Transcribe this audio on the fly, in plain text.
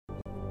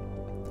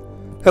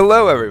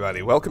Hello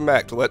everybody, welcome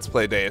back to Let's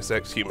Play Deus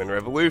Ex Human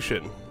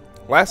Revolution.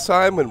 Last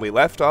time when we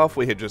left off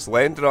we had just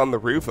landed on the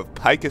roof of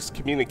Picus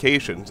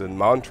Communications in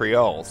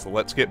Montreal, so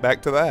let's get back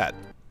to that.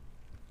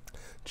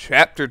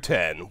 Chapter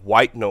 10,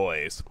 White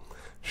Noise.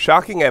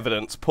 Shocking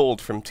evidence pulled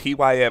from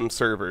TYM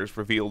servers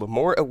revealed a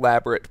more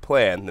elaborate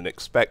plan than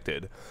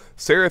expected.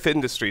 Seraph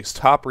Industries'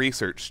 top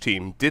research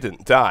team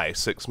didn't die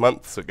 6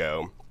 months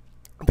ago.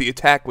 The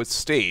attack was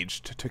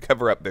staged to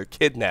cover up their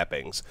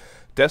kidnappings.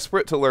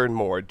 Desperate to learn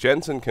more,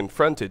 Jensen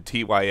confronted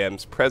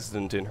TYM's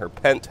president in her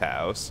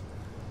penthouse.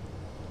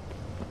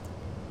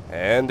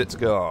 And it's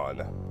gone.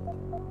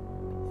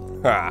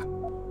 Ha!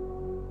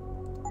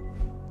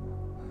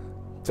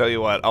 Tell you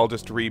what, I'll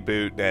just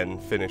reboot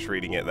and finish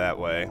reading it that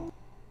way.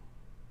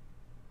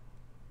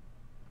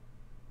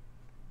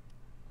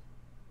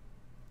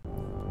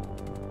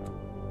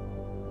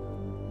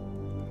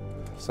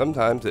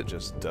 Sometimes it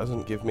just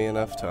doesn't give me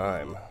enough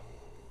time.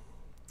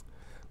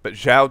 But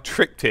Zhao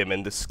tricked him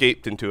and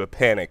escaped into a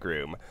panic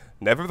room.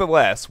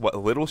 Nevertheless, what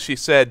little she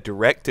said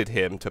directed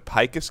him to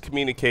Picus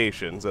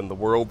Communications and the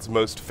world's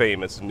most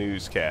famous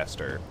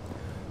newscaster.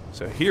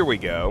 So here we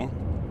go.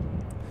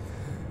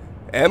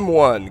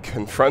 M1,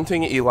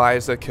 confronting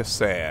Eliza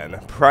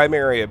Kassan.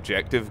 Primary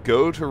objective,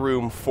 go to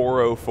room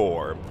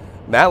 404.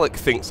 Malik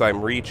thinks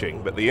I'm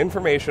reaching, but the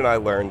information I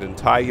learned in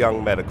Tai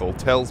Young Medical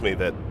tells me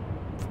that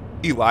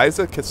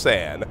Eliza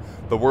Kassan,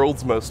 the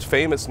world's most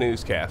famous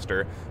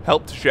newscaster,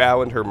 helped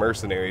Zhao and her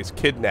mercenaries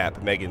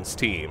kidnap Megan's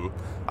team.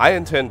 I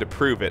intend to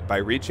prove it by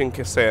reaching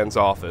Kassan's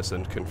office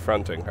and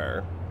confronting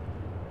her.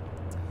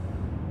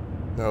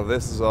 Now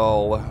this is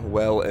all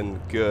well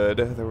and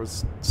good. There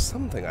was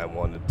something I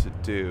wanted to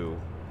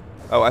do.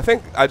 Oh, I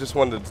think I just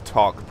wanted to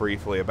talk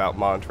briefly about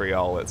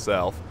Montreal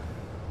itself.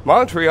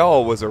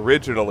 Montreal was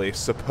originally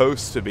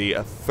supposed to be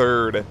a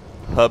third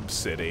hub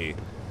city.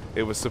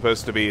 It was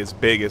supposed to be as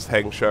big as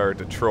Hengshar,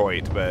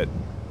 Detroit, but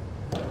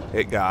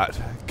it got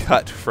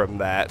cut from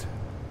that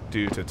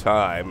due to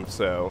time,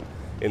 so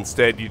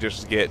instead you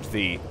just get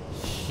the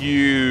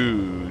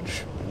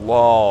huge,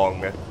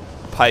 long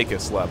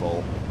Picus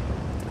level.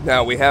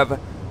 Now we have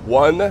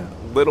one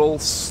little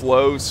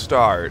slow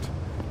start,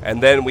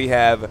 and then we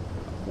have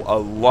a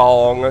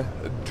long,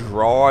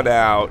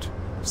 drawn-out,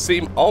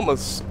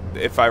 almost,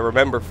 if I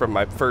remember from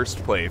my first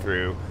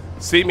playthrough,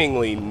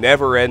 seemingly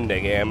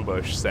never-ending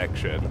ambush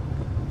section.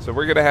 So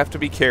we're going to have to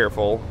be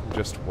careful,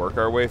 just work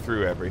our way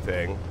through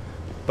everything.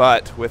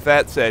 But, with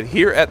that said,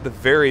 here at the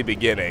very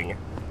beginning,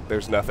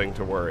 there's nothing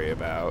to worry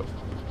about.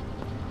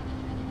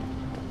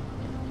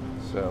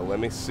 So let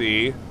me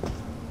see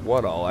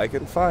what all I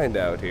can find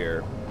out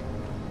here.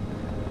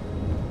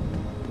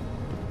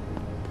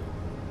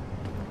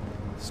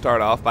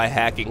 Start off by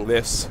hacking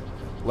this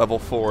level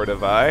 4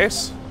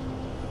 device.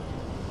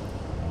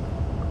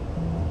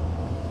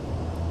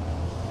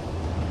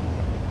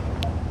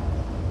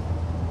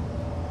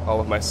 All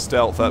of my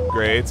stealth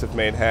upgrades have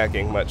made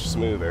hacking much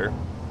smoother.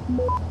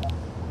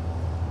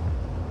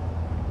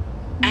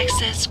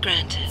 Access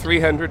granted.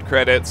 300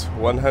 credits,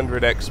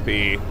 100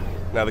 XP.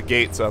 Now the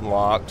gate's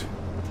unlocked.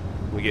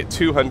 We get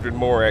 200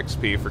 more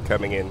XP for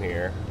coming in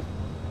here.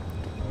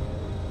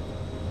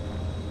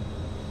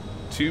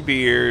 2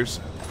 beers,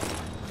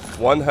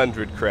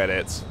 100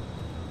 credits,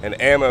 an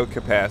ammo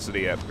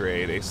capacity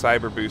upgrade, a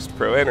Cyber Boost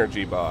Pro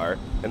Energy bar,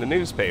 and a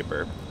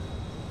newspaper.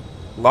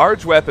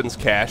 Large weapons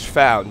cache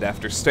found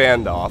after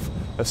standoff.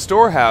 A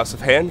storehouse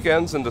of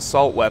handguns and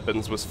assault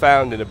weapons was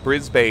found in a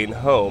Brisbane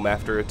home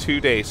after a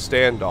 2-day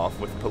standoff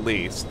with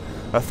police.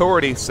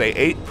 Authorities say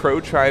 8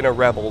 pro-China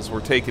rebels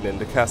were taken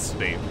into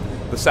custody.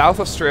 The South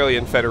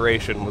Australian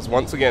Federation was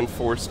once again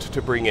forced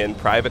to bring in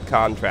private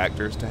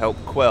contractors to help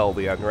quell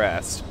the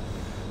unrest.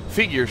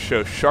 Figures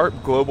show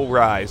sharp global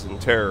rise in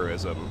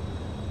terrorism.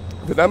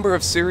 The number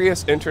of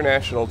serious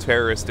international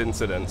terrorist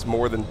incidents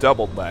more than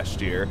doubled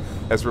last year,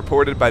 as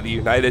reported by the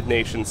United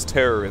Nations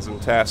Terrorism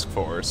Task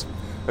Force.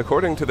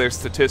 According to their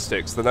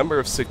statistics, the number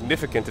of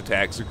significant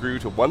attacks grew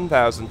to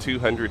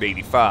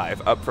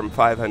 1,285, up from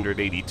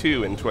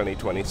 582 in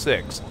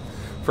 2026.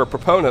 For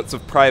proponents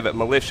of private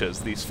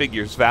militias, these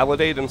figures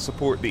validate and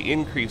support the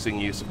increasing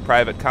use of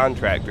private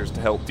contractors to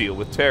help deal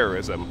with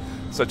terrorism,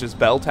 such as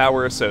Bell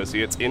Tower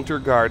Associates,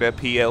 Intergarda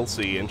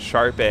plc, and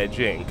Sharp Edge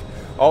Inc.,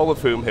 all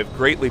of whom have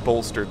greatly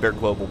bolstered their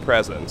global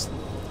presence.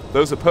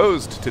 Those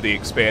opposed to the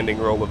expanding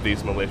role of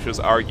these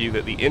militias argue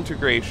that the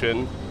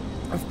integration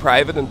of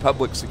private and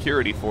public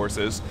security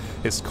forces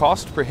is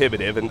cost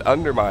prohibitive and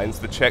undermines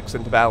the checks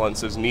and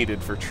balances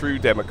needed for true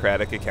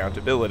democratic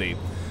accountability.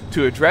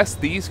 To address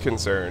these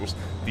concerns,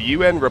 the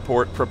UN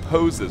report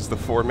proposes the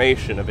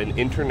formation of an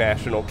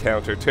international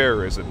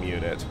counterterrorism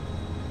unit.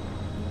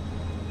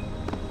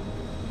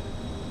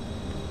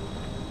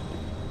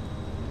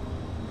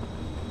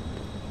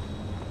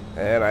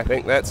 And I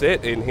think that's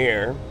it in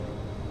here.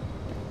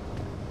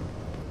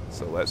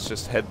 So let's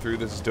just head through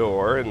this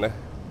door and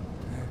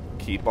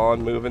keep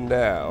on moving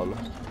down.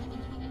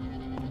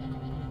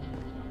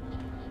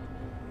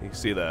 You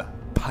see the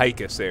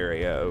Picus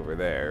area over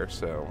there,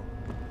 so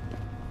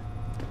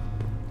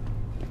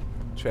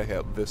check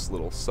out this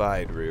little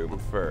side room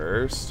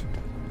first.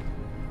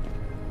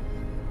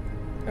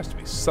 There has to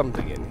be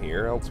something in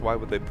here, else why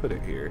would they put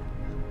it here?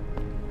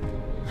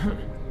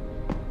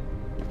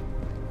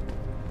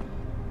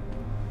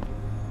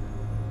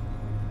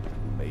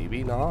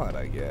 Maybe not,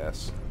 I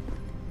guess.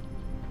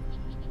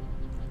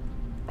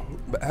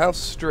 But how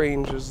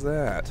strange is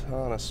that,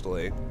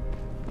 honestly?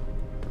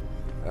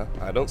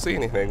 I don't see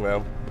anything,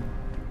 though.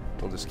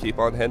 We'll just keep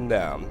on heading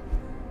down.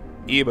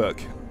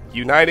 Ebook.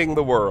 Uniting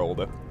the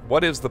World.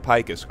 What is the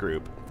Picus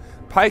Group?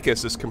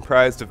 Picus is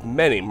comprised of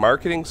many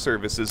marketing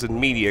services and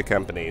media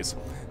companies.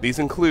 These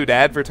include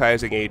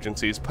advertising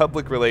agencies,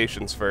 public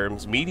relations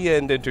firms, media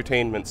and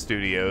entertainment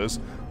studios,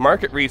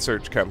 market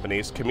research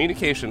companies,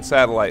 communication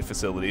satellite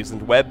facilities,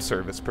 and web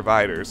service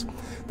providers.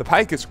 The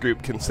Picus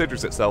Group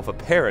considers itself a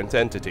parent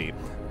entity,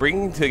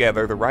 bringing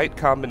together the right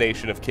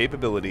combination of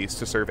capabilities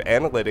to serve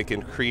analytic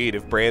and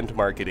creative brand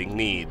marketing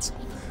needs.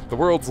 The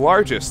world's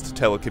largest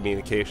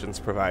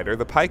telecommunications provider,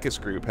 the Picus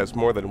Group has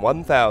more than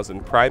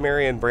 1,000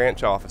 primary and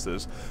branch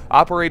offices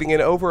operating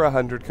in over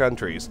 100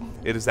 countries.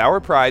 It is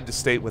our pride to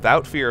state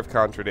without fear of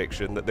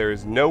contradiction that there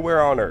is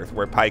nowhere on Earth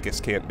where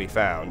Picus can't be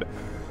found.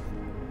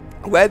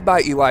 Led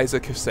by Eliza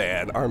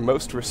Kassan, our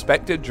most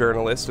respected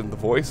journalist and the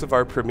voice of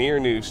our premier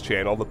news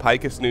channel, the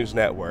Picus News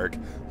Network,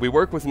 we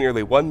work with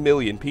nearly 1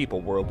 million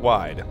people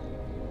worldwide.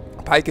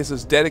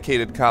 Picus's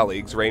dedicated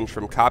colleagues range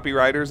from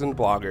copywriters and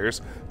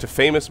bloggers to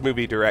famous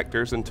movie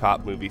directors and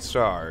top movie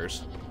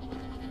stars.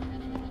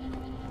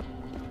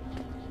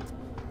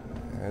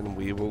 And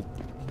we will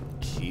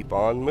keep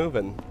on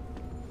moving.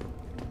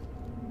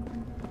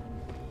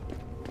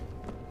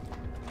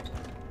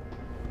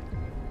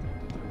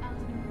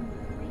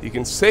 You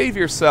can save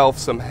yourself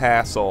some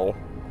hassle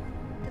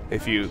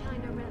if you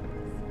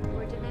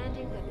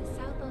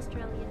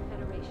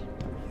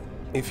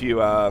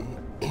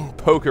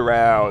poke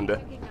around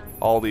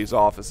all these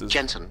offices.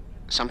 Jensen,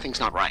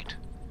 something's not right.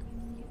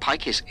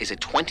 Picus is a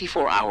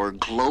 24-hour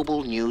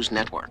global news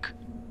network.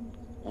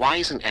 Why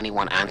isn't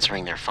anyone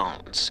answering their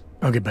phones?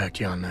 I'll get back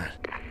to you on that.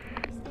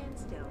 Stand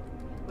still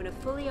when a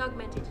fully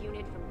augmented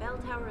unit from Bell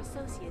Tower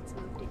Associates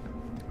moved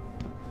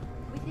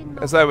in.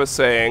 As I was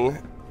saying,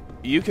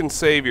 you can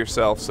save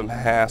yourself some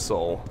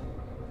hassle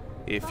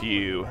if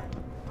you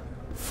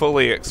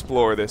fully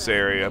explore this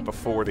area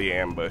before the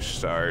ambush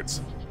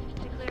starts.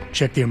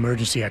 Check the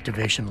emergency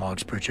activation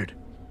logs, Pritchard.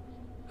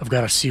 I've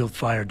got a sealed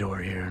fire door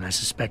here, and I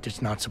suspect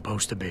it's not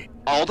supposed to be.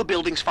 All the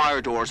building's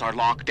fire doors are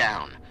locked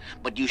down,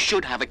 but you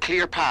should have a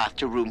clear path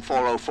to room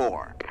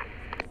 404.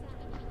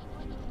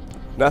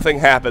 Nothing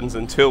happens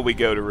until we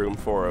go to room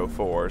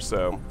 404,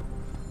 so...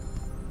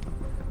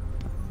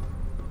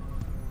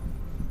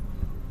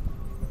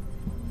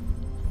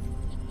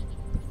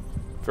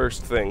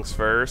 First things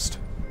first.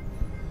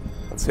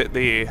 Let's hit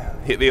the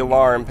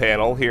alarm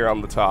panel here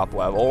on the top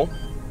level.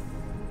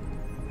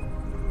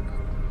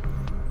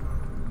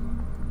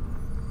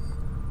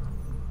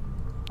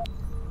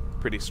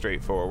 Pretty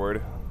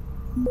straightforward.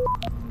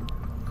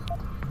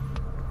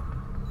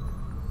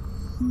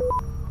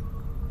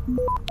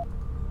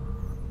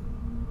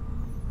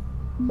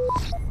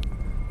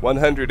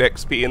 100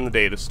 XP in the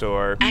data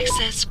store.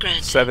 Access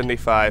granted.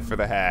 75 for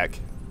the hack.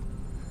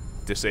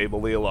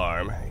 Disable the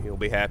alarm. You'll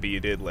be happy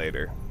you did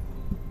later.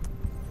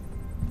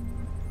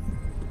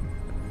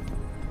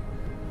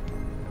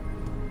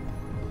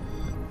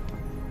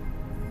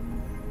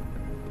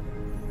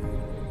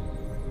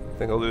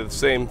 I think I'll do the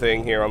same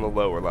thing here on the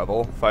lower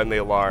level. Find the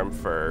alarm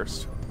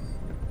first.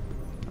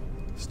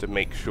 Just to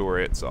make sure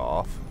it's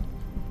off.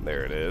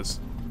 There it is.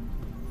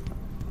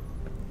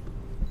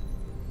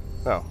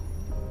 Oh.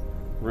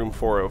 Room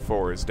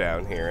 404 is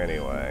down here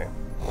anyway.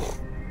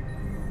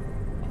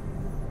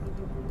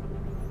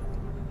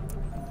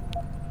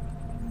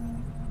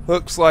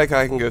 Looks like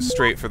I can go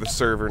straight for the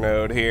server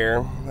node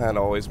here. That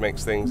always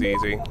makes things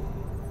easy.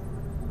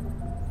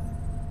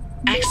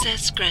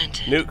 Access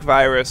granted. Nuke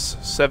virus,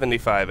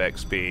 75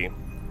 XP.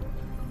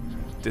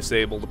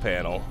 Disable the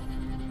panel.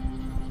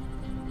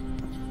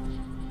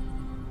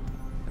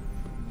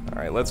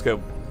 Alright, let's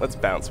go. Let's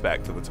bounce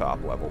back to the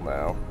top level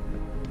now.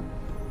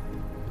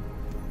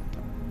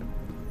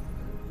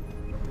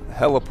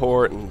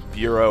 Heliport and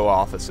bureau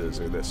offices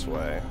are this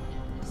way.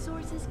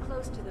 Sources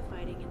close to the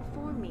fighting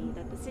informed me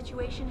that the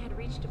situation had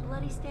reached a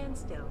bloody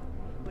standstill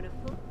when a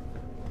full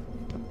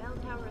Bell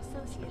Tower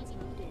Associates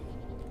moved in.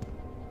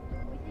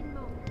 Within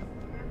moments,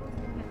 the rebels'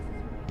 defenses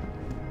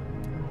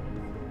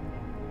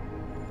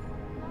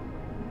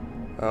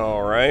were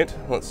Alright,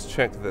 let's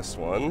check this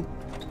one.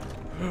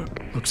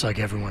 Looks like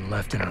everyone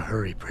left in a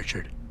hurry,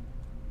 Pritchard.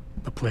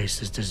 The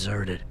place is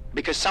deserted.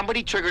 Because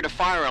somebody triggered a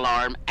fire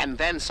alarm and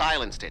then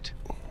silenced it.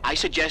 I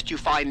suggest you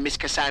find Miss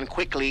Kassan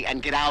quickly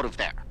and get out of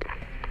there.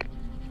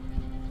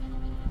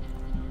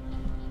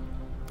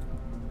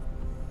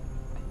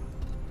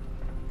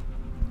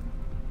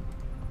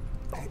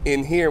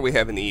 In here we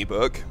have an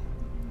ebook.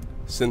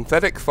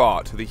 Synthetic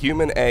thought, the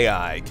human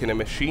AI. Can a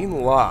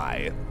machine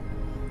lie?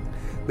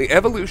 The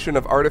evolution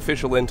of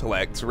artificial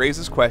intellects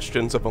raises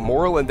questions of a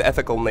moral and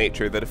ethical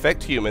nature that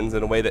affect humans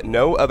in a way that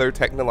no other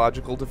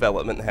technological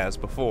development has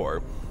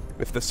before.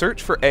 If the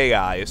search for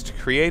AI is to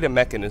create a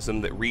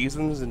mechanism that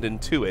reasons and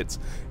intuits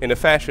in a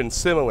fashion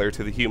similar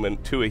to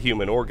a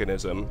human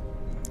organism,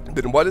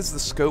 then what is the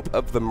scope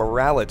of the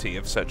morality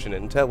of such an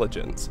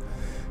intelligence?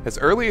 As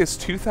early as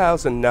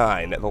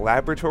 2009, at the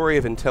Laboratory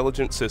of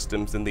Intelligent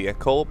Systems in the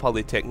École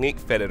Polytechnique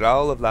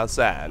Fédérale of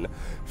Lausanne,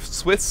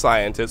 Swiss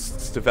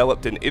scientists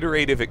developed an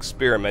iterative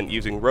experiment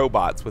using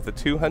robots with a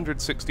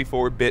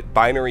 264-bit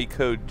binary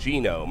code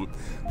genome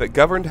that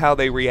governed how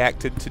they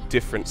reacted to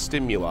different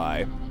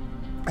stimuli.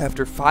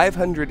 After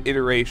 500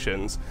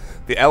 iterations,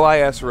 the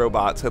LIS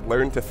robots had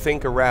learned to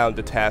think around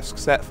a task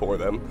set for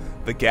them,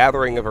 the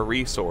gathering of a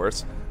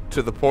resource,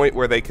 to the point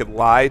where they could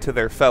lie to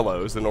their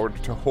fellows in order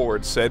to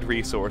hoard said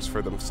resource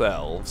for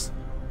themselves.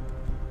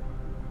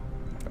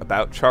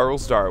 About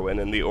Charles Darwin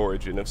and the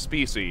Origin of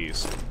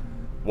Species.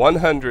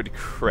 100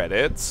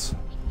 credits.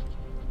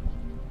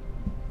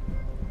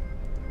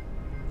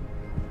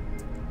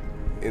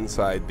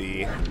 Inside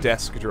the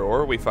desk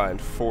drawer, we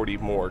find 40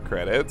 more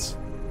credits.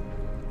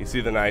 You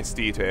see the nice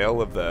detail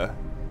of the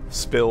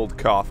spilled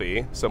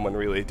coffee. Someone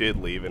really did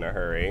leave in a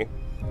hurry.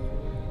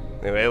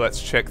 Anyway,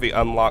 let's check the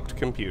unlocked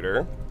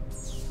computer.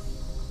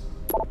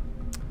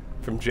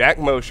 From Jack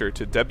Mosher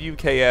to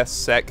WKS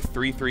Sec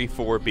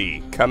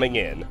 334B, coming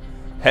in.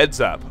 Heads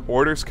up,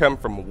 orders come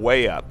from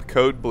way up,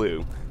 code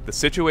blue. The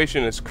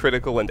situation is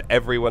critical and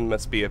everyone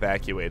must be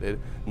evacuated.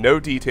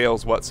 No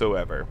details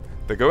whatsoever.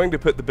 They're going to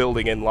put the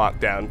building in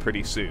lockdown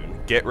pretty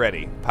soon. Get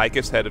ready.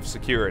 Picus, head of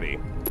security.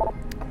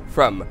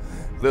 From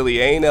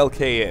Liliane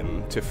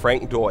LKM to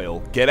Frank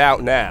Doyle, get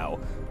out now.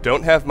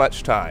 Don't have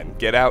much time.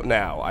 Get out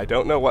now. I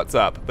don't know what's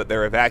up, but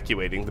they're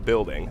evacuating the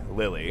building.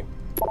 Lily.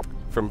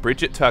 From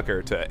Bridget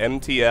Tucker to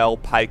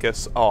MTL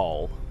Picus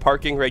All.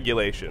 Parking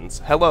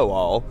regulations. Hello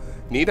all.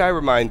 Need I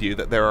remind you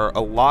that there are a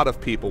lot of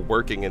people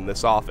working in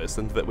this office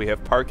and that we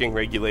have parking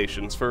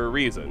regulations for a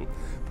reason.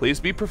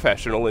 Please be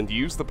professional and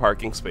use the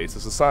parking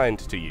spaces assigned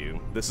to you.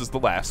 This is the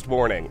last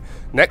warning.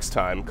 Next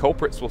time,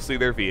 culprits will see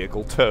their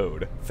vehicle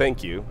towed.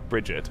 Thank you,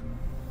 Bridget.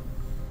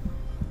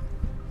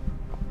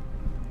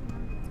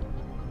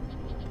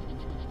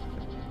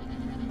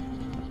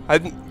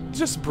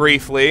 Just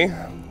briefly,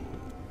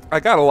 I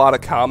got a lot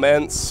of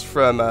comments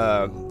from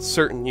a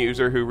certain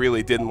user who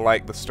really didn't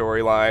like the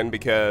storyline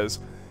because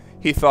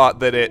he thought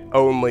that it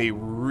only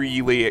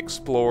really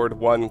explored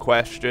one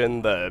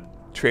question, the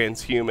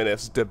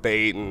transhumanist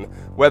debate, and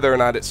whether or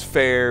not it's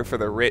fair for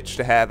the rich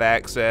to have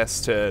access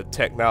to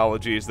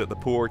technologies that the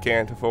poor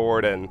can't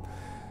afford, and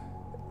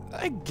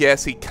I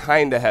guess he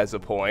kinda has a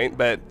point,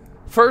 but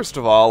first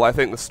of all, I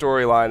think the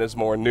storyline is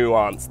more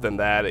nuanced than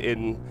that.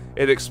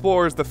 It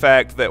explores the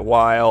fact that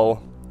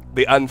while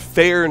the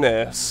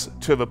unfairness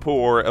to the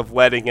poor of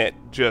letting it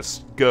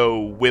just go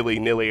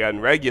willy-nilly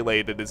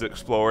unregulated is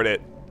explored,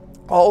 it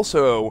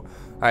also,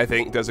 I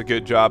think, does a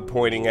good job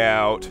pointing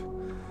out,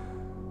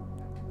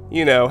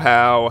 you know,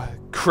 how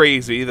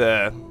crazy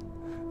the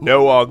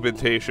no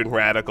augmentation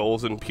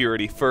radicals and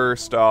purity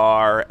first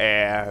are,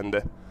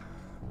 and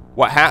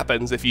what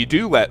happens if you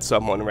do let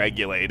someone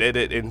regulate it.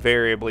 It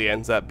invariably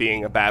ends up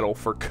being a battle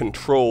for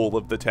control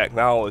of the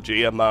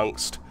technology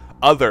amongst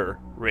other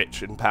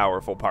rich and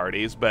powerful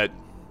parties. But,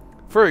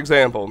 for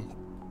example,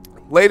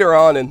 later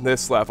on in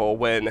this level,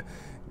 when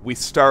we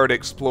start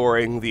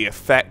exploring the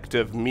effect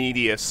of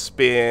media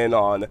spin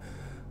on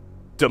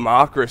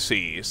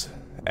democracies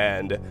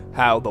and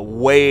how the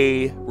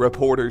way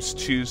reporters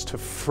choose to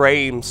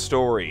frame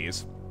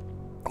stories,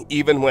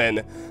 even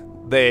when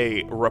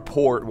they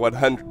report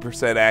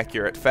 100%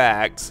 accurate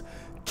facts,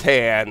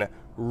 can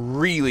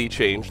really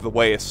change the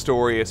way a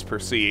story is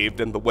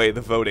perceived and the way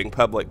the voting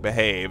public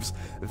behaves.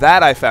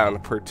 That I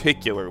found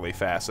particularly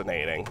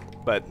fascinating,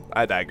 but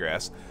I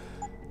digress.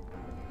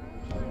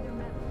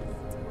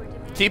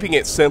 Keeping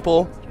it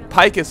simple,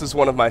 Picus is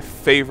one of my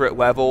favorite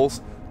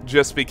levels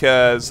just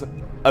because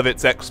of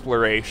its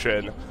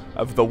exploration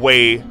of the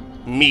way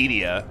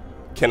media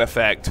can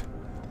affect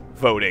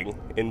voting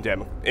in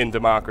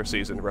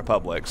democracies and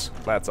republics.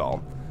 That's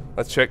all.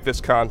 Let's check this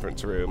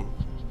conference room.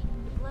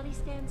 The bloody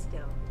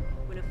standstill.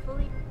 When a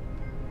fully...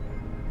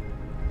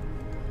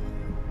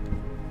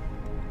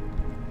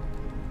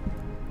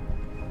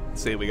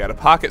 Let's see, we got a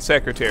pocket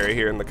secretary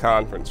here in the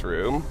conference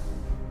room.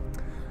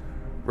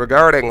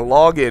 Regarding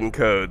login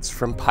codes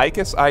from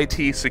Picus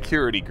IT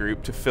Security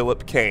Group to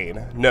Philip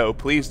Kane. No,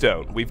 please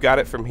don't. We've got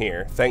it from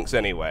here. Thanks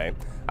anyway.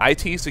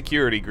 IT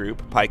Security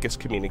Group, Picus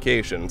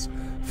Communications.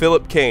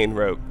 Philip Kane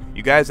wrote,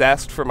 "You guys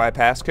asked for my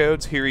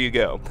passcodes? Here you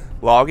go.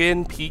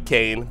 Login,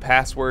 pkane,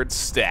 password,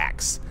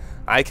 stacks.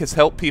 I can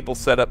help people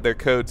set up their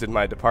codes in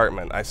my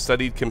department. I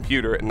studied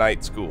computer at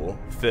night school.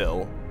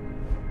 Phil."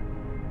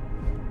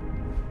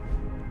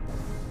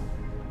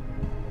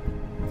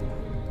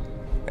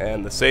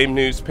 And the same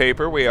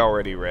newspaper we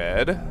already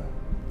read.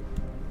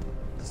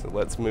 So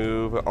let's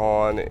move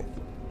on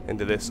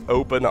into this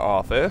open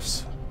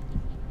office.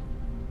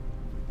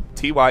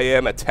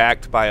 TYM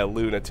attacked by a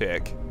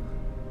lunatic.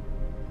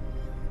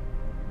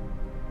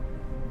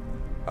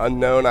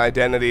 Unknown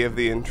identity of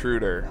the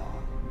intruder.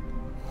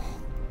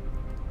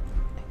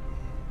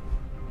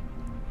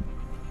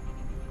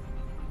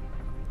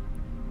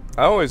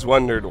 I always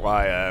wondered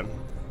why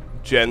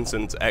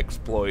Jensen's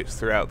exploits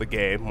throughout the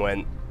game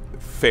went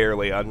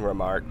fairly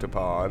unremarked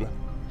upon.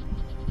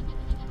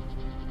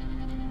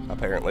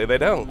 Apparently they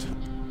don't.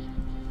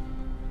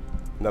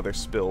 Another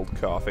spilled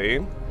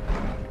coffee.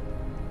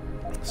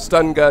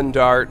 Stun gun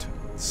dart,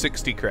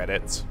 60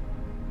 credits.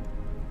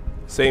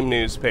 Same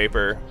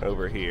newspaper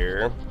over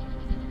here.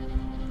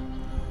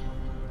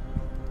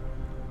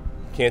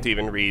 Can't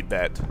even read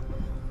that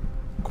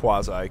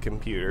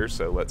quasi-computer,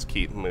 so let's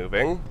keep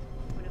moving.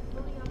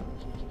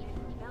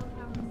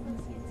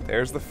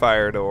 There's the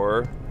fire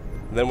door.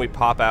 Then we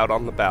pop out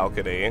on the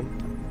balcony.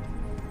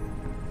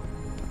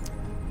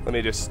 Let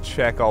me just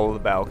check all of the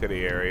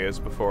balcony areas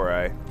before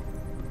I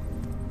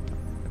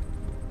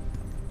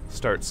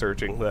start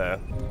searching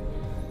the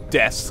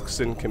desks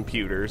and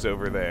computers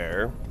over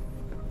there.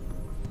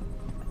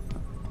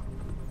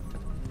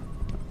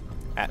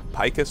 At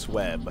Picus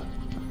Web.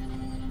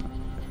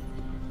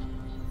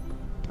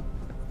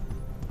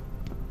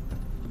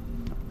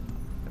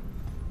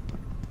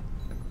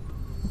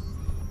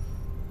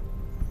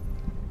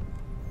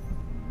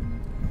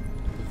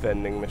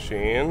 Vending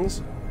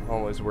machines,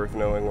 always worth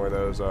knowing where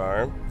those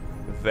are.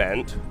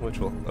 Vent, which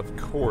we'll of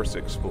course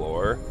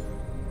explore,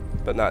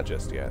 but not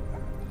just yet.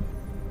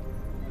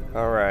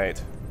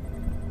 Alright.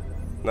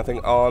 Nothing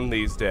on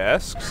these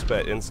desks,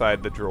 but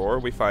inside the drawer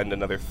we find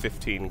another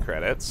 15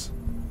 credits.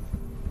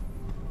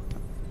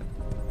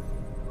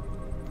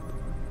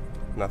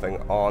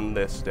 Nothing on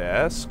this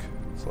desk,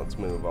 so let's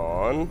move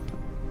on.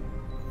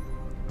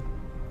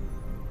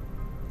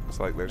 Looks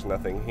like there's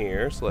nothing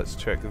here, so let's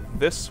check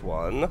this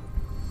one.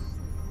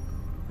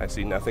 I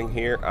see nothing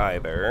here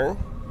either.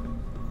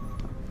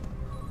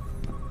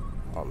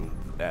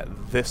 At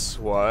this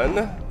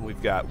one,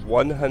 we've got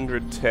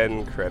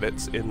 110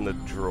 credits in the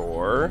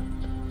drawer.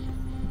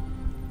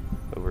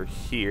 Over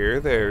here,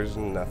 there's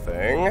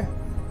nothing.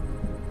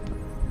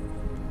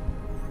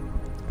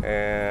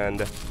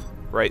 And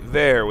right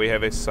there, we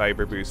have a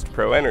Cyber Boost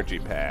Pro Energy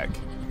Pack.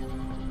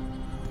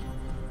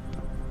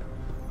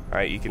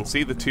 Alright, you can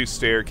see the 2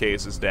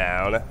 staircases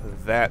down.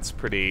 That's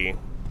pretty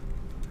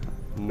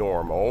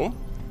normal.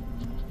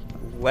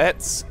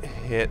 Let's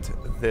hit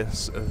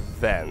this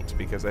vent,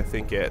 because I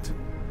think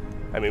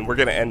I mean, we're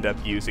going to end up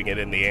using it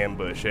in the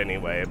ambush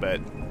anyway, but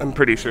I'm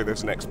pretty sure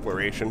there's an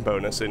exploration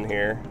bonus in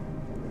here.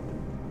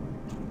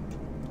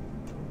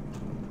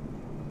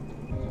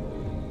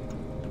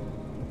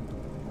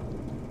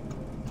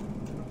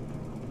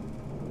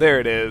 There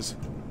it is.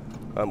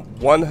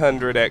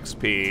 100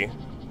 XP.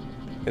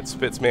 It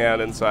spits me out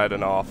inside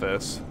an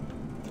office.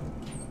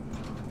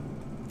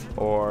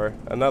 Or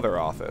another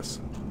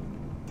office.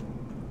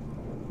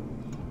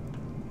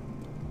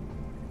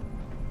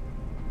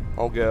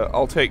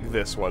 I'll take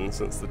this one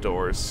since the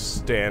door is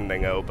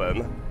standing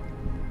open.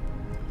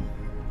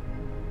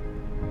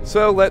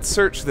 So let's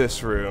search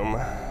this room.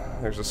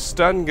 There's a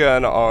stun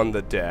gun on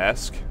the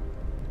desk.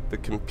 The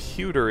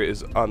computer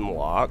is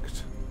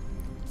unlocked.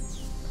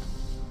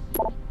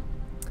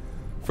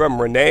 From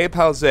Renee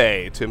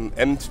Pauzet to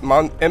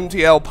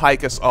MTL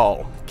Picus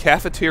All.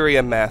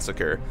 Cafeteria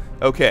Massacre.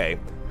 Okay,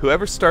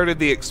 whoever started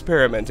the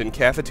experiment in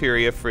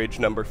Cafeteria Fridge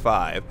number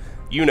 5,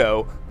 you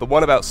know, the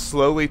one about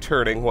slowly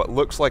turning what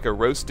looks like a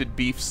roasted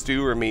beef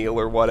stew or meal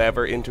or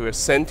whatever into a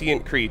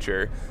sentient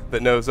creature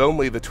that knows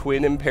only the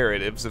twin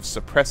imperatives of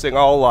suppressing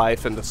all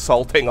life and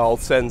assaulting all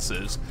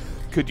senses.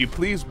 Could you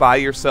please buy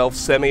yourself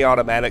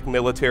semi-automatic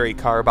military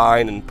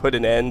carbine and put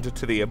an end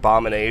to the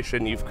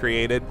abomination you've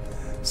created?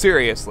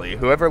 Seriously,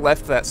 whoever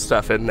left that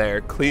stuff in there,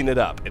 clean it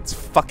up. It's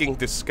fucking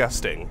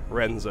disgusting.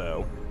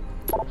 Renzo.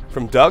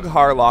 From Doug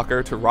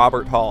Harlocker to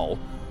Robert Hall.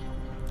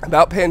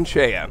 About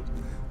Panchaea.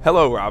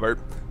 Hello, Robert.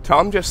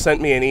 Tom just sent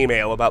me an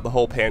email about the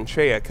whole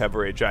Panchaea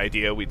coverage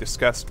idea we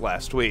discussed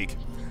last week.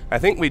 I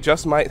think we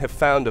just might have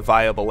found a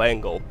viable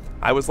angle.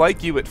 I was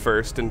like you at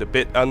first and a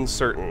bit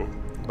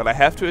uncertain, but I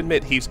have to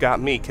admit he's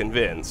got me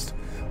convinced.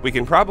 We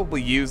can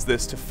probably use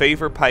this to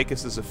favor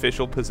Picus's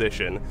official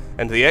position,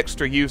 and the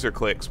extra user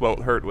clicks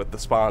won't hurt with the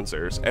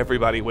sponsors.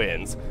 Everybody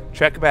wins.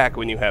 Check back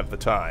when you have the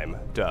time.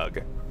 Doug.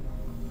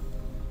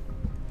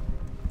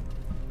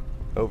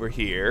 Over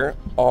here,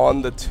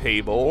 on the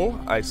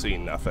table, I see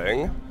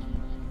nothing.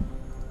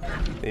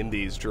 In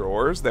these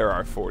drawers, there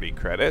are 40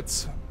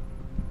 credits.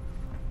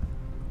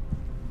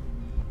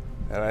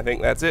 And I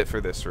think that's it for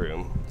this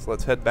room. So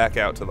let's head back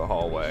out to the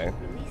hallway.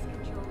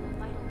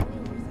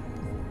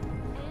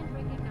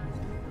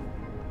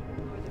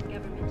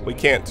 We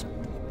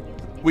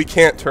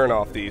can't turn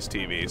off these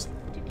TVs.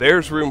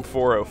 There's room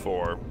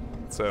 404,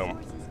 so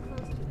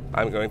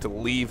I'm going to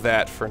leave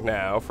that for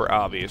now for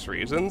obvious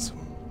reasons.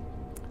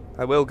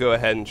 I will go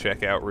ahead and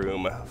check out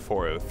room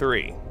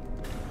 403.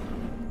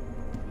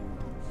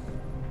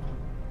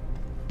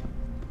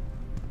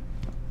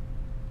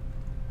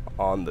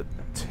 On the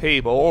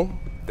table,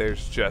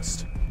 there's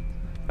just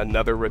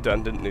another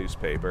redundant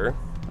newspaper.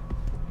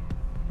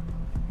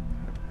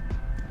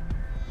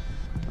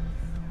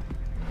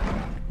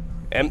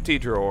 Empty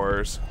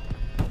drawers.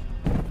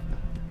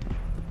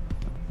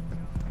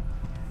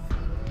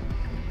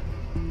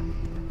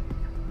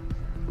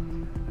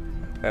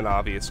 An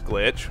obvious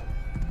glitch.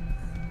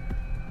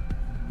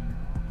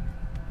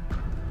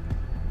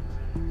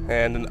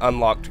 And an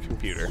unlocked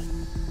computer.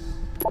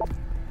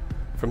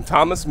 From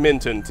Thomas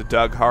Minton to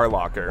Doug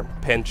Harlocker,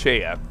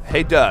 Panchaea.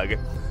 Hey Doug,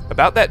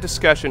 about that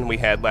discussion we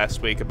had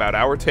last week about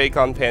our take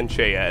on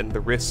Panchaea and the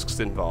risks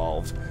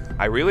involved.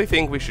 I really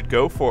think we should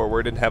go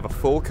forward and have a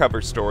full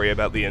cover story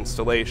about the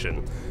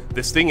installation.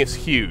 This thing is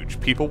huge,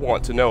 people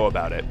want to know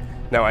about it.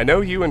 Now I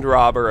know you and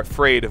Rob are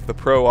afraid of the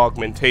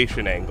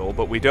pro-augmentation angle,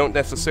 but we don't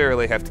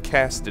necessarily have to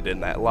cast it in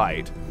that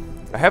light.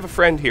 I have a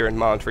friend here in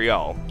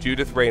Montreal,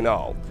 Judith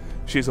Reynal.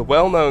 She's a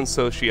well-known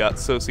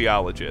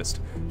sociologist.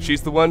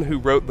 She's the one who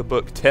wrote the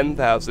book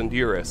 10,000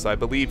 Euros. I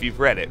believe you've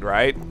read it,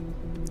 right?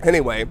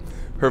 Anyway,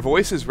 her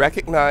voice is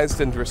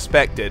recognized and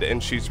respected,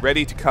 and she's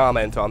ready to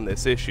comment on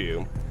this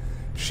issue.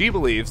 She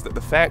believes that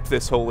the fact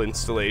this whole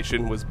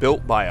installation was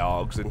built by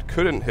Augs and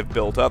couldn't have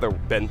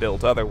been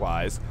built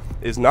otherwise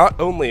is not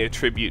only a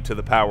tribute to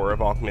the power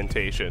of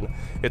augmentation,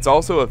 it's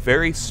also a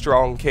very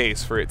strong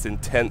case for its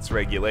intense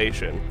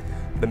regulation.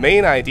 The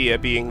main idea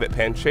being that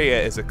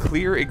Panchaea is a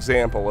clear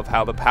example of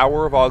how the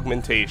power of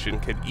augmentation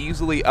could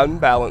easily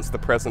unbalance the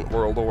present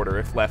world order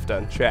if left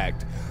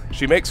unchecked.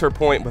 She makes her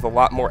point with a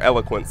lot more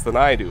eloquence than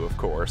I do, of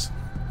course.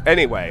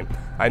 Anyway,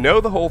 I know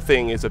the whole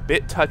thing is a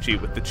bit touchy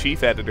with the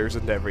chief editors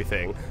and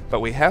everything, but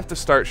we have to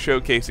start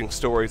showcasing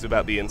stories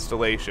about the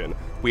installation.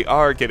 We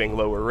are getting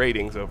lower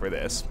ratings over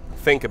this.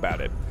 Think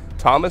about it.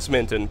 Thomas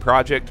Minton,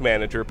 Project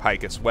Manager,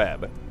 Picus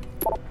Web.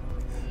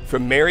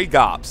 From Mary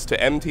Gops to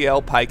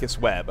MTL Picus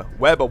Web,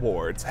 Web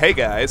Awards. Hey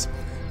guys,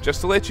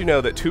 just to let you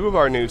know that two of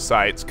our new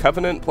sites,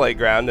 Covenant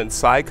Playground and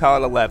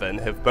SciCon 11,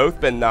 have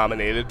both been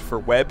nominated for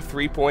Web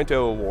 3.0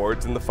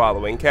 awards in the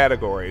following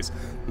categories: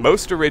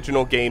 Most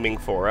Original Gaming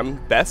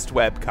Forum, Best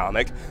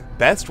Webcomic,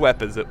 Best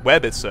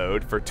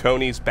Webisode for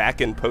Tony's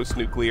Back in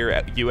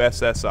Post-Nuclear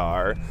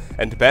USSR,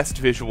 and Best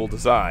Visual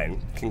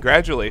Design.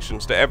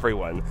 Congratulations to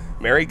everyone.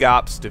 Mary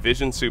Gops,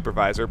 Division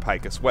Supervisor,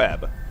 Picus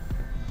Web.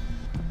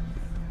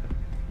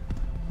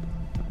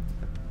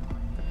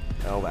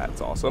 Well,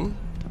 that's awesome.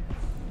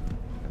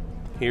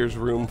 Here's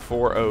room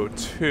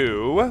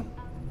 402.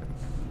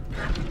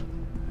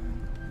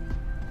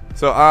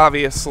 So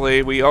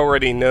obviously, we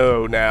already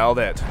know now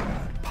that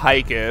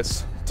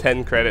Picus,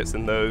 10 credits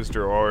in those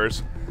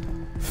drawers,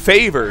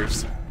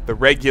 favors the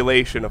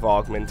regulation of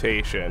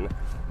augmentation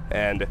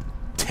and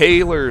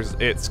tailors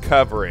its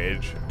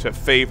coverage to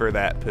favor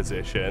that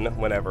position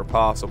whenever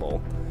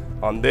possible.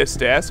 On this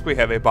desk, we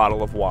have a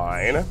bottle of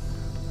wine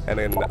and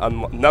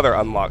another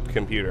unlocked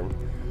computer.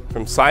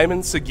 From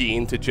Simon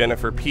Seguin to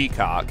Jennifer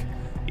Peacock,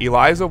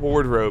 Eliza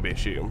Wardrobe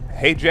issue.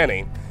 Hey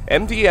Jenny,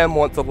 MDM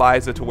wants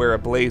Eliza to wear a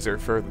blazer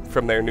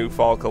from their new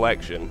fall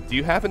collection. Do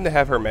you happen to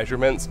have her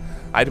measurements?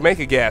 I'd make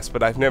a guess,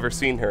 but I've never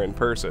seen her in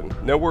person.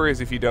 No worries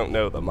if you don't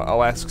know them.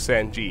 I'll ask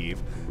Sanjeev.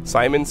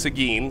 Simon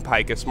Seguin,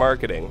 Picus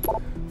Marketing.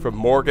 From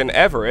Morgan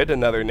Everett,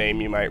 another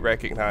name you might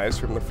recognize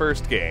from the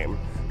first game,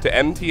 to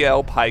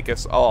MTL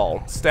Picus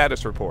All.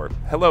 Status report.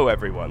 Hello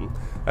everyone.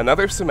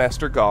 Another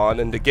semester gone,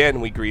 and again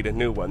we greet a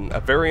new one. A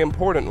very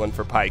important one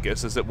for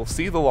Picus, as it will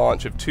see the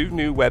launch of 2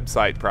 new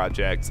website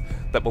projects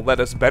that will let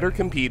us better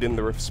compete in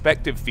the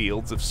respective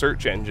fields of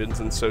search engines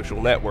and social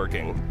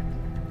networking.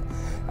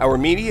 Our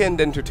media and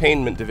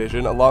entertainment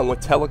division, along with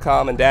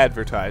telecom and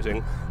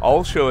advertising,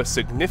 all show a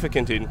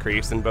significant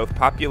increase in both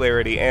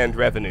popularity and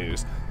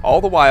revenues. All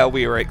the while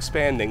we are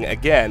expanding,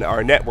 again,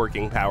 our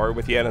networking power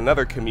with yet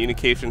another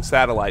communication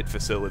satellite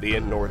facility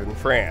in northern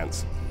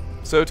France.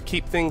 So to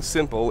keep things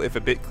simple, if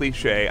a bit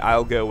cliche,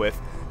 I'll go with,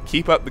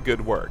 keep up the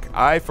good work.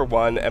 I, for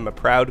one, am a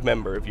proud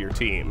member of your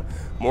team.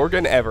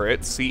 Morgan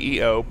Everett,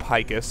 CEO,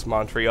 Picus,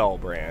 Montreal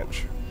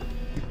branch.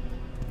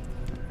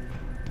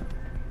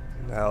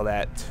 Now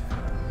that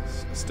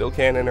still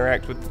can't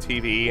interact with the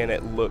TV, and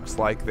it looks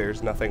like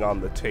there's nothing on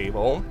the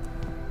table.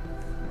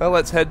 Well,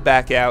 let's head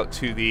back out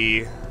to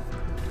the...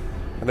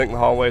 I think the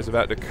hallway is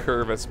about to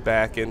curve us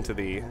back into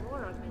the...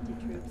 More augmented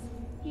troops.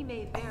 He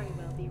may very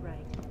well be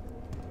right.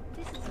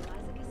 This is Eliza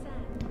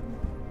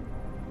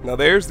Cassan. Now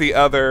there's the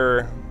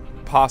other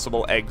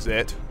possible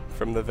exit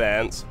from the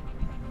vents.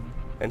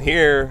 And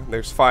here,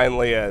 there's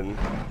finally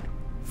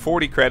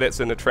 40 credits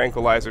and a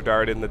tranquilizer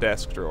dart in the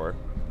desk drawer.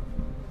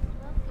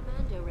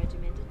 Commando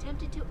Regiment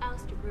attempted to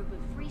oust a group of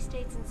Free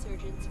States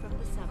insurgents from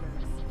the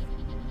suburbs.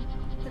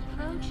 The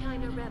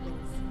pro-China rebels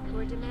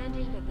were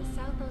demanding that the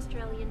South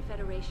Australian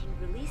Federation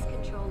release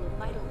control of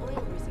vital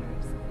oil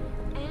reserves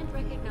and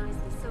recognize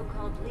the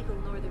so-called legal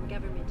northern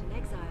government in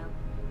exile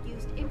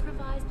used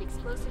improvised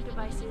explosive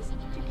devices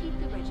to keep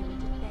the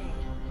regiment at bay.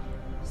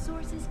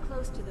 Sources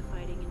close to the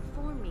fighting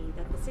inform me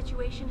that the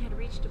situation had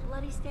reached a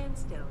bloody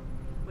standstill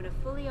when a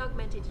fully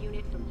augmented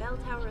unit from Bell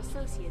Tower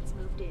Associates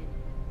moved in.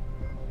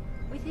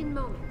 Within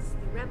moments,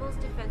 the rebels'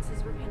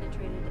 defenses were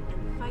penetrated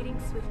and the fighting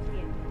swiftly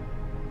ended.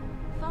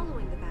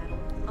 Following the battle,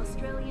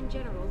 Australian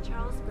General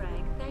Charles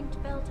Bragg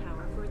thanked Bell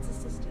Tower for its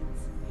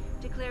assistance.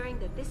 declaring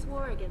that this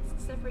war against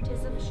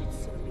separatism should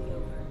soon be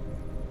over.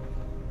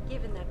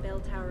 Given that Bell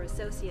Tower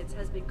Associates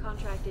has been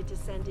contracted to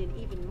send in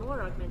even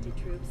more augmented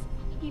troops,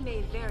 he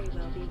may very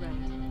well be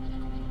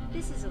right.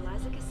 This is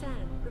Eliza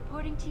Kassan,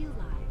 reporting to you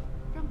live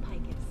from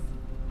Picus.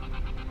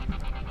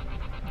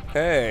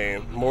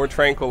 Hey, more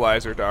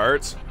tranquilizer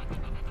darts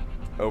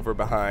over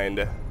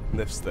behind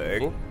this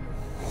thing.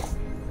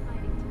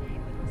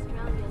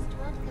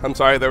 I'm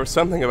sorry, there was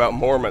something about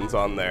Mormons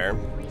on there.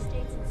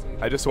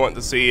 I just want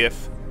to see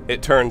if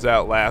it turns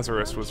out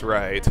Lazarus was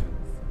right.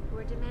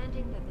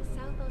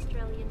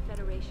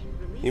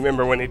 You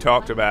remember when he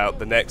talked about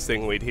the next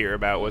thing we'd hear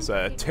about was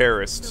a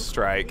terrorist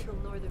strike.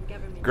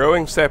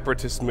 Growing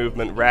separatist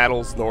movement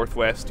rattles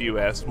Northwest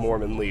U.S.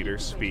 Mormon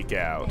leaders speak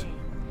out.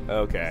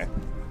 Okay.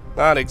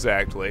 Not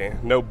exactly.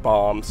 No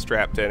bomb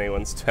strapped to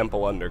anyone's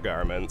temple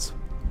undergarments.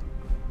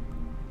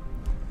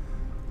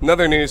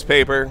 Another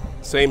newspaper.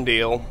 Same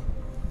deal.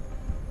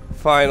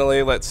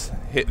 Finally, let's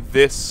hit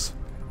this.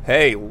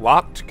 Hey,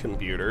 locked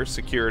computer.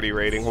 Security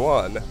rating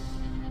 1.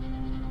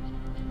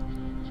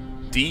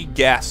 D.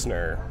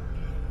 Gassner.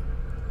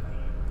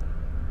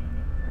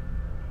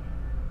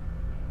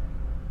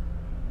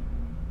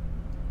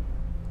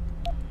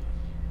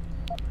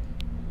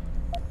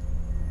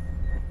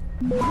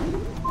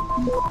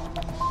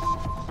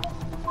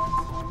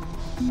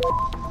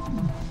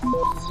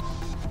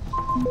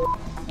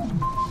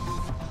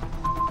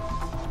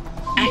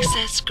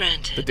 Access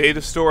granted. The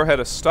data store had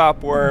a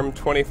stopworm,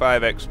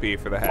 25 XP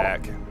for the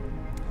hack.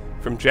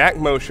 From Jack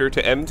Mosher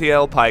to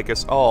MTL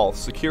Picus, all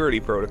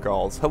security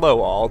protocols.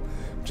 Hello all.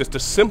 Just a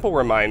simple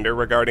reminder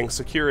regarding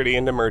security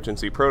and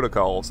emergency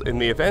protocols. In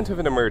the event of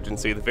an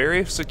emergency, the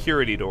various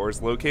security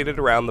doors located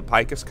around the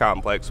Picus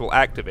complex will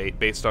activate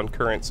based on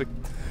current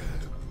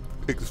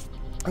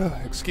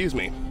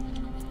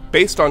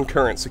based on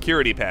current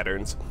security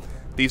patterns.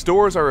 These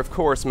doors are of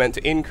course meant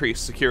to increase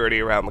security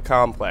around the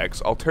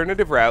complex.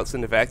 Alternative routes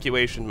and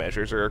evacuation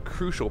measures are a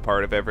crucial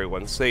part of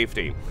everyone's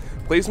safety.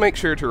 Please make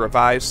sure to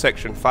revise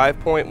section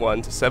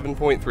 5.1 to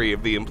 7.3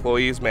 of the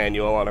Employee's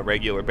Manual on a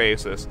regular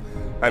basis.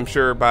 I'm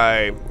sure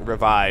by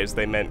revise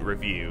they meant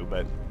review,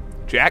 but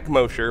Jack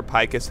Mosher,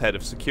 Picus Head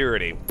of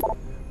Security.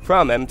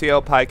 From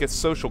MTL Picus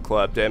Social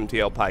Club to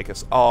MTL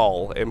Picus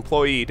All,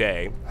 Employee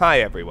Day.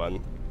 Hi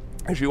everyone.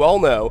 As you all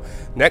know,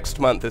 next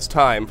month is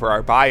time for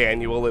our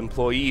biannual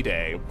Employee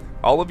Day.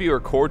 All of you are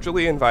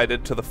cordially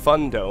invited to the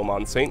Fun Dome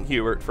on St.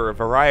 Hubert for a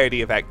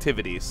variety of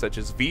activities such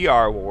as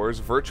VR Wars,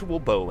 virtual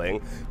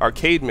bowling,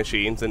 arcade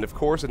machines, and of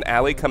course an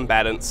Alley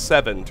Combatants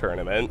 7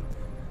 tournament.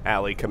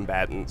 Alley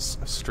Combatants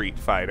Street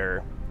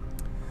Fighter.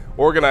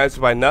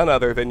 Organized by none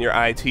other than your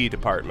IT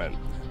department.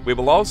 We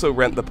will also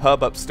rent the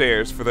pub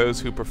upstairs for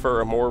those who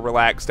prefer a more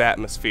relaxed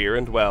atmosphere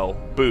and, well,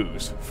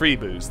 booze. Free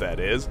booze, that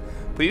is.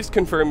 Please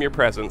confirm your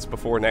presence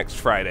before next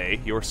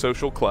Friday, your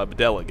social club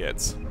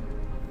delegates.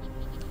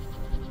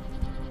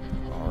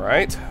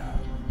 Alright.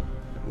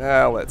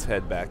 Now let's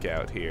head back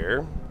out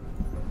here.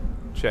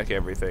 Check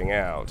everything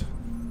out.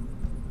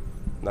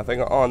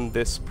 Nothing on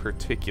this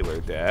particular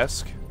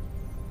desk.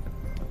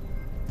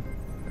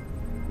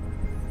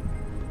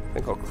 I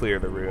think I'll clear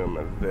the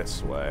room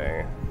this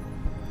way.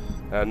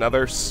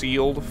 Another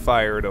sealed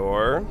fire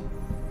door.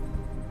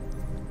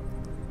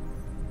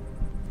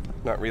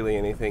 Not really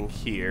anything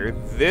here.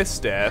 This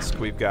desk,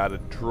 we've got a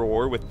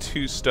drawer with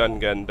 2 stun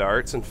gun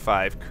darts and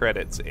 5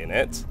 credits in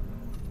it.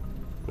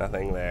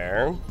 Nothing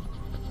there.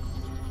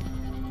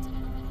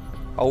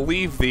 I'll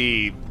leave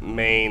the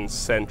main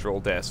central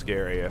desk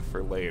area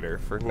for later.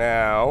 For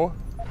now,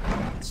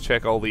 let's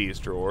check all these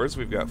drawers.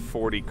 We've got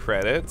 40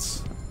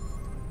 credits.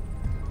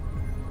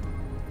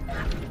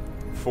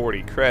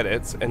 40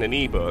 credits and an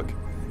ebook.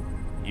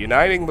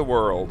 Uniting the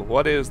World.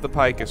 What is the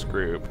Picus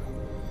Group?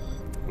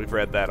 We've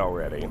read that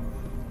already.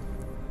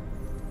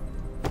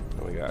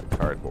 We got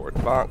cardboard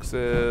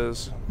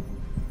boxes.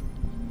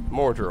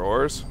 More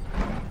drawers.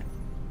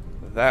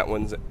 That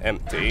one's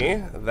empty.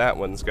 That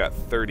one's got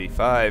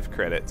 35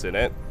 credits in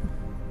it.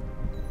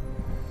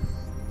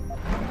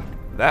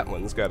 That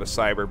one's got a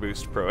Cyber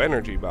Boost Pro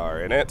Energy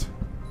Bar in it.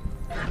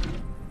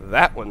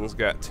 That one's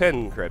got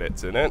 10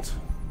 credits in it.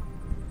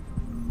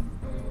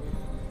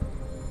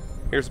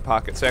 Here's a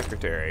pocket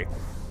secretary.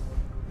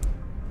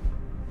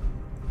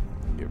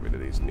 Get rid of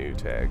these new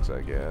tags,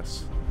 I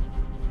guess.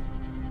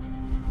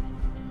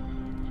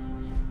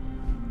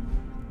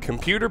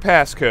 Computer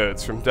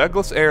passcodes from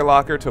Douglas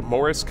Airlocker to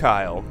Morris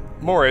Kyle.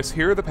 Morris,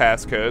 here are the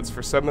passcodes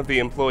for some of the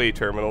employee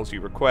terminals you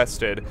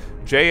requested.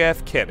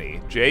 J.F.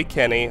 Kenny, J.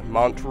 Kenny,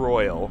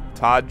 Montroyal,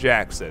 Todd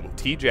Jackson,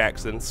 T.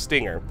 Jackson,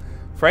 Stinger,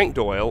 Frank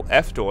Doyle,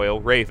 F. Doyle,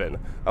 Raven.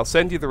 I'll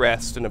send you the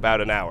rest in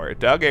about an hour.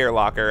 Doug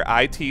Airlocker,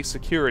 IT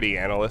Security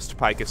Analyst,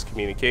 Picus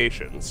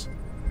Communications.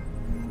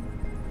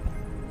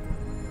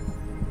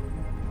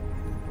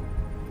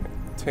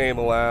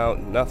 Table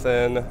out,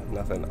 nothing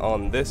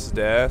on this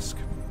desk,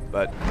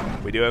 but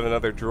we do have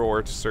another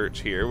drawer to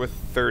search here with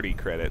 30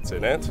 credits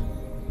in it.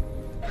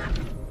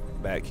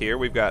 Back here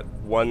we've got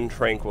 1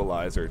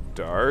 tranquilizer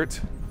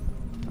dart.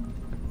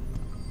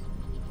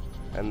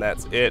 And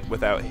that's it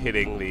without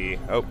hitting the...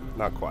 Oh,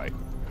 not quite.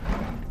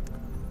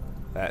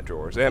 That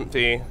drawer's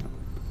empty.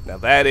 Now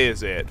that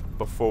is it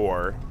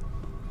before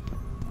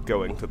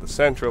going to the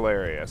central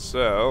area.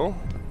 So,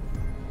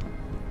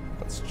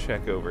 let's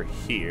check over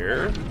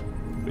here.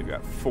 We've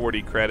got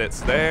 40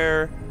 credits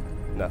there.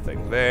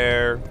 Nothing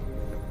there.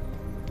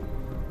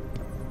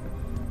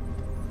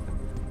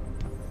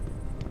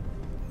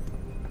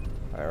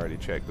 I already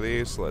checked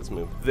these, so let's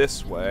move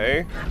this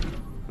way.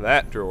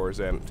 That drawer's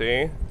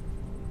empty.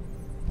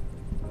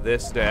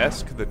 This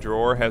desk, the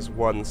drawer has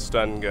 1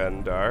 stun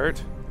gun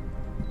dart.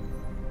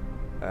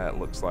 That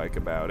looks like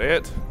about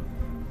it.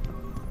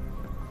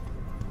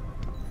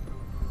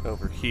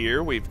 Over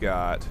here we've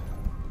got...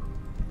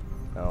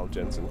 Well,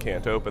 Jensen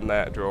can't open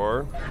that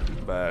drawer,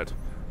 but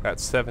got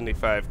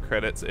 75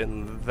 credits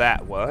in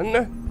that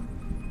one.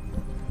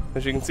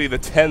 As you can see, the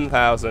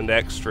 10,000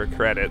 extra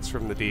credits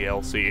from the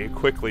DLC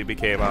quickly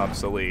became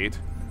obsolete.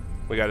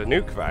 We got a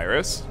nuke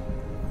virus.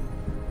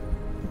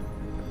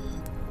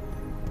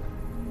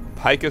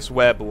 Picus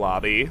web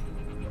lobby.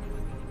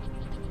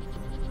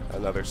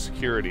 Another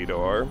security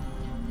door.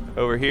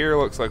 Over here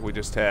looks like we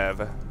just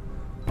have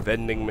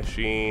vending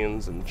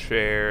machines and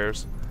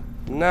chairs.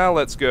 Now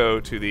let's go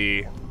to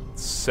the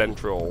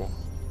central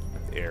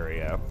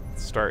area.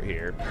 Let's start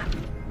here.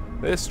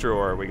 This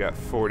drawer, we got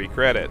 40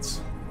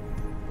 credits.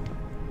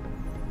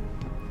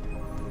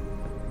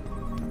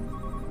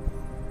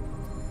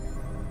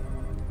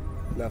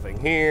 Nothing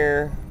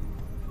here.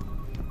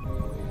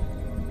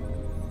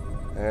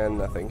 And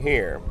nothing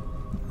here.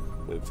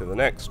 Move to the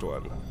next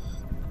one.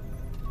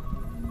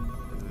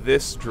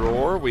 This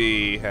drawer,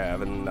 we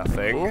have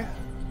nothing.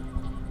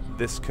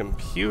 This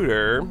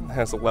computer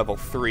has a level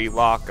 3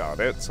 lock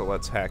on it, so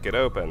let's hack it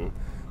open.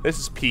 This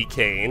is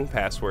P-Kane,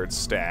 password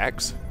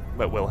stacks,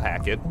 but we'll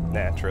hack it,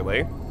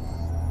 naturally.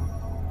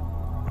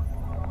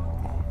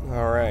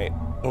 Alright,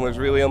 well there's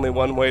really only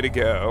one way to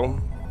go.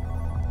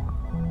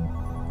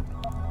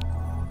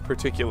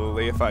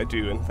 Particularly if I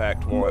do, in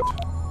fact, want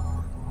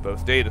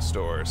both data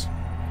stores.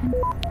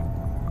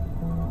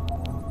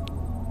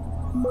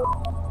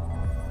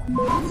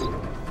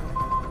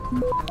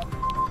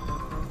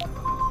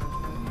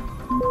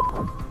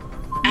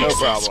 No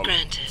problem.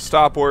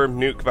 Stopworm,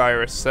 nuke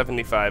virus,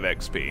 75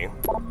 XP.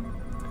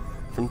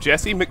 From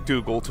Jesse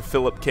McDougal to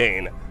Philip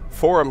Kane.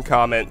 Forum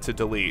comment to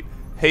delete.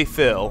 Hey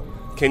Phil,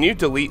 can you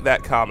delete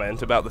that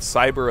comment about the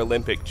Cyber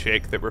Olympic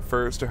chick that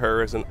refers to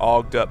her as an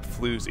ogged up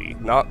floozy?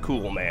 Not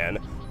cool, man.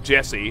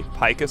 Jesse,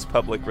 Picus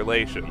Public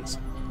Relations.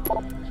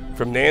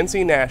 From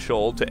Nancy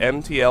Nashel to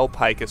MTL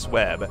Picus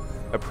Web.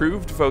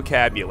 Approved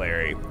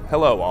vocabulary.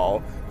 Hello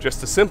all.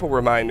 Just a simple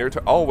reminder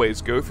to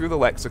always go through the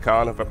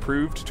lexicon of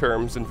approved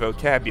terms and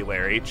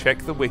vocabulary. Check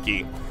the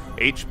wiki.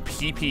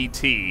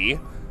 hppt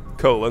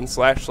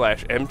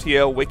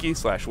 ://mtl wiki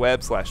 /web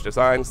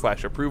 /design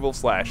 /approval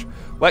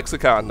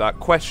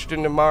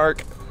 /lexicon.question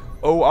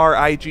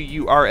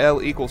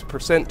ORIGURL equals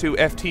 %2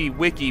 FT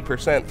wiki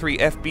 %3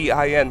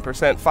 FBIN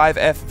 %5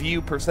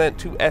 FView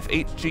 %2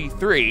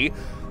 FHG3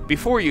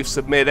 before you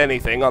submit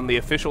anything on the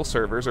official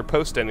servers or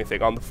post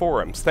anything on the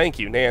forums. Thank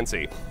you,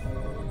 Nancy.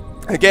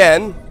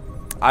 Again,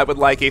 I would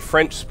like a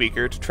French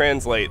speaker to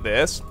translate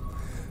this.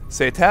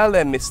 C'est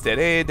le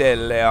mystère de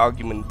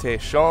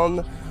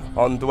l'argumentation.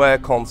 On doit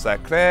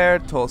consacrer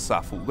toute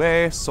sa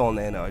fougue, son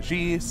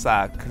énergie,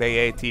 sa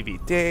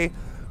créativité,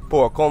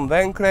 pour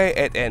convaincre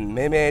et en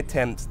même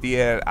temps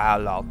dire à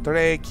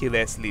l'autre qu'il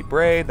est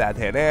libre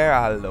d'adhérer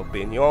à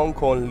l'opinion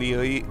qu'on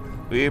lui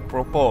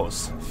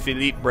propose.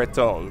 Philippe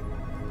Breton.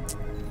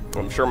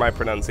 I'm sure my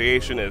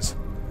pronunciation is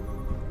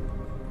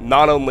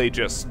not only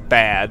just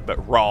bad, but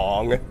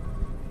wrong.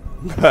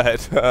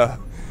 But,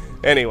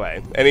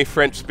 anyway, any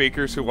French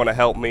speakers who want to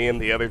help me and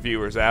the other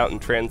viewers out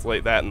and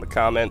translate that in the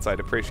comments, I'd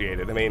appreciate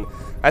it. I mean,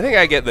 I think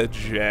I get the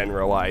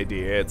general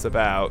idea. It's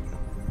about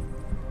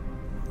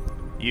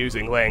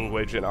using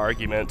language and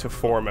argument to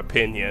form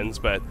opinions,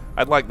 but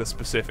I'd like the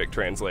specific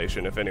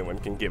translation if anyone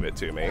can give it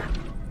to me.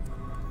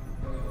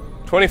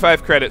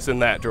 25 credits in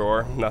that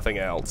drawer, nothing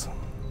else.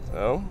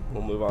 So,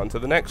 we'll move on to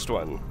the next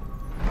one.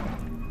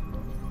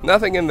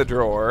 Nothing in the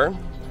drawer,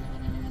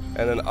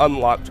 and an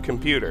unlocked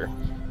computer.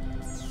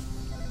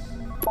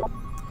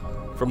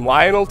 From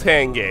Lionel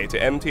Tanguay to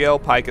MTL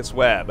Picus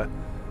Web,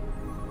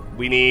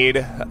 we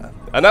need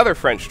another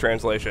French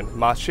translation.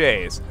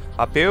 Marchés.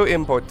 A peu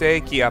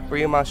importe qui a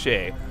pris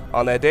marché.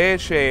 En aide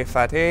chez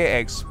Faté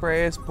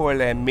Express pour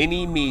les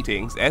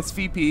mini-meetings.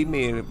 SVP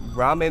me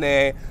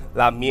ramène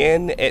la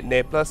mienne et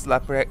ne plus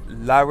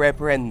la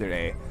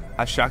reprendrai.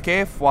 À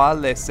chaque fois,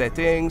 les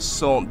settings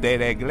sont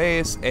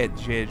déréglés et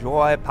je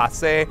dois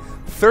passer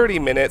 30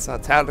 minutes à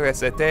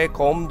t'adresser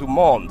comme du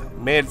monde.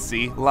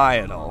 Merci,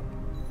 Lionel.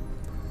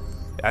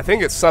 I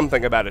think it's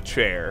something about a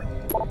chair,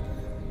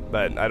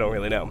 but I don't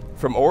really know.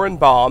 From Oren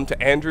Baum to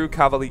Andrew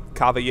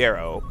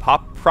Cavallero,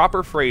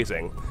 proper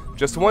phrasing.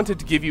 Just wanted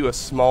to give you a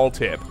small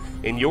tip.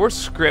 In your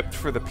script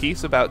for the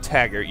piece about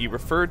Taggart, you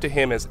referred to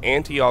him as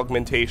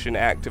anti-augmentation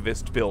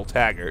activist Bill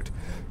Taggart.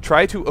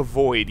 Try to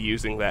avoid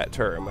using that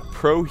term.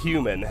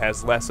 Pro-human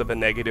has less of a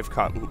negative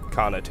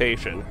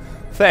connotation.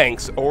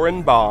 Thanks,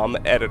 Oren Baum,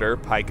 editor,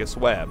 Picus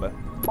Web.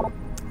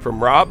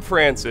 From Rob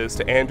Francis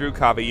to Andrew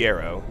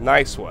Cavallero.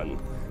 Nice one.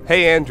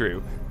 Hey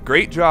Andrew,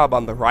 great job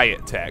on the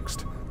riot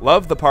text.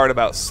 Love the part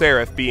about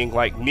Seraph being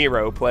like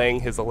Nero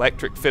playing his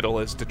electric fiddle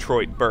as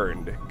Detroit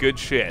burned. Good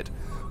shit.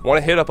 Want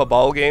to hit up a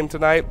ball game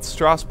tonight?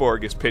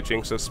 Strasbourg is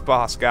pitching, so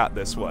Spa's got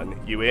this one.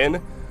 You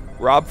in?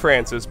 Rob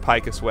Francis,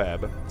 Picus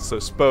Web. So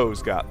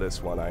Spo's got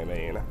this one, I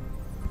mean.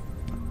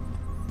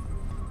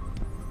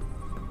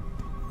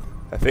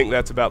 I think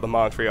that's about the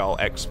Montreal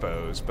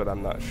Expos, but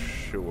I'm not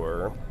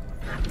sure.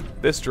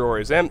 This drawer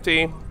is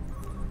empty.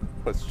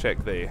 Let's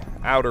check the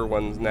outer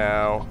ones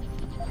now.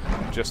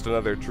 Just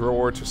another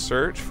drawer to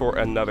search for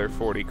another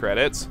 40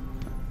 credits.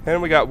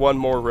 And we got one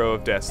more row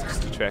of desks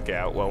to check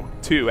out. Well,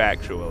 two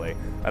actually.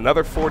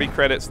 Another 40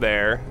 credits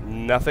there.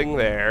 Nothing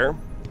there.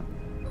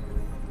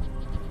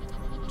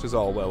 Which is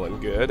all well and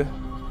good.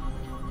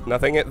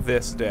 Nothing at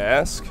this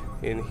desk.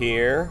 In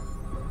here,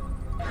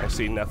 I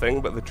see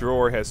nothing, but the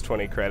drawer has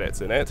 20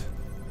 credits in it.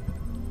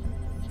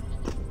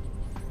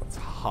 Let's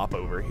hop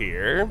over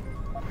here.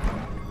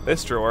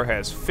 This drawer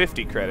has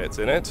 50 credits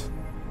in it.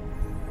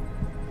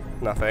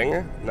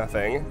 Nothing,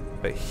 nothing.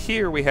 But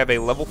here we have a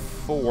level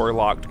 4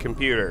 locked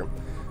computer.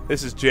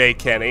 This is J.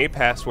 Kenny,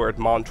 password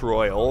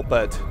Montroyal,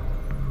 but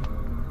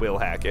we'll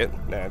hack it,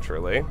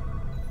 naturally.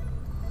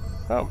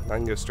 Oh, I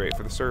can go straight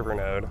for the server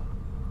node.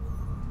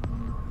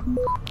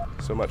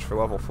 So much for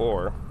level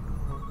 4.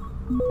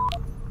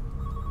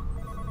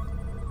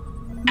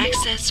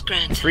 Access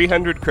granted.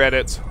 300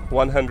 credits,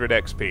 100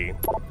 XP.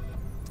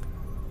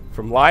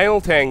 From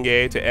Lionel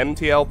Tanguay to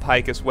MTL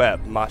Picus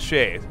Web,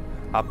 Maché.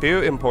 A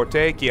peu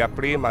importe qui a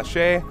pris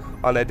Maché,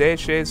 on a des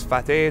choses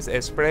faites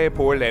exprès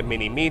pour les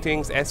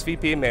mini-meetings,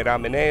 SVP me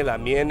ramener la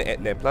mienne et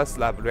ne plus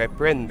la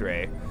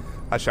reprendre.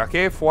 À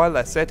chaque fois,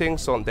 les settings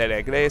sont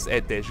déréglés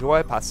et de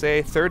joie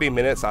passer 30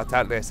 minutes à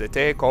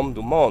t'adresser comme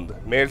du monde.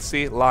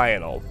 Merci,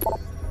 Lionel.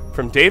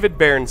 From David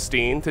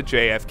Bernstein to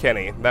JF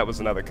Kenny. That was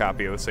another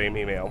copy of the same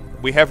email.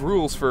 We have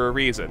rules for a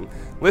reason.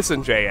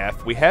 Listen,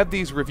 JF, we have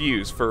these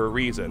reviews for a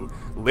reason.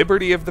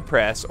 Liberty of the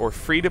press or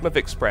freedom of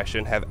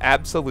expression have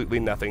absolutely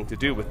nothing to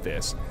do with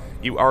this.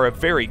 You are a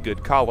very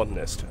good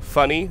columnist.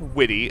 Funny,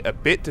 witty, a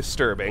bit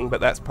disturbing,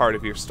 but that's part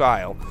of your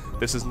style.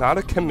 This is not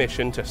a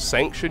commission to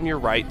sanction your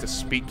right to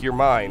speak your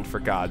mind, for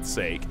God's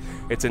sake.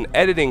 It's an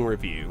editing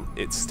review.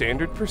 It's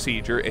standard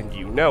procedure, and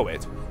you know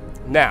it.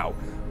 Now,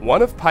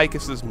 one of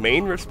Picus's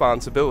main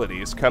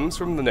responsibilities comes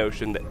from the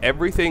notion that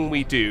everything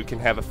we do can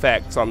have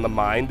effects on the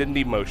mind and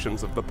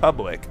emotions of the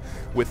public.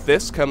 With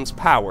this comes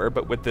power,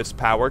 but with this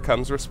power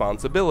comes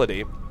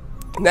responsibility.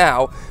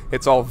 Now,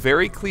 it's all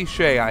very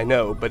cliche, I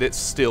know, but it's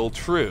still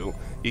true.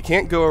 You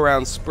can't go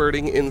around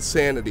spurting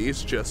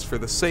insanities just for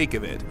the sake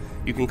of it.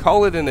 You can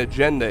call it an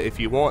agenda if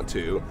you want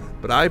to,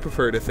 but I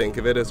prefer to think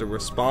of it as a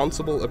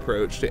responsible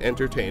approach to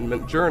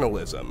entertainment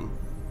journalism.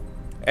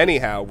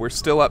 Anyhow, we're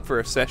still up for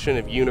a session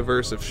of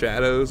Universe of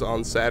Shadows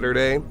on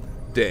Saturday.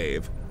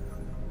 Dave.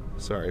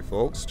 Sorry,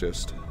 folks,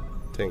 just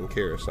taking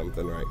care of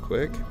something right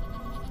quick.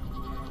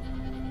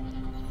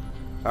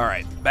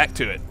 Alright, back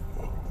to it.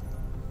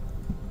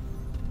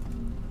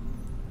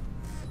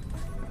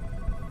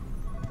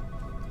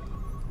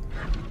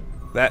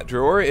 That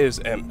drawer is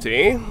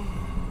empty.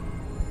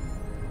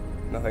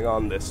 Nothing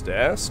on this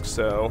desk,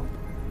 so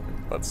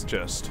let's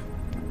just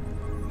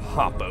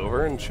hop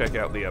over and check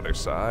out the other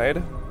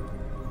side.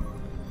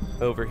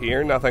 Over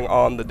here, nothing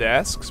on the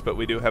desks, but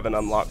we do have an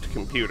unlocked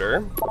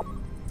computer.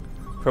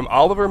 From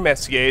Oliver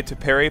Messier to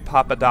Perry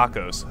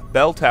Papadakos,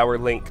 Bell Tower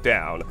link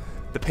down.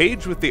 The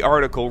page with the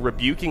article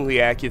rebuking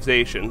the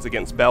accusations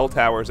against Bell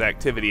Tower's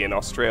activity in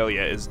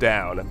Australia is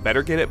down.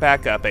 Better get it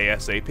back up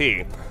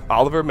ASAP.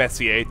 Oliver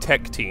Messier,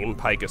 Tech Team,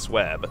 Picus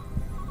Web.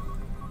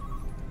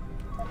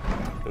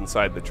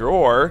 Inside the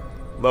drawer,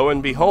 lo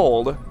and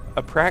behold,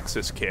 a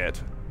Praxis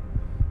kit.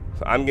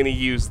 So I'm going to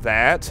use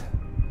that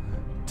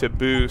to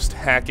boost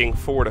Hacking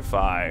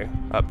Fortify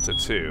up to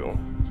 2.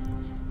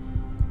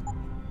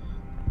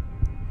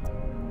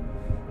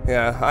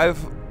 Yeah,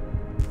 I've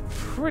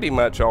pretty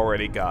much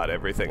already got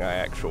everything I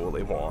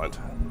actually want.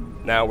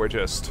 Now we're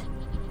just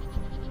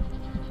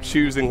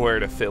choosing where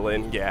to fill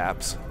in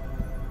gaps.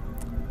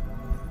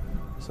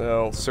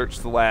 So, search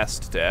the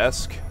last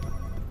desk.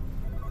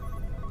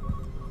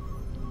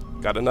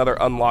 Got another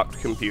unlocked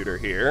computer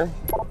here.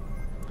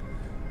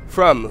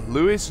 From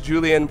Louis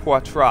Julien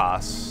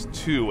Poitras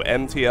to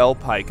MTL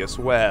Picus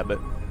Web.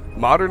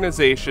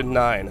 Modernization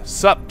 9.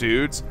 Sup,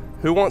 dudes?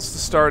 Who wants to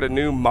start a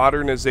new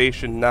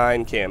Modernization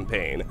 9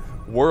 campaign?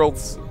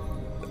 World's...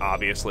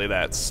 Obviously,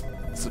 that's,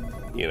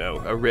 you know,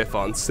 a riff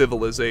on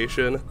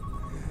civilization.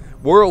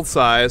 World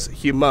size,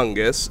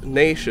 humongous.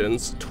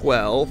 Nations,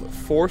 12.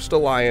 Forced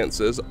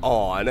alliances,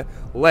 on.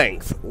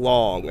 Length,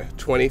 long.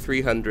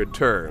 2,300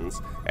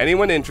 turns.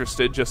 Anyone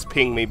interested, just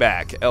ping me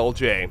back.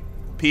 LJ.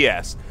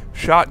 P.S.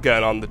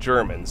 Shotgun on the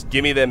Germans.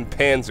 Gimme them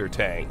Panzer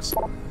tanks.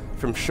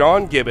 From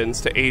Sean Gibbons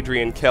to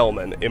Adrian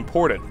Kellman.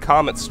 Important.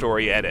 Comet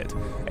Story edit.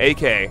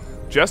 AK,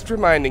 just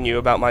reminding you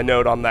about my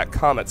note on that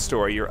Comet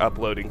Story you're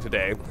uploading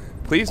today.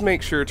 Please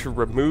make sure to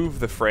remove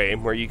the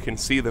frame where you can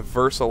see the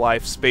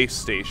VersaLife space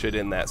station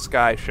in that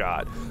sky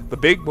shot. The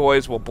big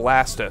boys will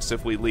blast us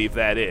if we leave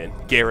that in.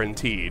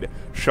 Guaranteed.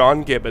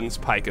 Sean Gibbons,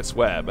 Picus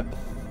Web.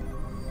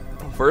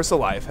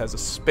 VersaLife has a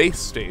space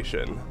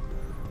station.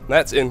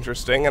 That's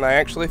interesting, and I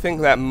actually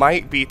think that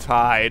might be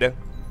tied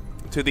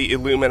to the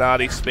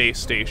Illuminati space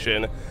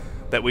station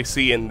that we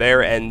see in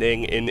their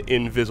ending in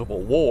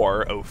Invisible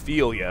War,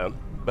 Ophelia,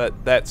 but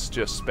that's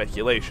just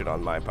speculation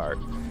on my part.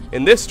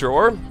 In this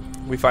drawer,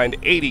 we find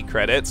 80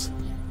 credits,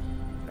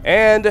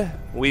 and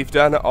we've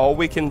done all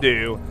we can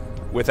do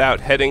without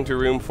heading to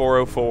room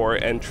 404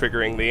 and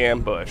triggering the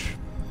ambush.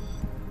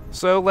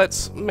 So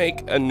let's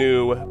make a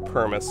new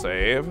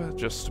permasave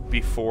just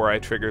before I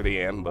trigger the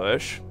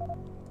ambush.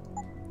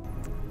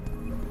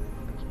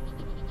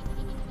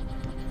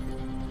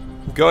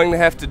 I'm going to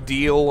have to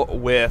deal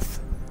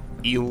with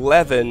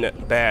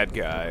 11 bad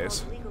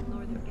guys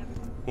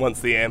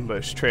once the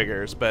ambush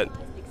triggers, but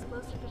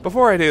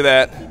before I do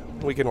that,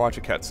 we can watch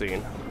a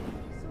cutscene.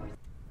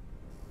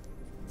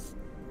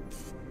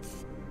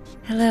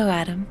 Hello,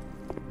 Adam.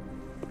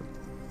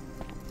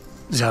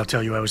 Zal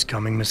tell you I was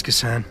coming, Miss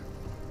Kassan?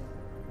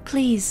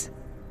 Please,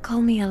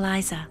 call me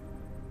Eliza.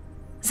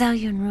 Zhao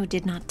Yunru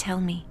did not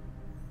tell me.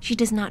 She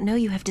does not know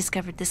you have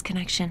discovered this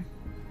connection.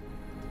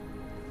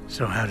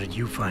 So how did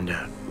you find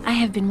out? I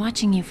have been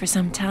watching you for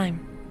some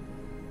time.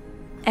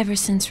 Ever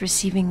since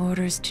receiving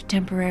orders to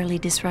temporarily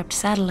disrupt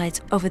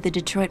satellites over the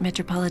Detroit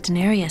metropolitan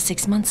area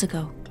 6 months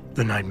ago.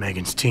 The night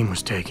Megan's team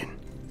was taken.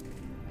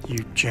 You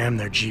jammed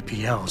their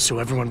GPL so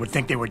everyone would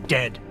think they were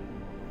dead.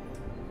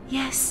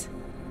 Yes.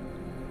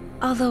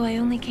 Although I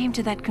only came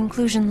to that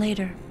conclusion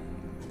later.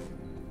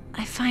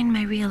 I find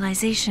my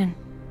realization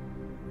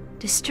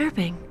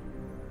disturbing.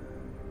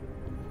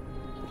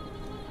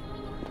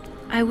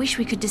 I wish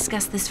we could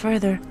discuss this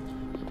further,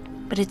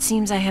 but it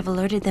seems I have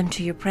alerted them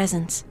to your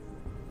presence.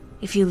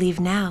 If you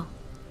leave now,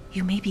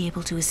 you may be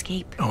able to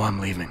escape. Oh, I'm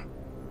leaving.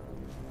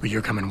 But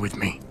you're coming with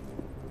me.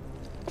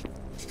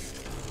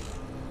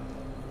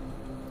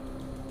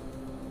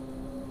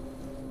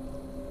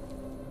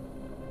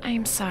 I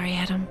am sorry,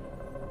 Adam.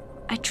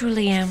 I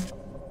truly am.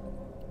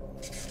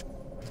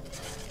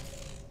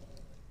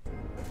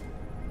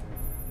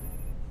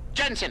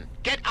 Jensen,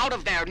 get out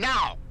of there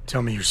now!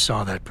 Tell me you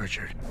saw that,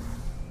 Pritchard.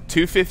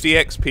 250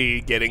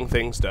 XP, getting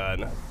things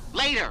done.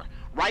 Later!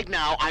 Right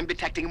now, I'm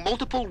detecting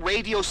multiple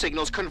radio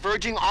signals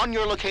converging on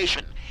your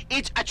location.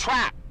 It's a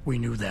trap! We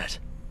knew that.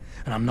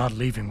 And I'm not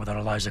leaving without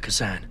Eliza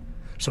Kassan.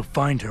 So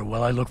find her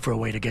while I look for a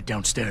way to get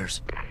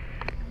downstairs.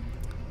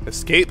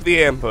 Escape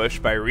the ambush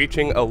by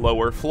reaching a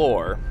lower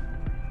floor.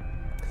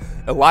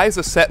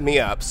 Eliza set me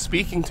up,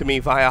 speaking to me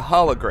via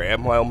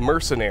hologram while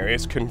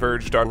mercenaries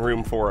converged on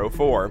room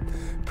 404.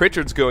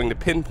 Pritchard's going to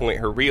pinpoint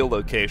her real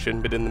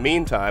location, but in the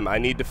meantime, I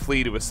need to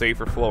flee to a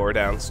safer floor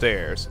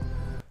downstairs.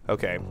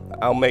 Okay,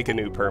 I'll make a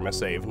new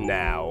permasave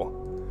now,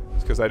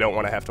 because I don't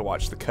want to have to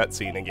watch the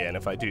cutscene again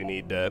if I do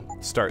need to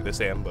start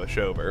this ambush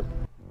over.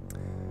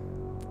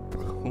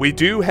 We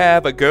do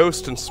have a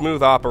Ghost and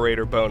Smooth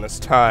Operator bonus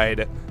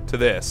tied to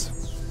this.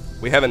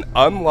 We have an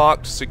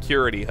unlocked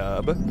security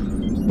hub,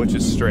 which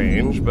is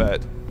strange,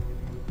 but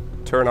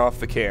turn off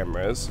the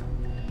cameras.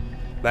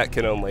 That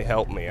can only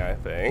help me, I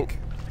think.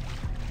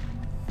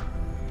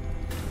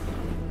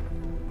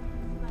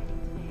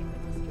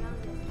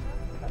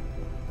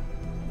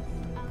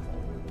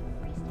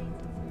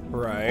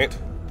 Right.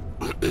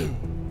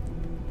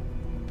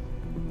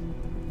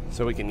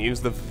 So we can use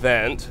the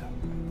vent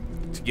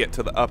to get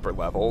to the upper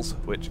levels,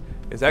 which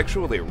is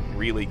actually a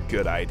really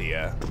good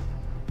idea.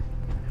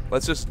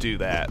 Let's just do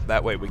that.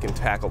 That way we can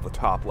tackle the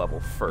top level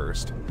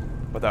first,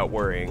 without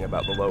worrying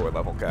about the lower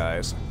level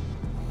guys.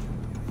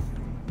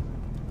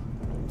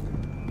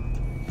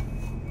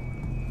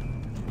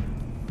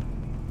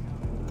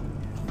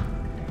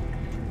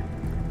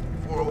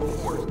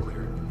 .404 is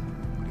clear.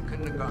 He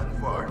couldn't have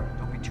gotten far.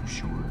 Don't be too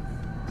sure.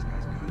 This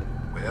guy's good.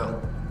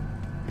 Well,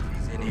 if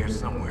he's in here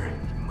somewhere,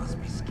 he must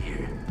be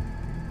scared.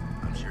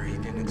 I'm sure he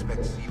didn't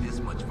expect to see this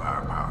much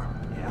firepower.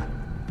 Yeah.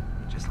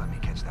 Just let me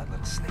catch that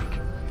little snake.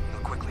 He'll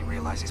quickly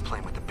realize he's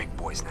playing with the big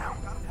boys now.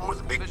 Or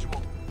the big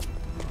visual.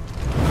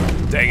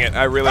 Dang it,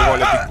 I really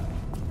wanted to...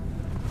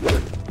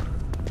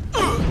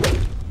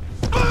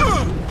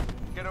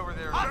 Get over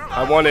there.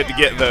 I wanted to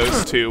get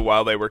those two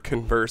while they were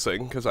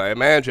conversing, because I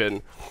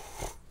imagine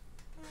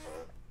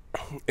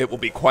it will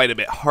be quite a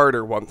bit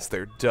harder once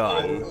they're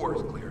done. 404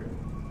 is clear.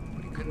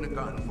 But he couldn't have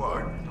gotten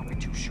far. Don't be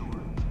too sure.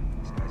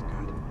 This guy's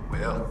good.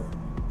 Well,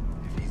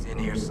 if he's in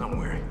here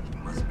somewhere, he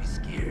must be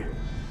scared.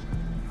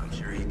 I'm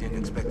sure he didn't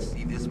expect to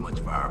see this much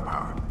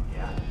firepower.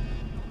 Yeah.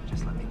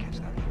 Just let me catch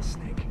that little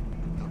snake.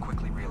 He'll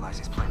quickly realize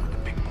he's playing with the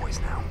big boys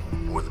now.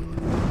 Or the...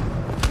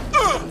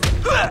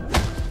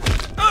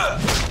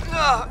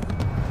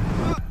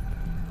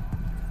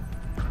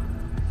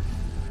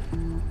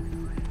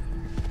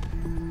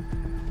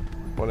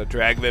 Want to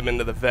drag them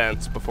into the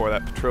vents before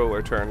that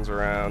patroller turns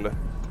around.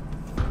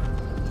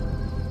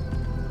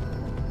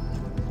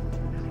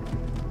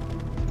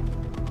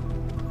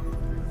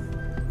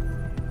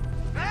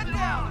 Man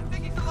down! I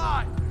think he's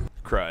alive!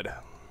 Crud.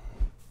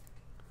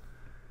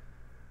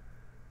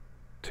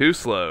 Too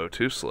slow,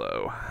 too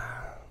slow.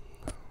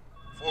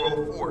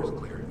 404 is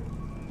clear,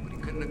 but he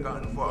couldn't have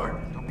gotten far.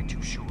 Don't be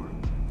too sure.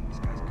 This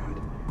guy's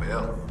good.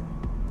 Well,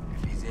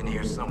 if he's in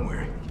here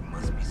somewhere, he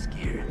must be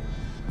scared.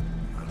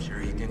 I'm sure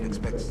he didn't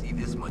expect to see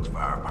this much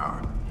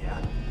firepower.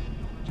 Yeah?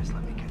 Just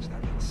let me catch that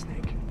little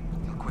snake.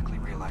 He'll quickly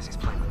realize he's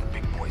playing with the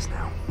big boys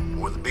now.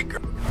 Or the big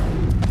girl.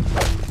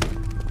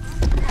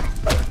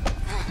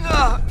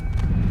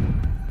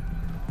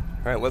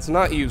 Alright, let's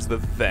not use the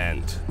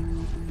vent.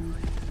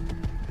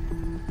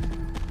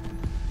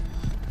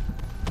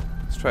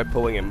 Let's try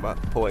pulling him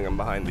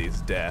behind these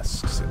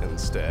desks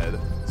instead.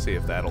 See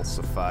if that'll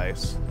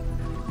suffice.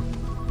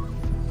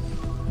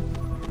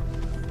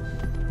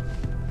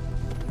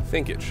 I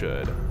think it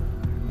should.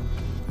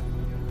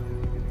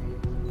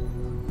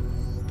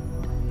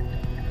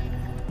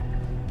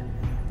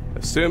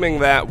 Assuming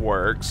that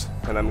works,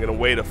 and I'm gonna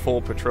wait a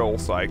full patrol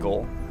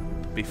cycle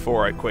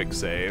before I quick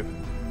save,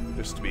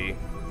 just to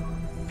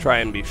try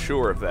and be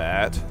sure of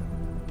that.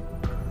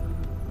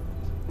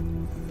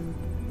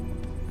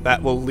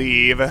 That will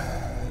leave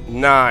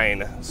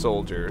 9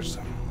 soldiers.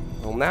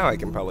 Well, now I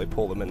can probably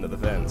pull them into the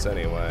vents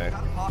anyway.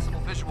 Got a possible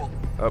visual.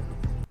 Oh.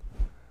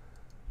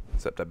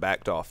 Except I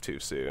backed off too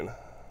soon.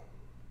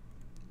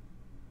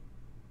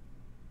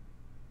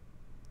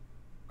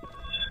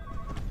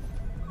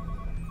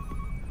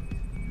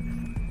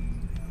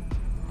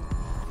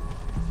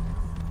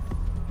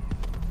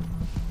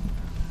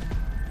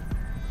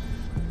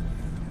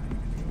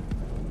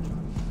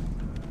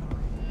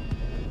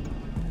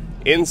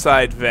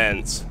 Inside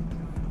vents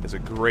is a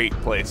great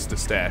place to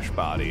stash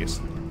bodies,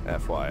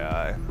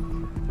 FYI.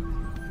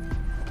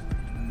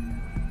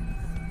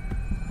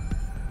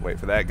 Wait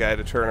for that guy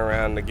to turn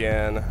around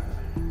again.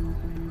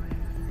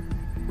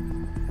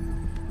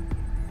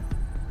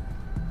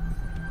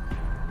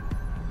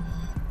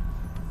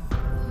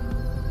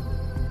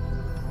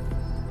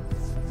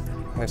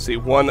 I see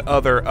one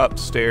other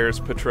upstairs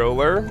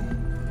patroller.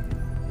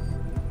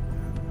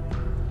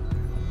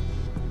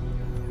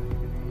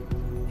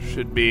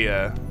 Should be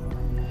a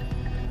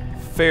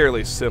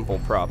fairly simple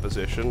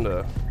proposition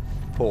to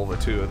pull the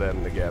two of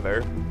them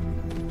together.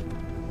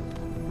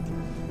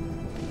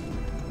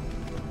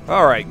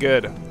 Alright,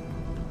 good.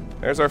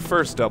 There's our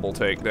first double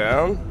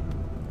takedown.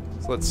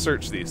 So let's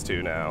search these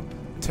two now.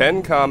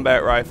 10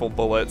 combat rifle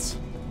bullets,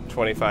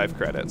 25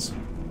 credits.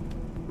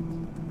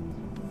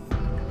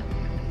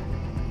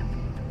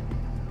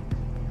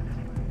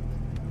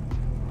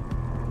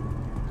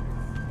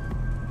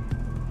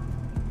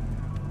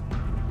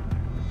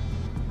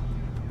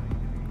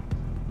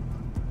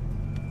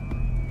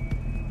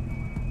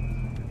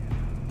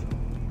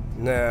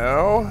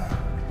 Now,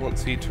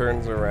 once he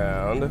turns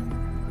around,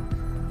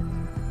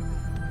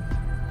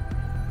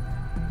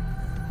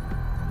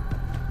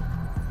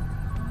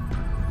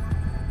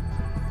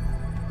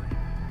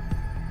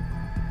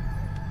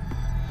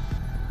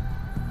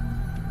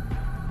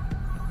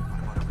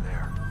 What about over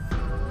there?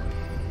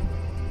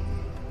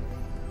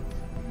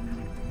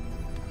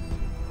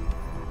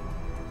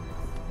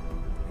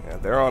 yeah,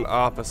 they're on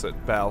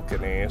opposite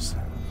balconies.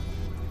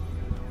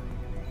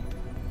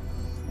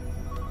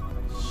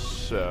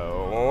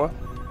 So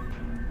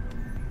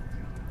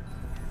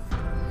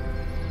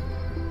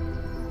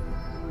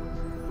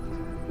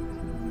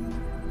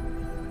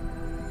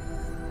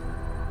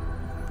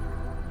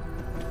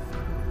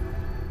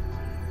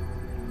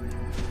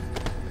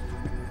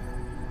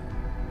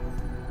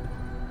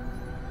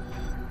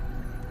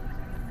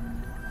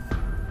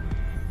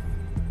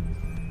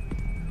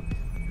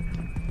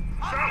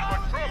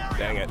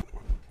dang it.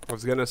 I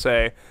was gonna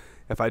say,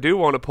 if I do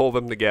want to pull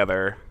them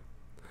together,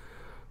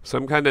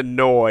 some kind of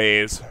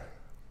noise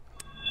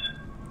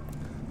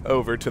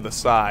over to the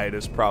side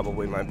is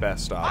probably my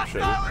best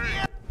option.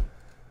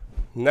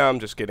 Now I'm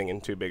just getting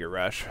in too big a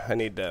rush. I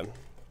need to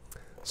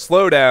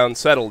slow down,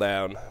 settle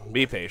down,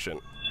 be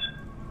patient.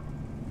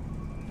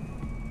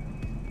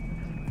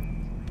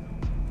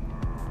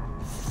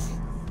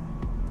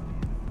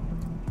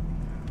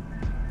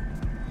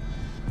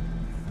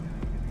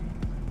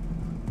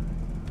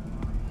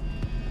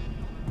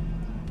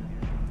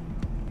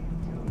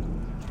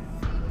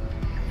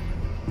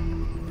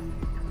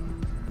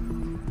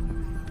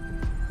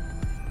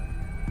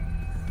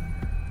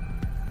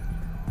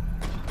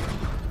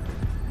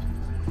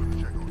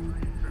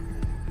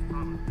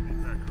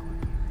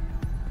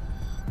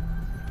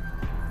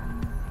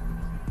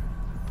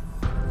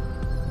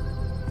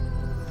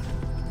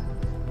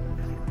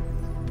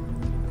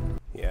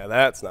 Yeah,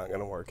 that's not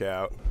gonna work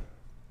out.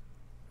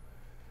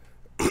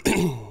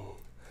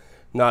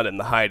 Not in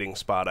the hiding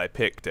spot I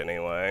picked,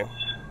 anyway.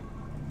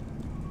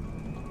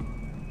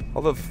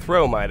 Although the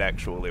throw might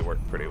actually work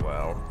pretty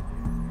well.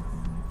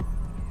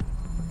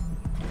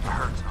 I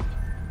heard something.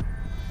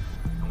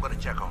 I'm gonna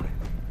check on it.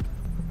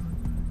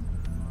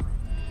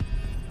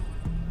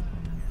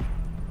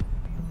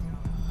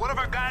 One of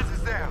our guys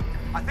is there.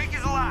 I think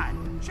he's alive.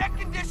 Check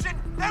condition,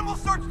 then we'll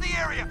search the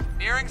area.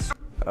 Nearing...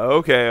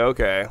 Okay,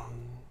 okay.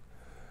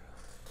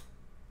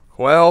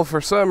 Well,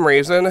 for some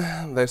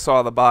reason, they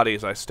saw the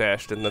bodies I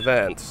stashed in the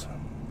vents.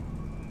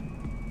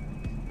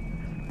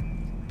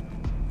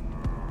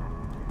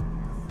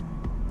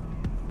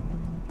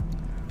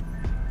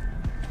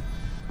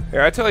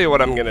 Here, I tell you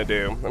what I'm gonna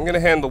do. I'm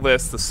gonna handle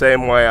this the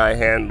same way I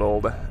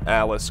handled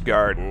Alice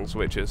Gardens,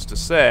 which is to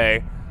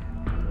say,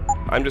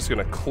 I'm just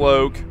gonna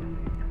cloak,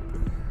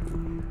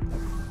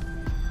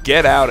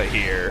 get out of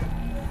here.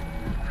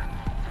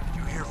 Did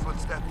you hear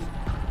footsteps?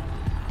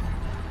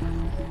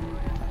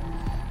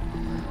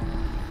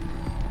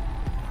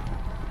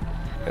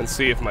 And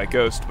see if my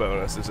ghost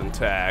bonus is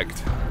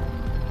intact.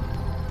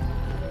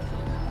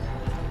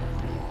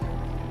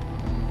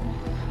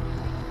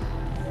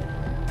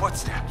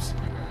 Footsteps.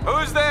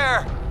 Who's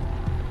there?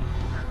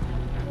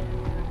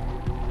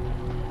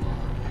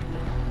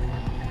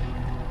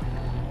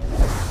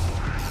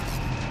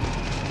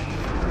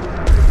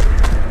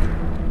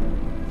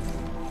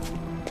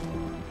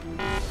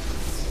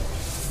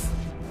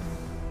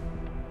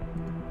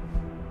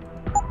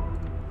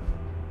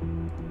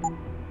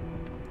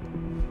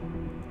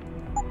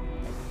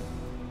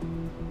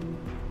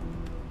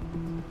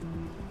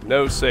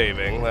 No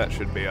saving, that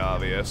should be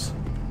obvious.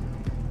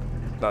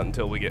 Not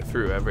until we get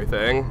through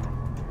everything.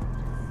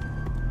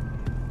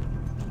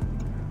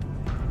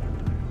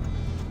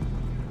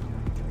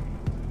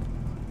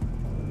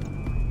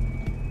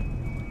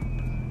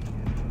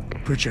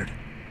 Richard,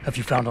 have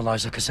you found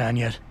Eliza Kazan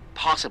yet?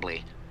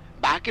 Possibly.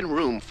 Back in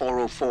room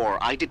 404,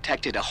 I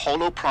detected a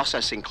holo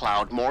processing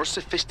cloud more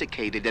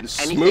sophisticated than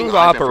anything Smooth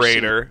I've ever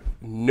operator,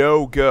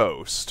 no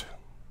ghost.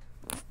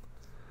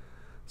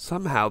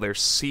 Somehow they're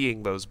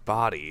seeing those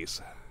bodies.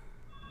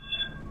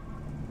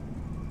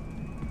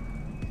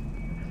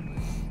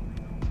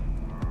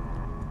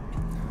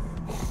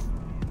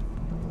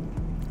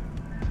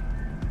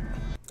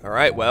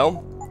 Alright,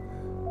 well,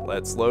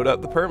 let's load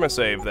up the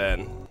permasave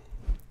then.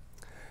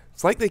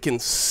 It's like they can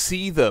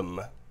see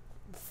them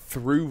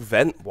through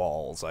vent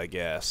walls, I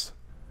guess.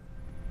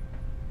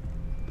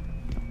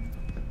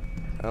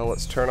 Now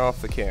let's turn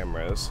off the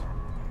cameras.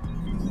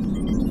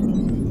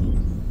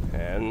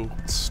 And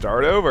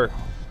start over.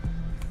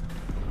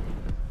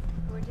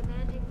 We're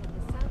demanding that the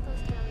South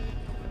Australian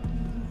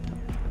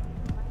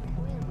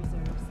oil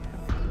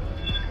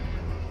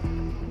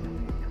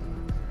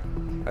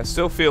reserves. I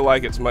still feel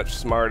like it's much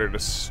smarter to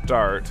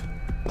start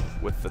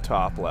with the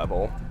top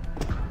level.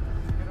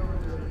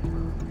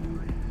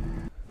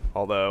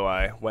 Although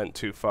I went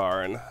too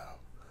far and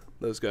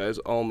those guys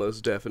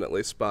almost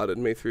definitely spotted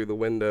me through the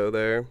window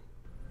there.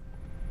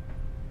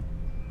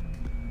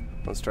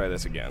 Let's try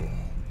this again.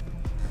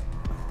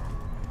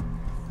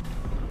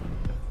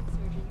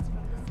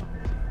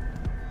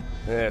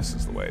 This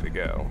is the way to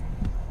go.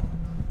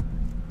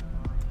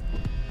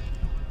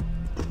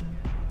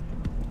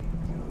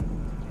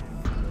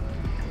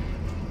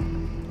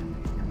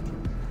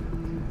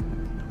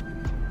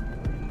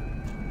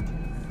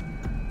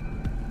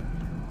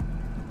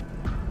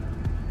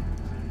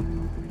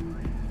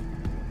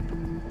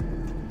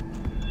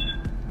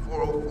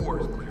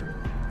 Is clear.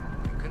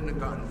 You couldn't have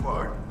gotten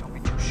far. Don't be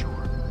too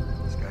sure.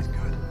 This guy's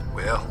good.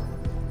 Well.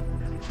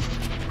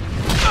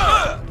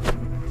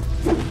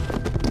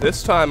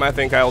 This time I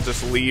think I'll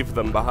just leave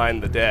them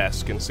behind the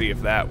desk and see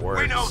if that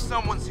works. We know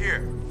someone's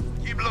here.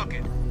 Keep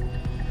looking.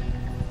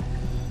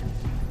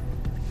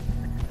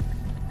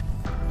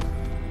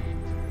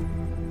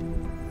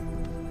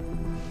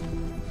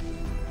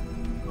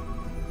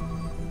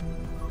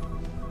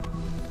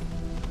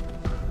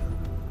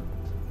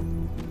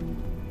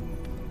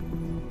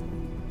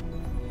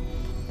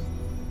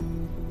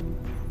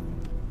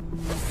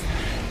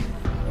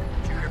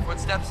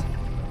 Footsteps?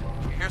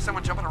 You hear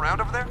someone jumping around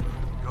over there?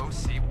 Go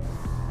see.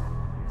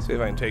 See if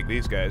I can take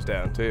these guys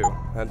down too.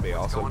 That'd be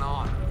What's awesome. going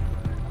on?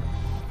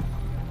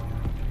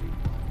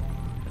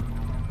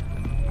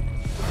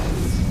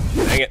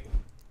 Dang it.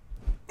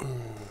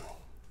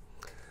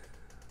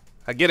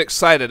 I get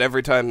excited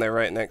every time they're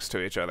right next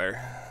to each other,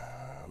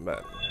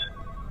 but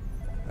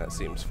that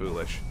seems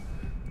foolish.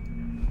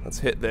 Let's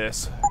hit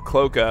this.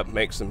 Cloak up,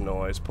 make some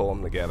noise, pull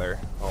them together,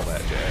 all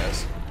that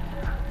jazz.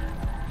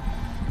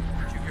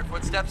 Did you hear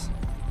footsteps?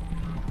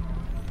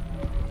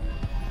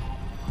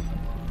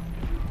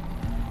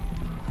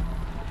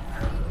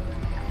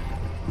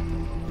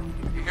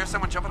 You hear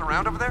someone jumping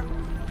around over there?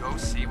 Go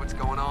see what's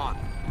going on.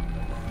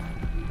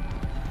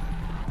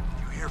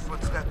 Did you hear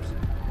footsteps?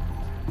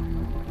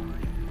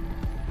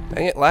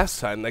 Dang it, last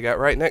time they got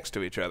right next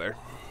to each other.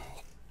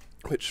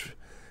 Which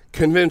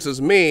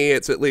convinces me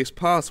it's at least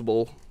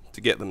possible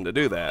to get them to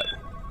do that.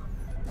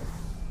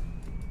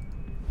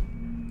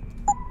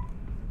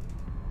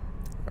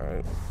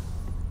 Alright.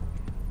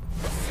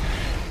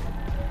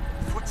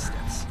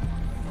 Footsteps.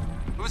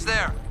 Who's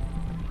there?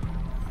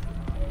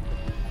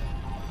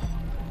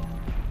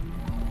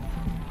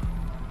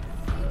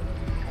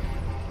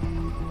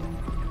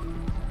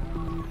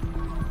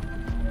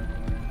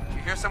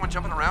 You hear someone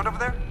jumping around over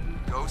there?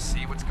 go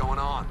see what's going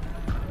on.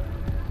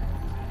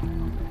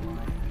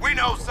 We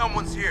know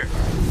someone's here.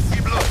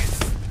 Keep looking.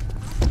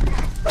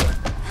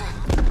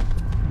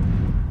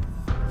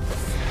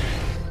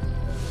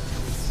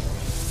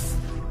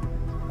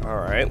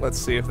 Alright, let's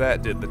see if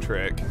that did the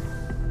trick.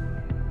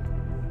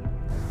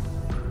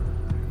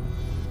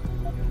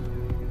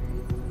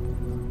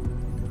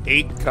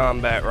 Eight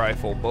combat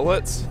rifle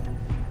bullets.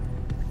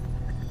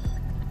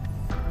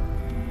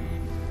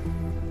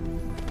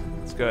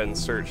 Let's go ahead and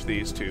search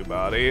these two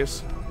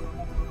bodies.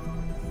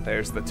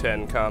 There's the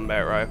 10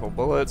 combat rifle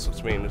bullets,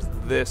 which means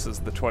this is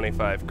the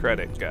 25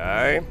 credit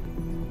guy.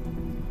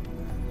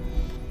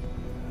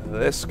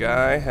 This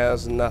guy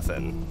has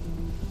nothing.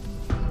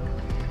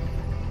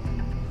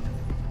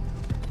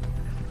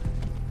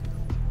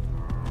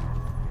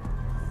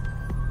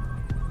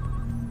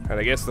 And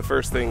I guess the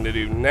first thing to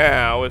do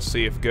now is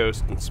see if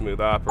Ghost and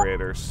Smooth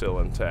Operator are still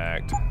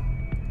intact. So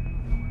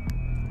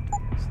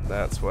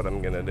that's what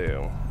I'm gonna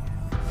do.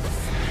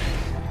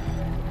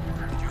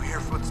 Did you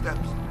hear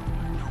footsteps?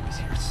 He's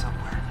here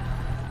somewhere.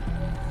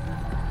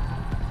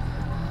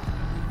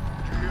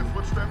 Did you hear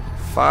footsteps?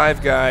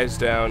 5 guys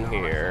down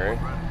here.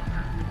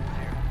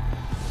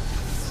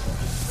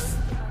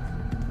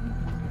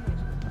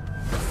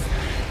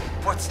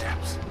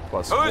 Footsteps.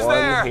 Plus Who's 1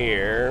 there?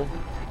 here.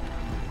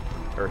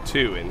 Or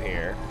 2 in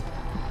here.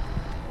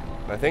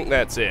 I think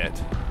that's it.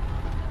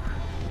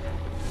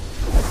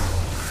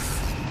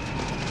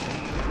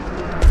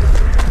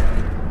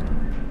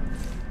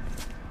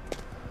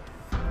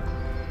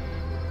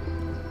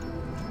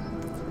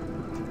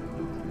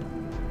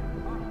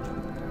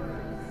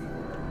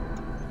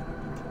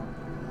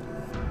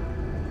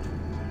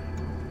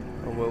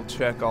 We'll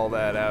check all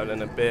that out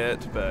in a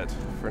bit, but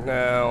for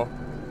now,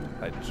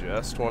 I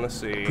just want to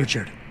see...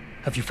 Pritchard,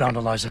 have you found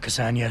Eliza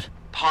Kazan yet?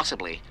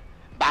 Possibly.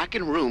 Back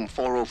in room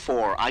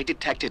 404, I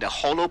detected a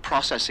holo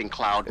processing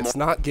cloud. It's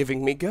not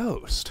giving me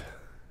Ghost.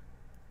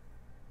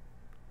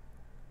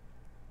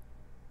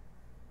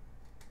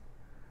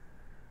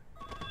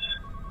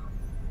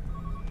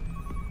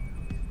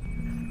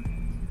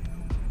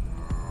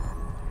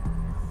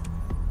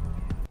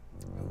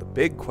 The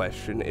big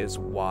question is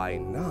why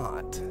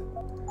not?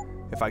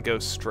 If I go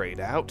straight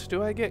out,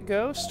 do I get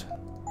Ghost?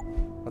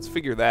 Let's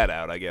figure that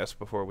out, I guess,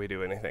 before we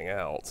do anything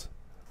else.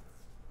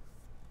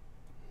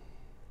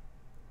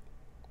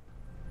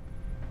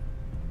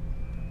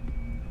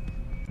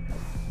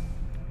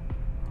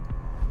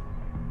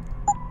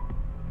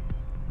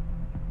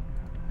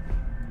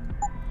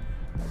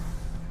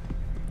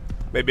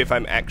 Maybe if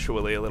I'm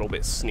actually a little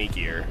bit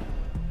sneakier,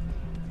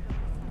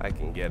 I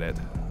can get it.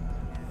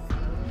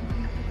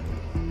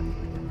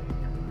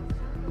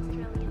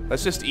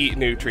 Let's just eat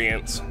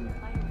nutrients.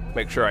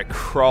 Make sure I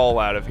crawl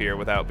out of here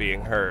without being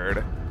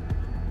heard.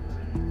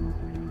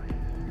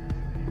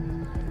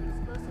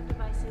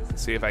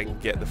 See if I can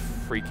get the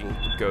freaking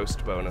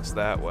Ghost bonus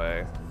that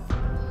way.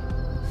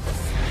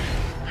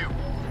 You,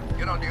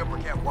 get on the upper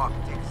catwalk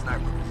and take a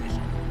sniper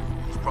position.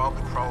 He's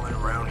probably crawling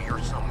around here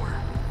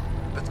somewhere.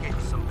 Let's get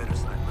you some better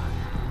sight line.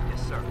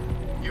 Yes, sir.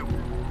 You,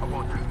 I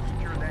want you to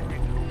secure that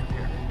exit over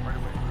there, right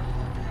away.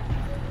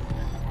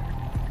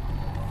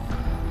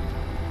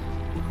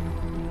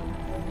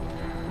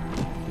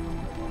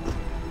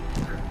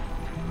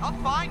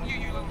 I'll find you,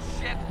 you little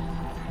shit.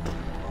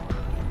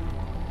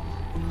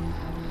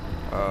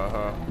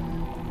 Uh-huh.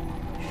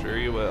 Sure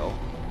you will.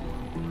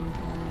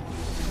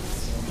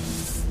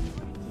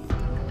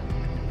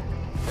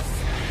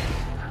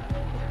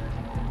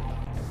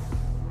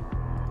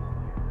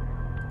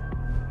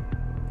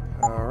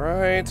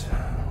 Alright,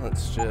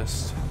 let's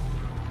just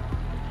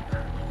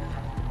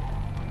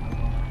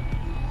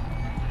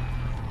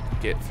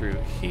get through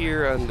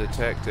here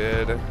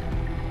undetected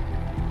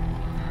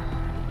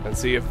and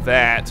see if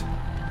that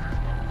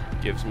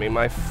gives me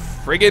my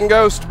friggin'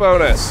 Ghost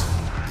bonus.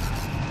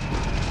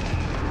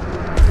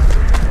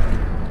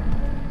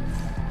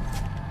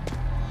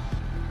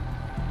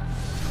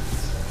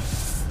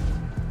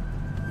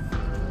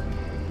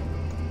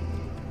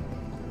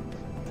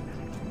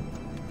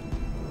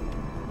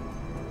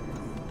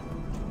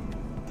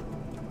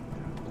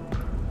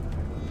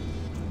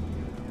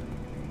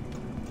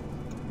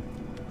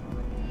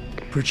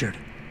 Pritchard,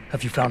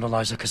 have you found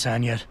Eliza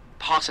Kazan yet?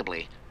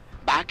 Possibly.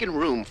 Back in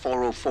room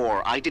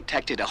 404, I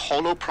detected a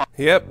holo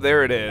Yep,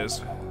 there it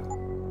is.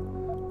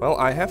 Well,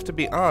 I have to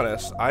be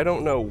honest, I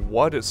don't know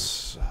what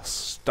is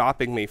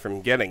stopping me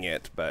from getting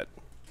it, but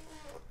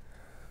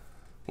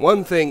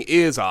one thing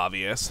is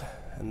obvious,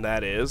 and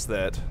that is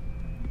that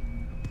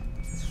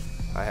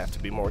I have to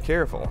be more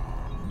careful.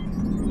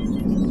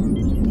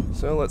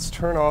 So let's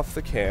turn off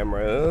the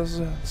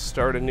cameras,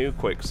 start a new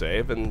quick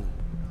save, and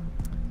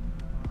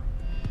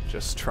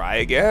just try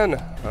again.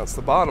 That's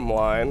the bottom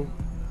line.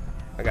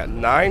 I got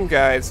 9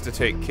 guys to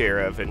take care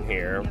of in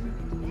here.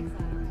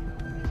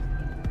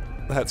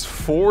 That's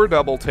 4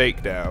 double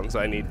takedowns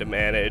I need to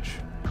manage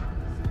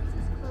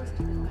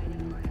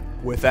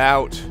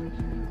without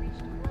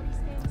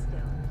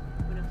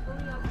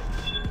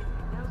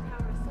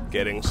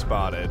getting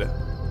spotted.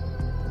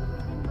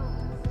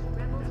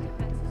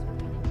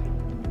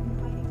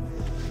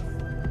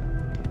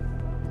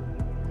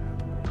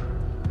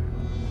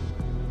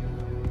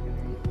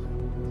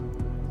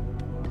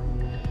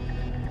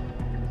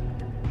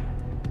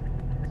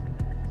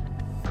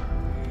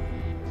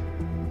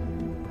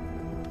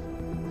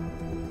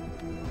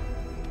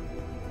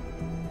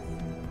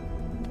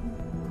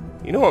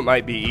 You know what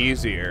might be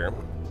easier?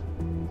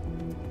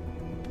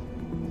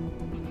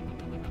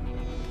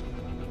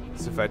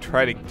 Is if I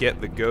try to get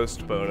the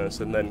ghost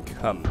bonus and then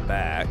come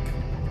back.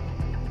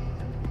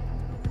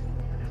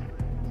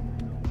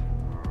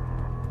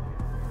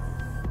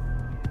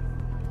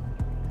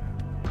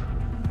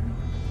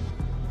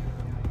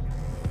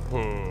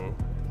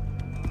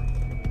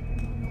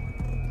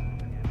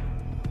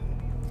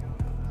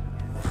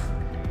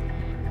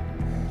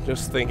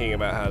 Just thinking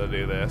about how to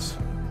do this.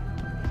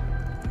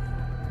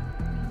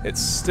 It's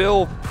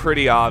still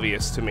pretty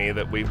obvious to me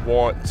that we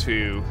want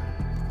to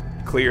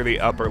clear the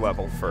upper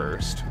level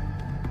first.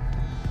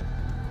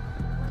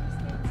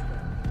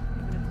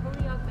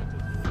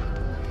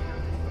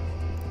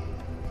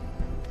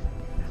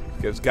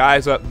 Because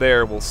guys up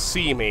there will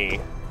see me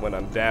when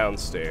I'm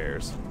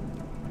downstairs.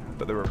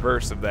 But the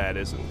reverse of that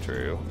isn't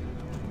true.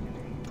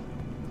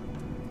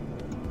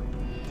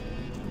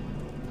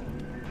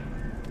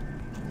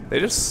 They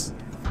just...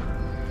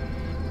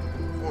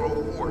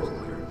 404 is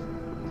clear.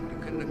 He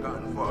couldn't have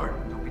gotten far.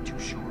 Don't be too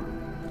sure.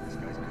 This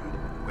guy's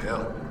good.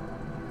 Well,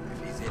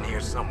 if he's in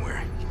here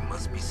somewhere, he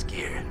must be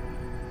scared.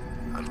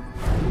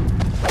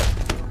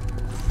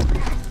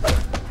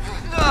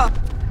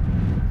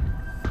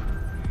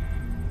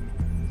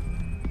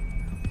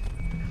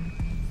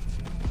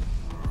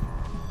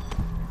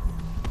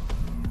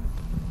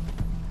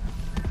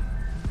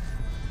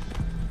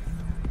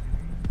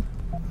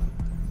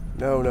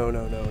 No, no,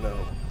 no, no,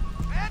 no.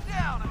 Man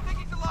down! I'm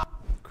thinking to lock.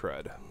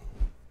 Crud.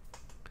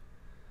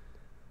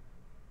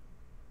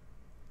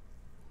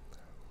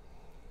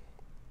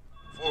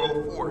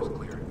 .404 is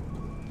clear,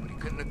 but he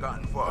couldn't have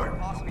gotten far.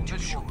 Possibly too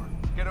sure.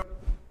 Get over.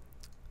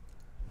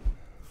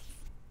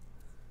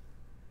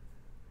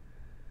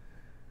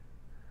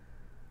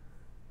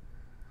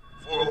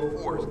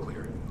 .404 is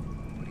clear,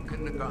 but he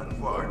couldn't have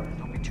gotten far.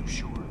 Don't be too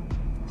sure.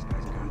 This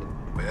guy's good.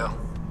 Well,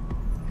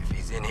 if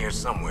he's in here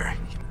somewhere.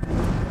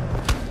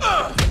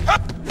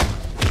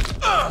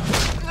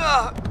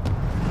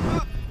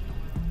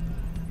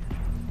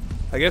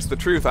 I guess the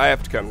truth I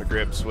have to come to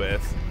grips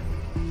with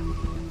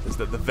is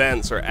that the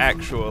vents are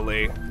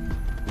actually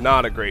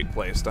not a great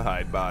place to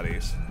hide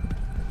bodies.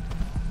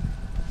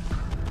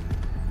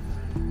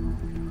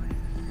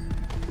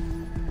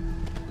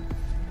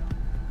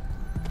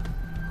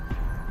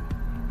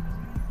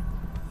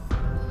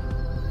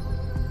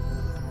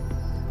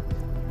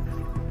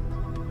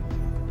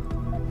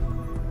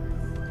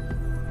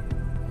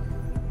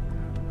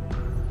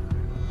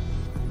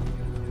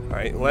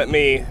 Alright, let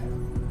me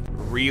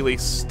really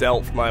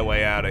stealth my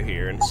way out of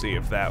here and see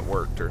if that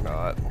worked or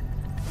not.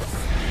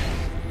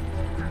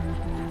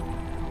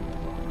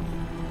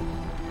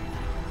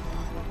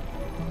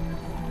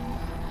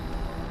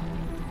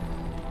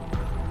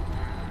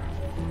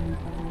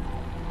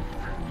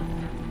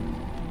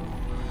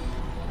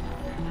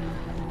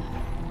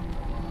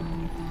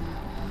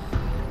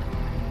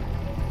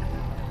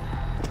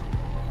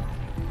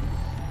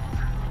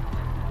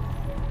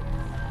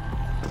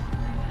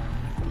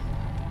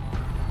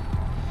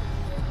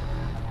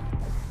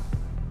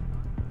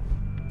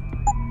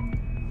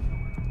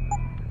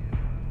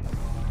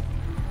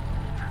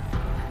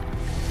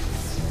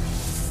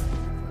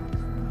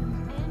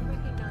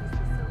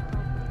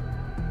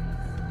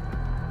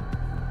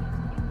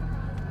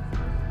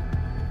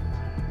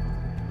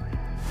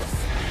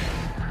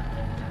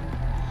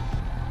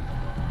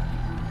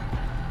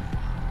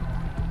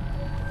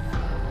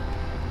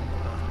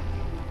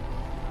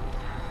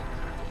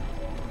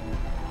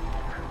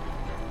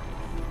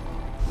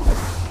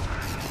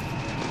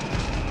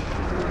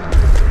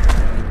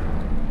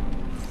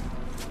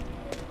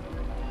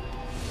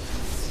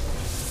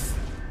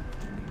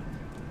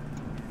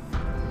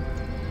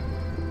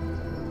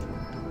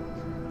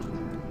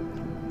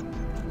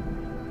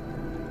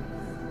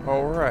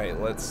 Alright,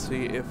 let's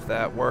see if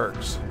that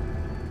works.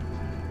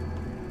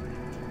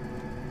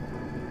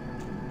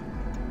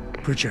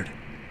 Pritchard,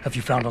 have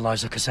you found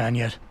Eliza Kazan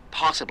yet?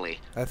 Possibly.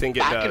 I think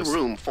it Back does. in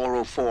room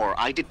 404,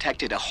 I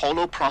detected a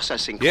holo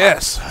processing plant.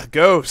 Yes, a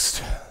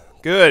ghost.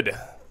 Good.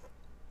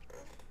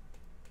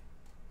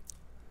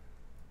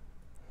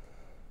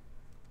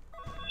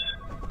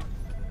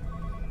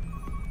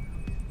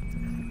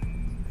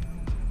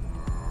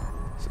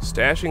 So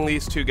stashing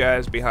these two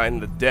guys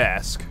behind the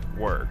desk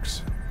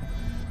works.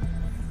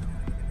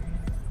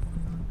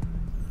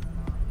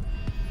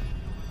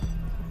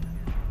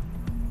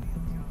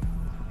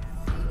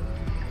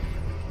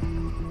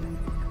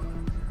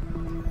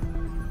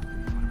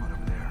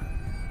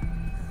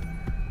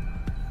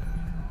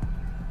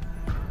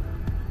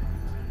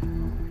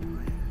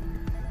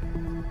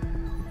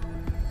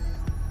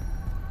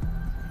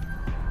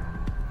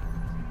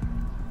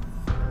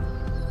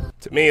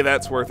 To me,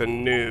 that's worth a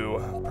new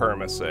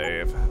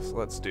perma-save, so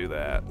let's do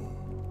that.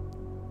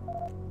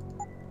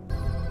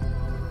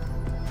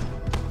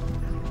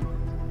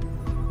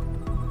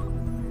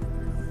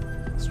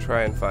 Let's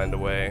try and find a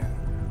way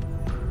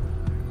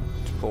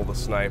to pull the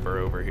sniper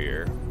over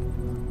here.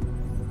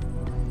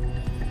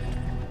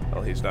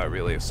 Well, he's not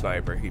really a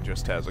sniper, he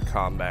just has a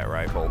combat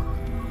rifle.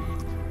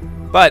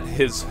 But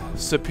his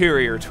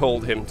superior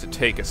told him to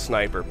take a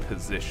sniper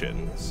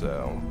position,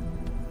 so...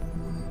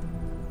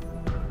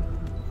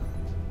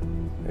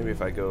 maybe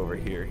if I go over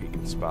here, he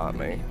can spot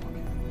me.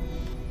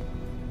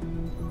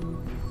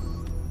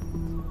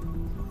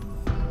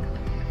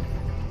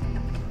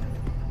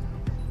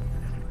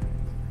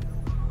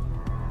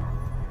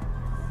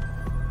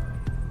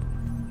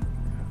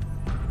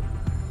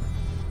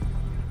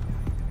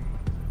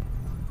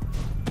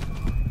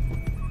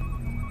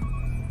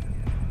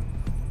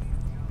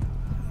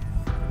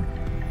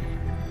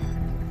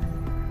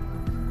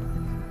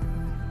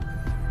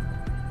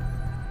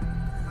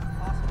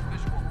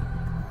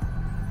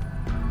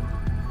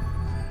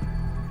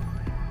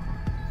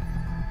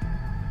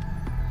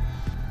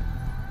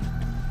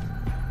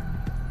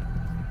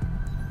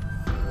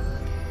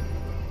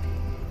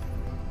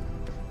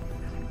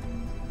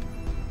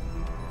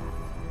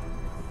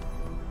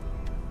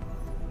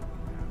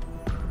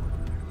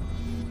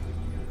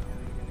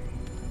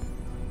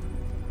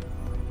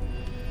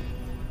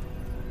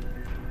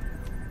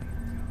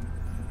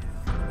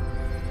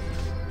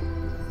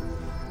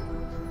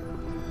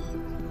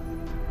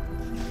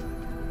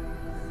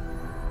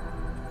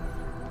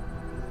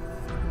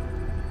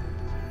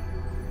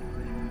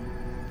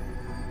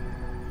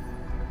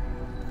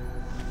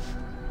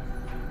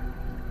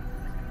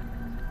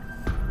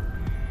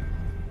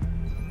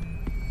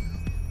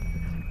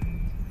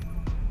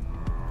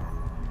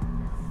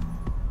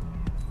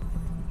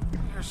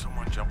 There's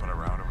someone jumping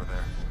around over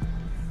there.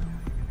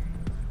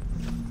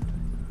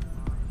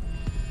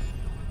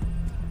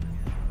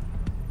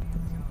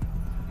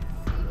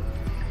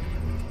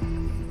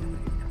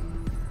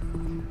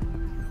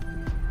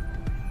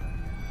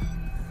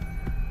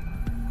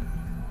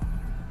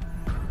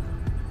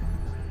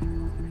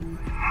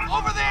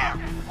 Over there!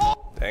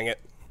 Oh! Dang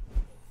it.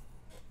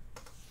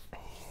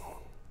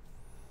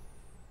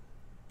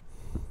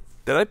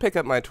 Did I pick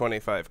up my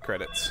 25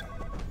 credits?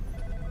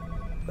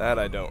 That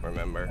I don't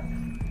remember.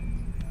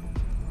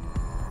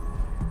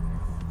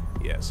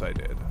 Yes, I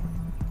did.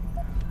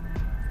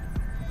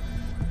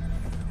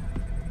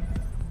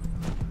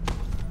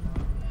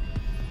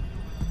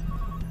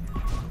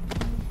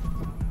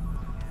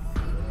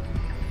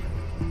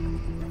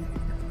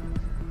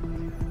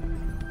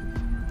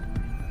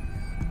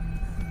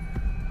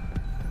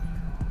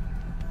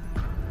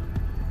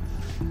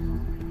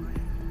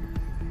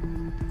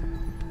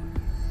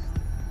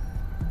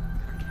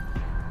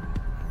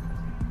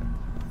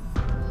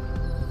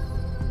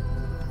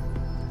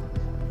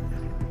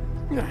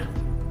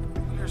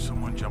 There's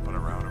someone jumping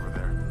around over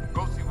there.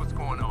 Go see what's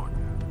going on.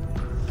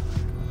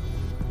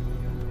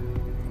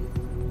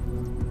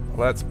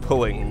 Well, that's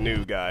pulling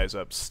new guys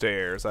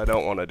upstairs. I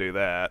don't want to do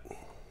that.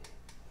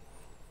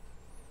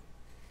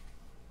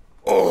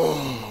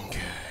 Okay.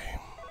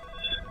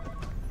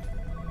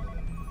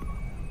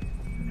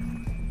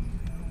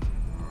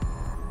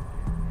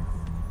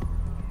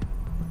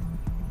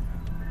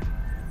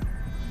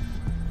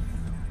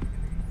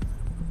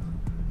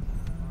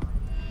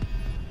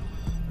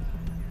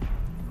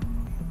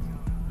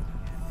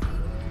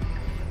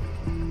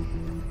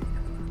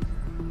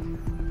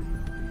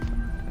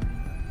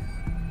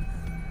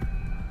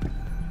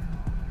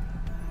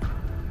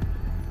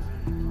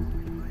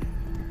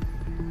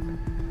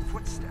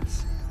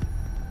 Footsteps.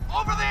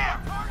 Over there!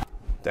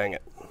 Dang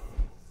it.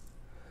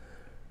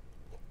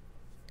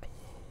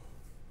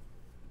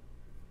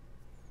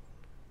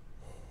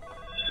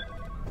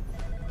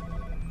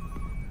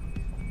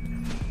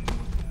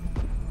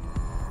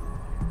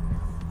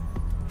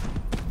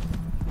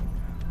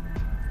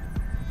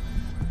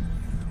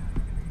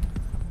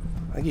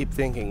 I keep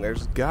thinking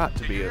there's got to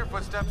Did be you a... hear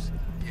footsteps?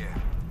 Yeah.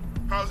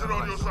 How's it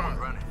on your Someone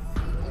side? running.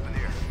 Over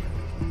there.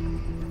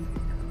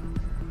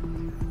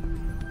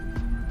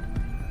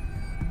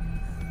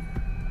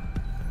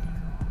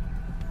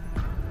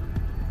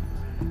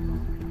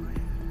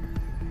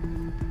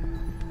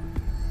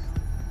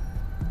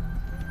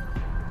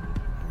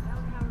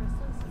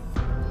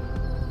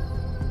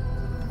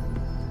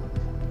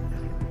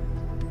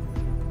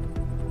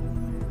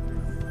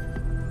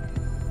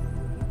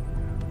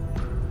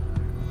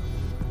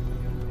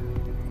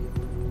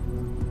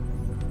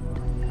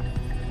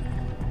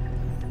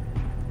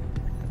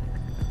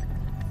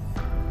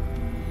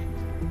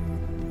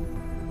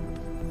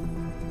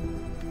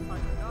 Bell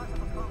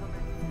Tower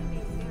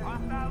Associates.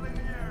 Hostile in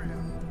the area.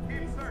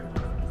 Keep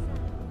searching.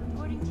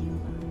 Reporting to you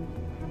from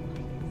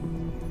Picus.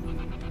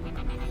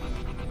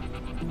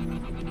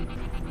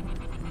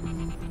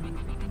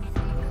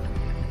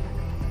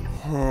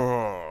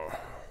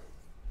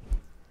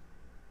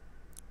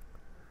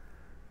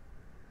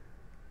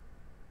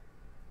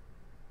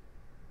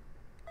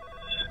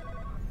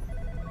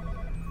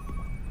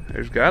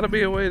 There's got to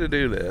be a way to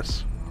do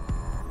this.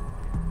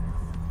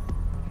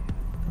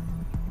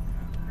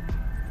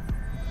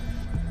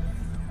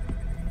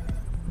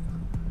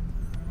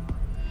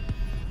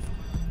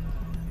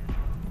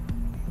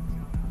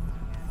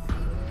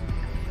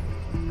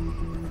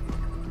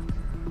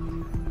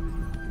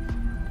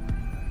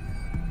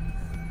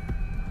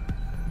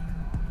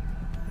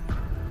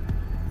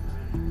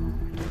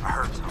 I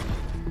heard something.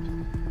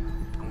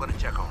 I'm gonna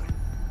check on it.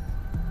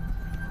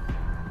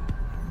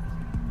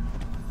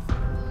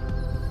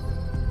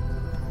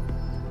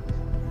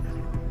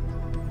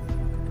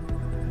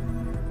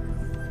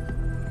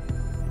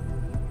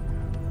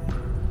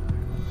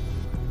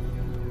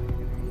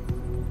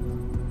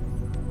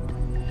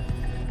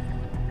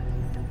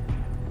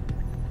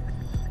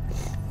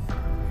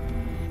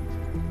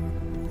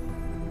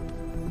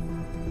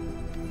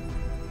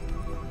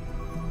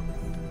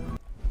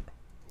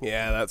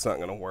 Yeah, that's not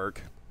gonna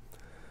work.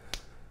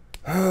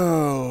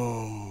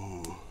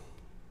 Oh.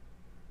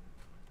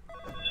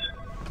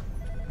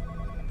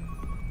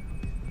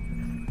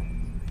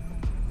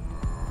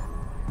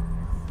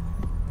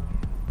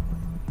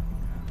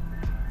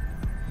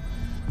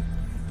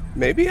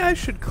 Maybe I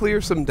should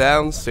clear some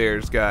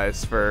downstairs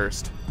guys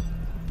first.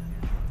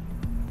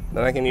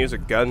 Then I can use a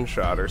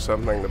gunshot or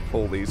something to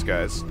pull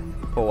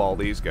all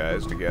these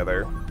guys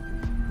together.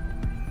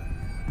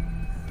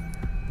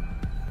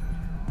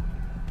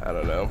 I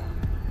don't know.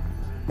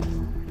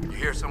 You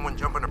hear someone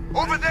jumping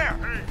over there?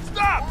 Hey,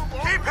 stop!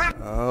 Keep him!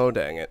 Oh,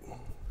 dang it.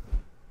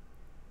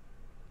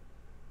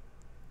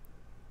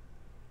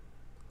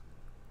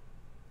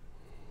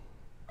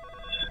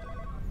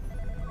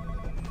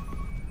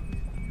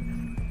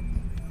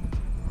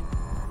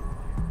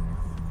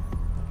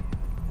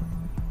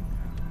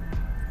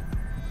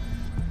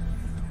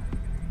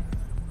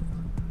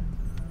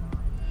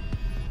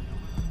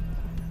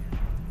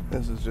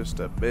 This is just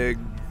a big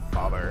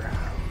bother.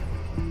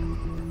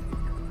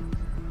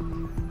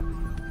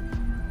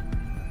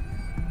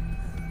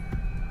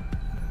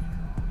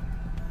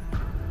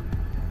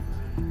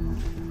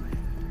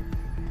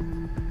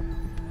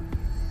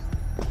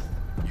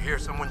 You hear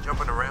someone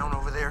jumping around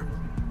over there?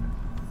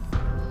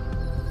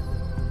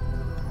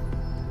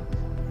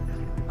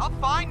 I'll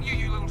find you,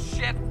 you little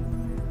shit.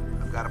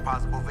 I've got a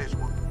possible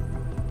visual.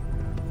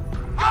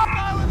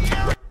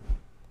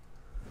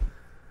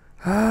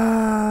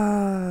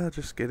 Ah,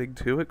 just getting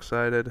too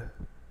excited.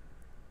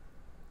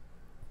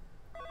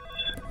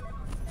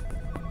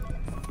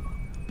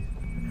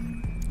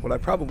 What I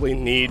probably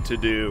need to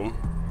do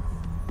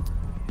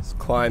is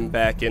climb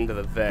back into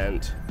the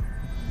vent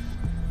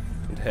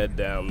and head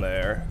down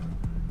there.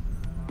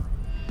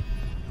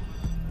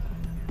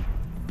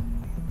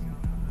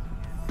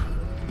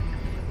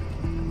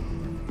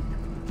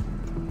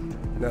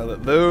 Now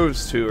that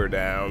those two are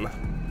down,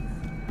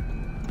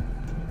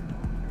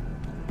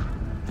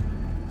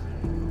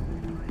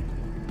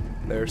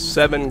 there's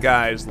 7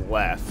 guys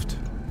left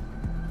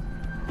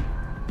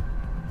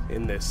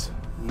in this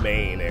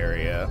main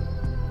area.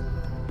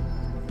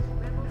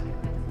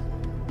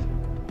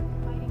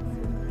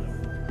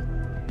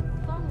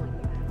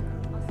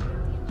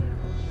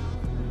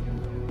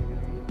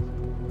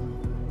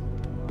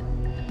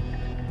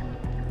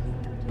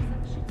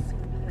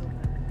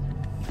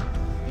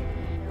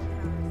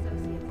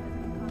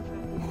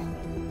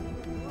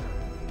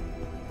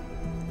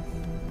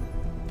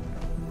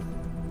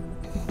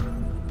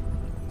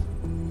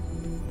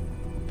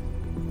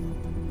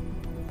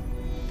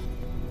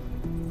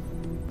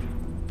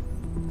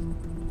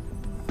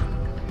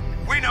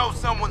 We know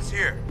someone's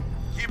here.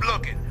 Keep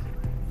looking.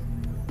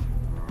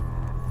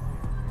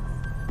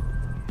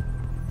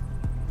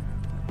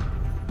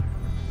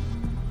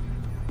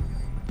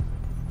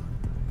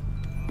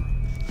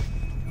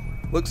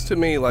 Looks to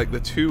me like the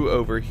two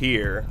over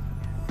here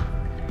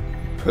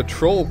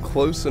patrol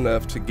close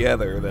enough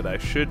together that I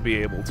should be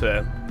able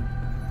to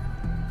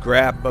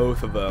grab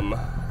both of them,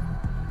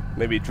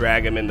 maybe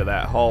drag them into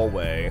that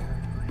hallway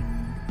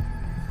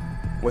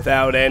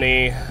without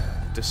any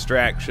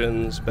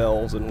distractions,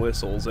 bells and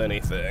whistles,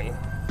 anything.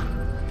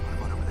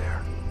 What over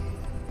there?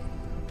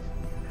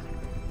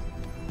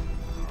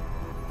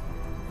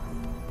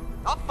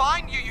 I'll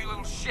find you, you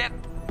little shit.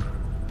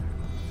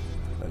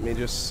 Let me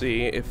just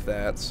see if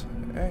that's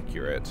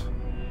accurate.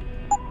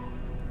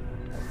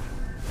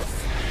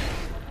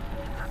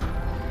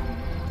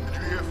 Did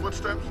you hear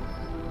footsteps?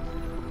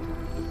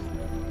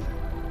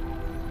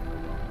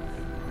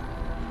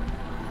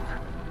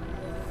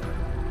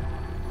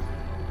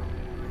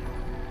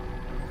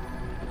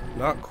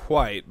 Not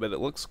quite, but it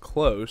looks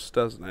close,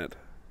 doesn't it?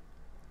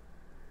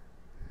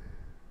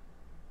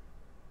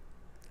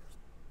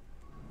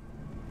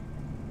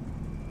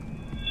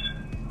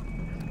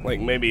 Like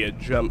maybe a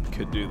jump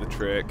could do the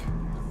trick.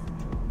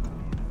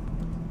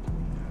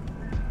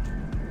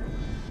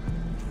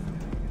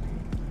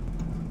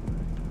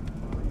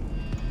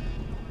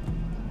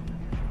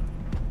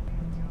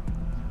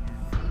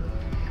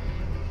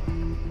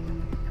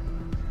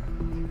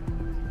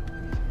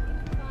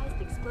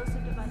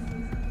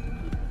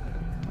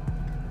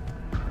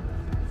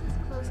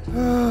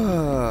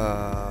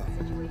 Ah.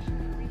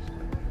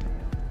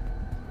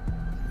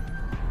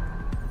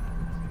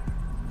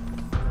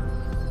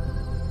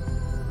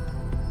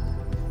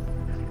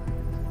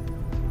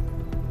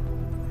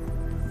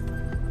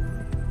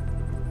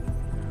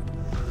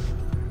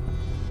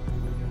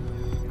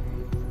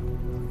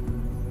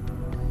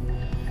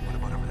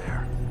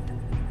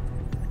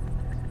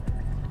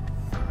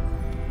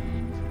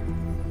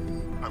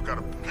 I've got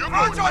a... You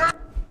going down?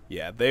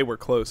 Yeah, they were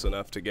close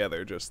enough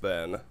together just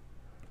then.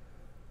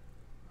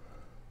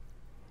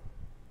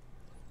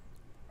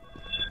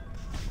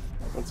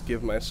 Let's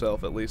give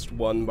myself at least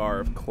 1 bar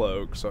of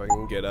cloak so I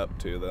can get up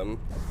to them.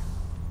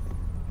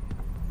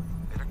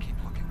 Better keep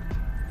looking.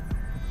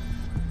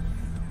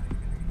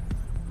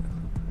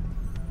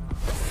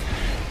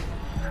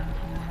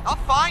 I'll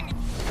find you.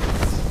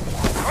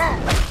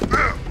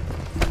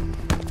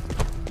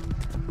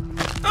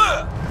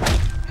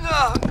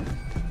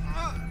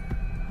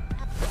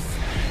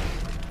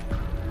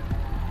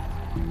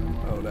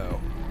 Oh no.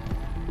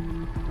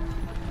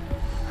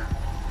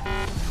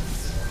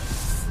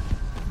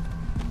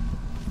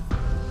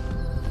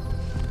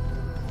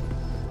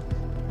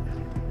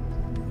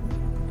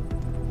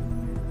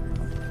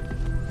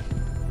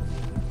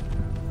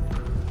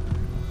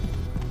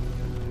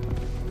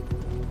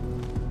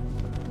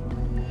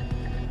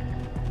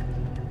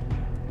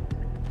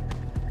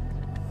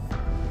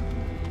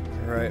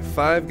 Alright,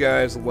 5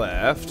 guys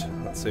left.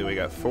 Let's see, we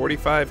got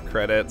 45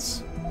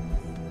 credits,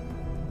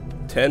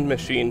 10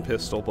 machine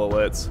pistol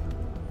bullets,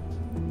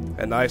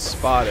 and I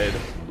spotted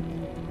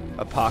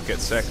a pocket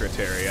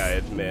secretary I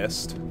had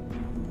missed.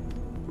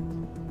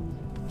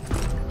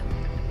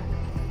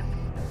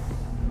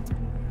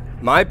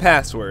 My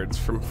passwords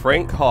from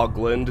Frank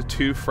Hogland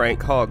to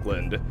Frank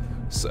Hogland.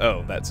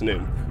 Oh, that's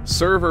new.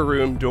 Server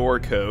room door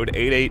code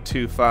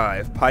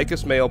 8825.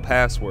 Picus mail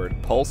password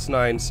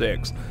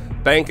Pulse96.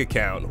 Bank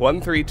account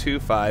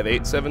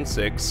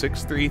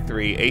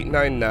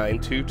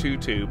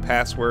 1325-876-633-899-222.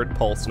 Password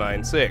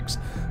Pulse96.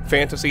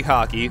 Fantasy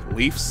hockey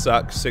Leafs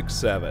suck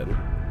 67.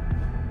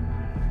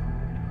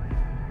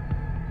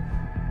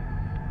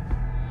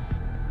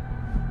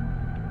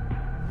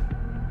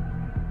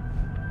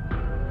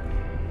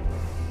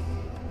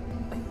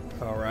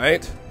 All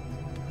right.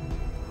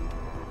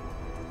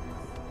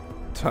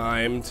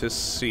 Time to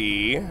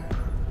see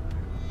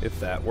if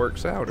that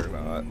works out or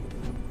not.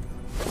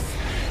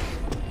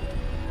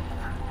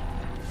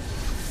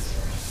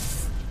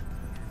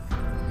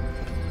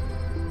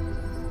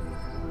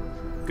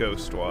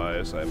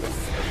 Ghost-wise, I mean,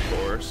 of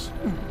course.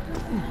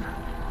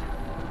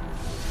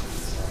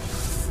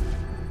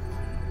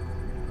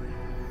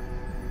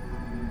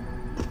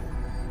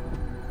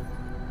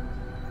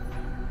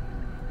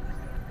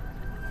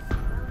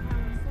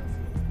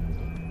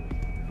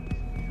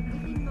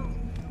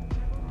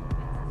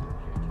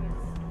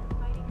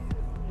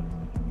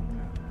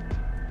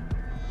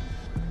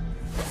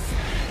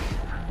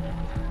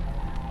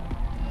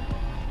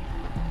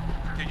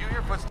 Did you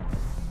hear footsteps?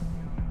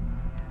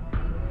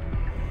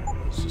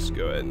 Let's just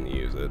go ahead and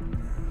use it.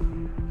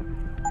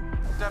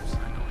 Steps?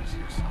 I know he's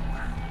here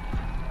somewhere.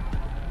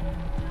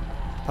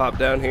 Pop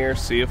down here,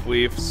 see if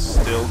we've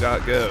still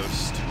got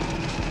Ghost.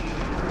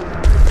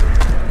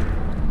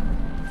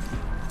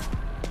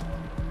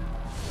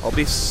 I'll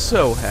be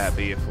so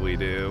happy if we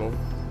do.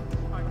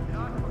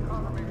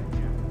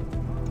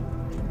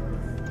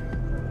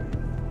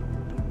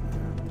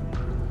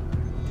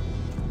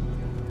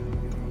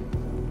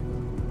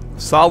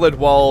 Solid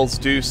walls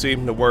do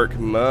seem to work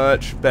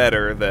much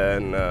better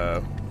than,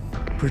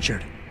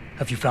 Pritchard,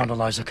 have you found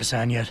Eliza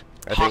Kazan yet?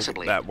 I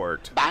Possibly. think that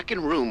worked. Back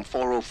in room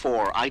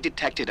 404, I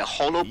detected a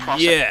holoprocessor.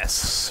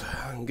 Yes!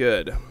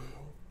 Good.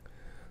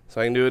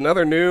 So I can do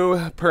another new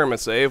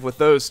permasave with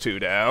those 2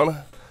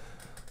 down.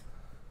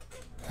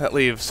 That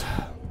leaves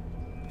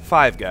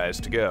 5 guys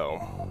to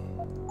go.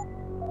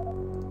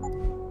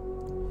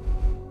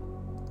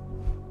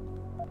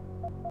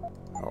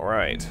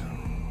 Alright.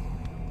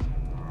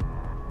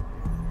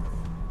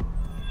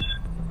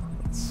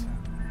 Let's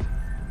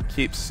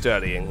keep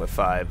studying the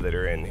 5 that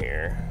are in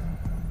here.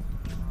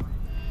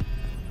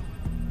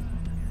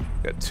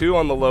 Got 2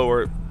 on the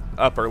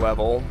upper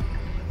level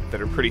that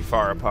are pretty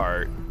far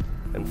apart,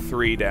 and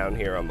 3 down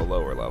here on the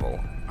lower level.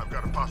 I've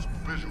got a possible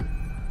visual.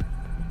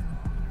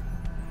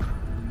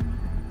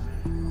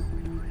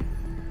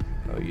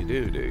 Oh, you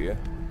do you?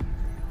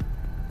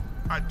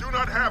 I do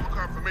not have a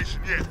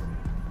confirmation yet.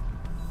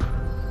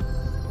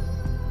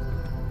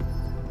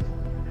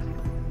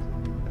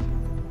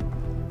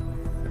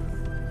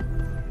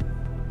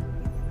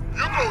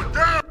 You're going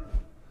down!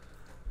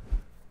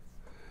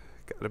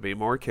 Gotta be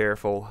more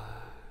careful.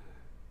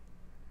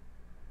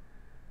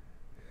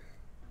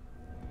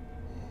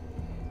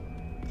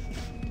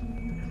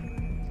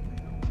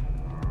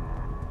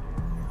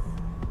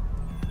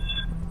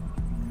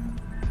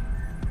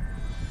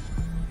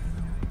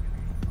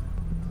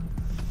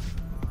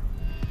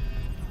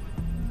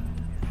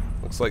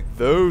 Looks like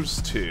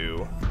those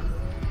 2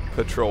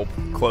 patrol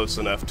close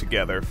enough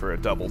together for a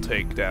double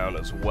takedown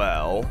as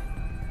well.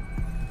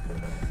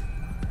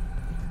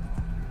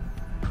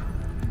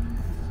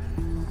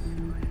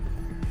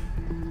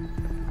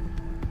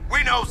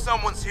 We know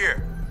someone's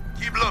here.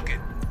 Keep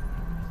looking.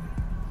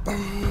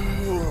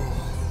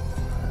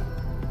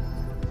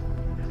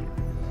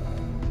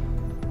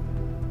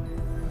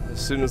 As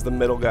soon as the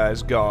middle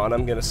guy's gone,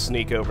 I'm gonna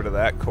sneak over to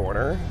that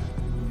corner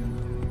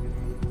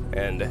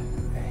and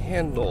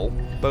handle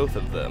both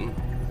of them.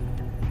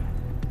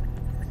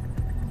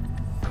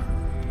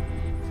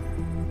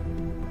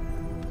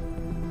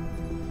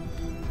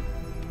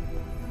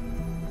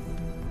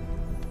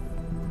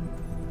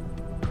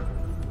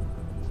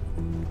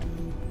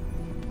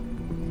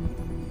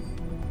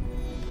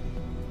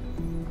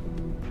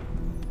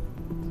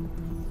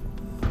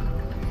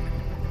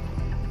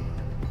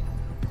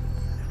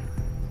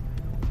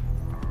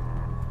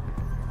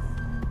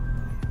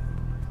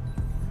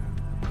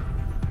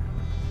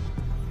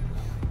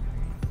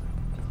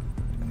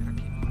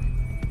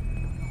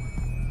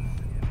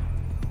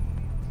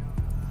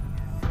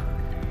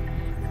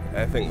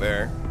 I think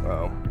they're,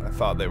 well, I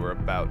thought they were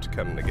about to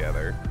come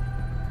together.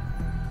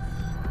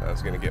 I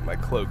was going to get my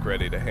cloak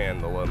ready to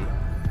handle them.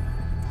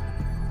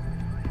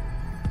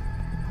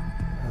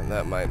 And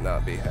that might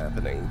not be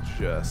happening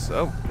just...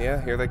 Oh, yeah,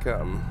 here they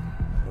come.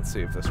 Let's see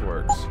if this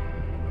works.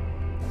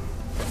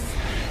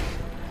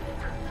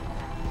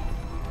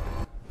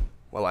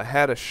 Well, I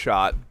had a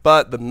shot,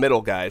 but the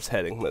middle guy's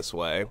heading this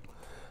way.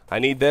 I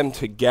need them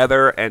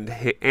together,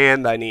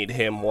 and I need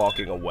him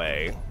walking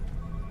away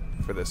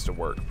for this to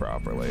work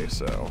properly,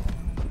 so...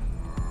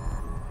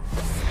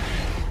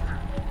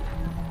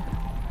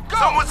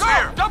 Someone's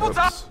here! Double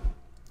tap!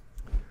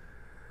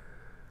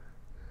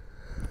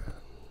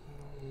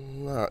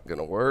 Not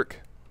gonna work.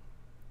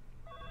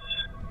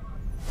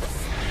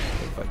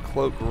 If I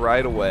cloak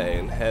right away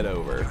and head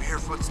over. You hear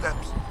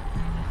footsteps?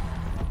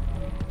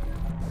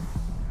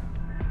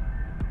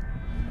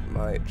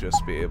 Might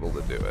just be able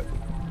to do it.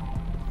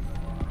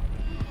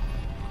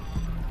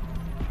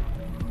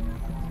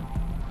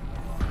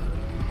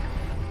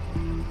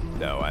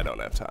 No, I don't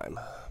have time.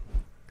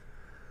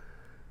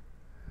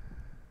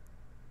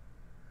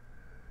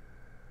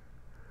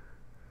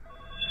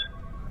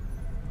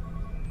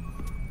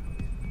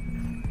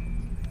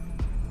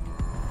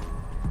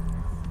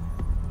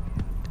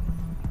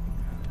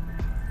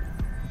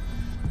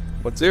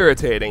 What's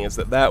irritating is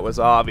that that was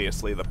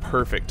obviously the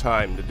perfect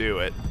time to do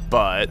it,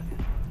 but...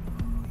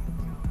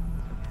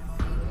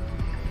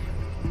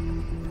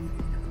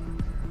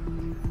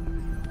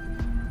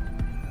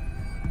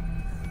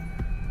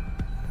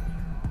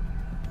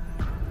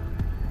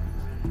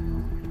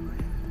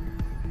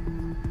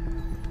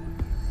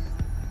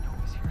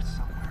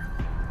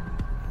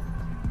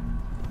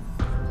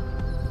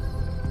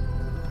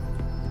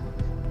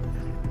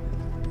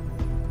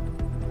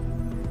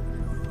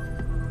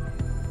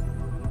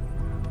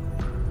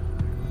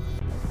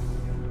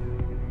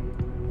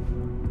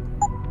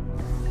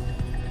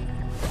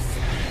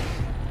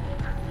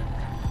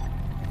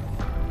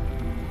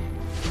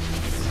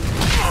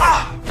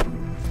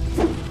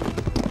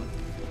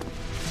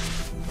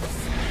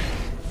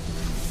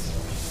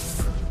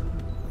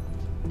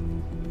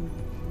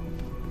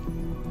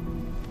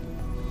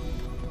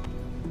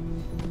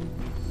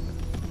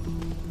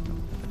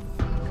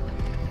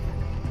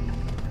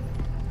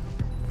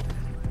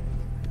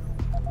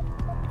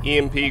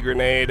 EMP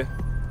grenade,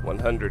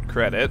 100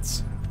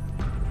 credits.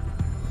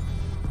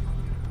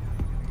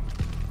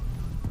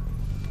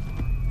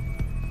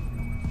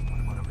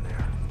 What over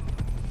there?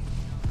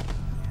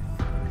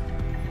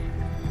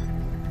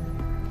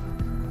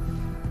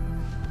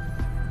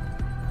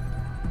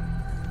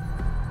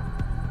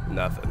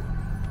 Nothing.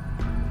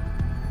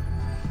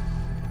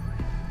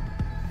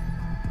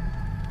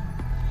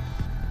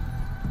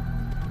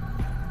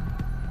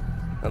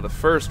 Now the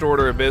first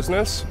order of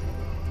business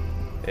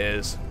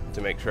is to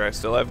make sure I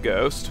still have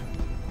Ghost.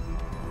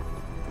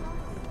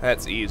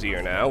 That's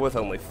easier now, with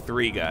only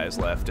 3 guys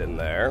left in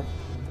there.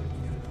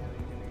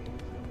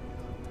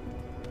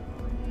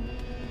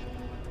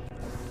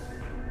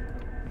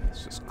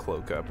 Let's just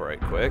cloak up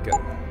right quick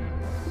and...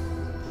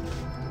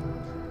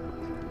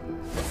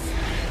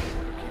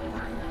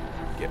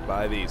 get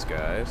by these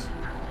guys.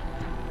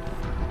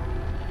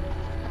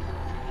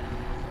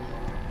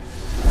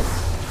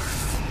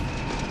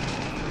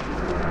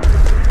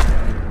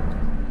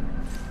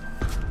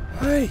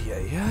 Ay,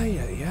 ay, ay,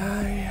 ay,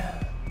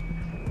 ay.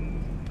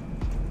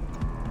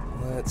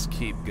 Let's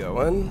keep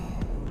going.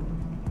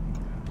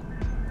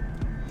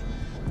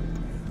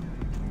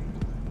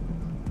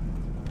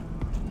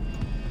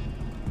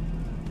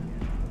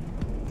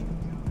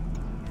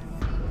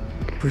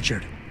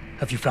 Pritchard,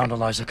 have you found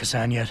Eliza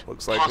Kazan yet?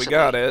 Looks like Possibly. we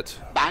got it.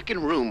 Back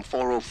in room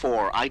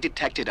 404, I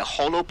detected a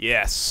holo...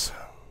 Yes.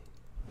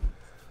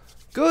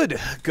 Good.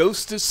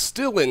 Ghost is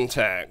still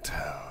intact.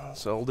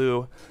 So I'll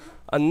do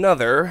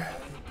another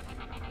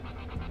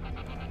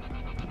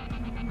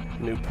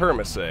new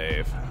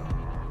permasave.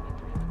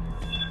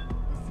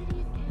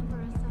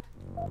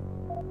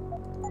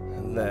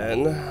 And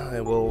then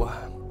I will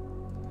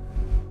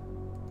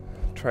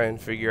try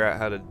and figure out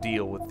how to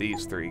deal with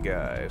these 3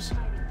 guys.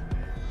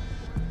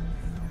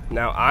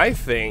 Now, I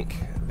think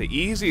the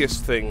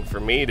easiest thing for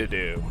me to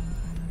do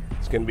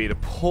is going to be to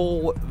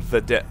pull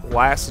the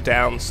last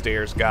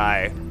downstairs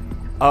guy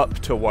up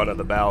to one of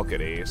the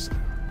balconies.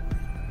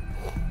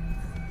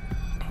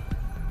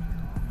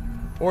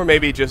 Or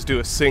maybe just do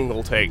a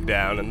single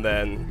takedown and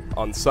then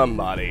on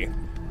somebody,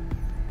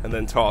 and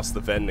then toss the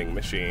vending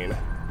machine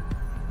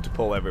to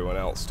pull everyone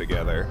else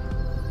together.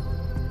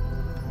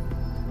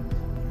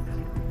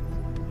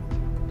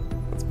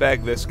 Let's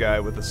bag this guy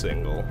with a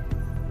single.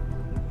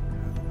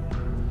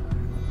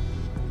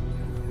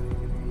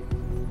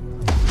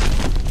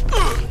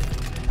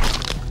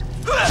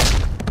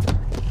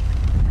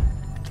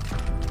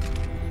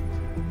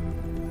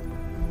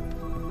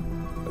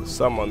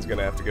 Someone's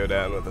gonna have to go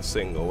down with a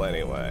single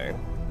anyway.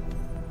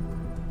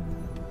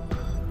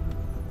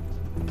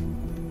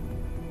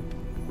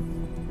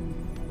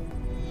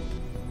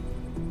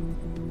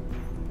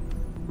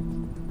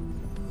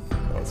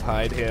 Let's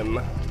hide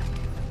him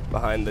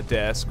behind the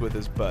desk with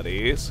his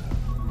buddies.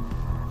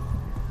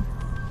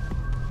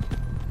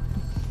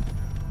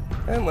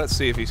 And let's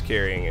see if he's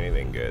carrying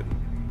anything good.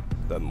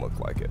 Doesn't look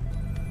like it.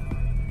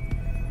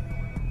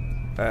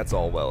 That's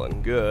all well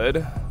and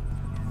good.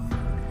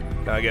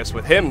 Now I guess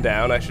with him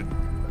down, I should,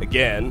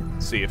 again,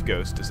 see if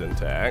Ghost is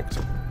intact.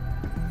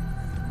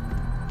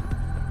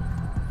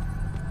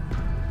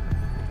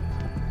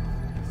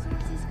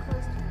 Sources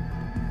close to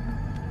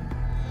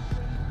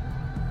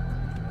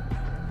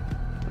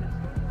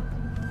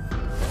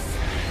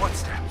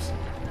Footsteps.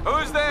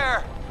 Who's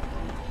there?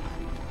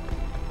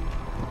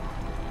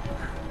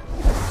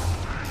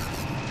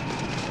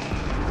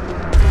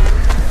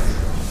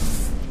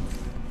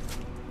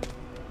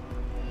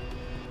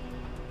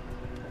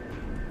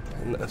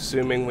 And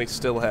assuming we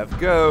still have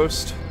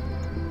Ghost,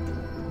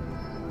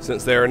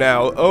 since there are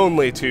now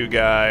only 2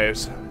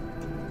 guys.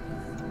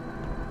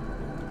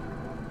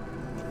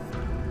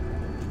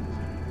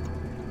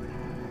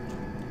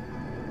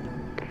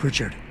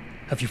 Pritchard,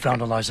 have you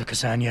found Eliza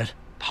Kazan yet?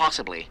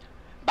 Possibly.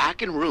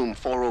 Back in room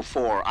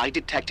 404, I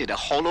detected a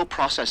holo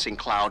processing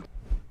cloud.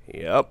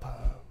 Yep.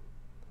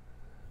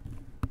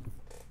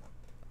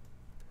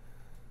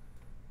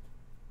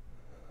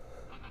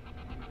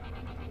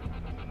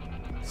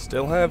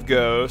 Still have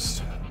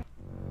Ghost.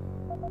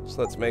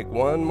 So let's make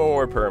one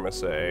more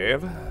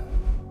permasave.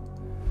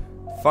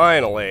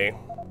 Finally,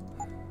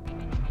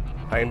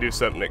 I can do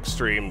something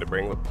extreme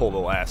to pull the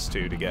last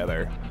 2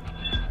 together.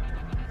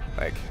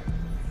 Like,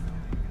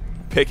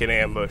 pick an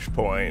ambush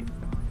point,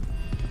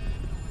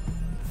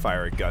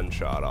 fire a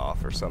gunshot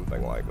off or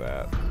something like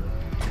that.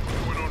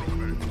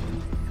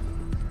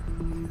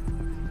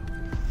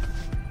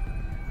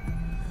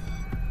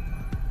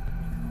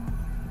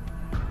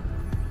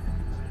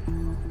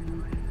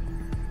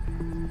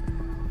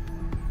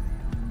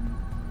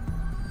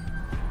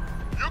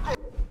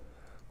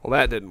 Well,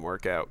 that didn't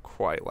work out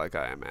quite like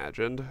I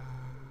imagined.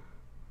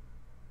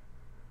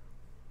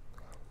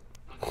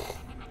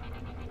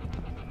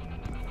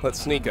 Let's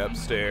sneak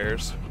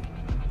upstairs.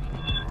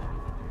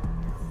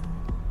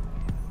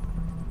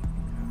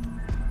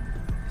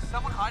 Is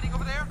someone hiding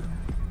over there?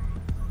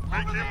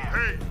 Make him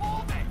pay.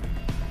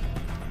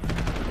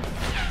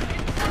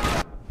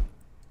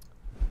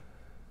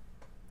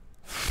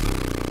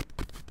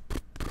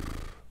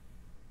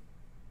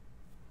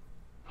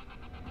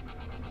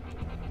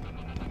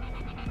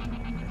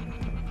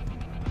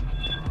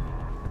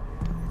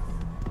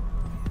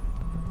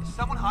 Is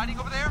someone hiding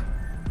over there?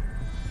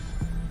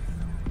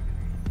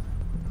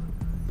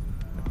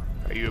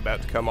 Are you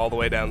about to come all the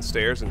way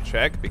downstairs and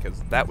check?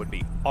 Because that would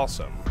be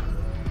awesome.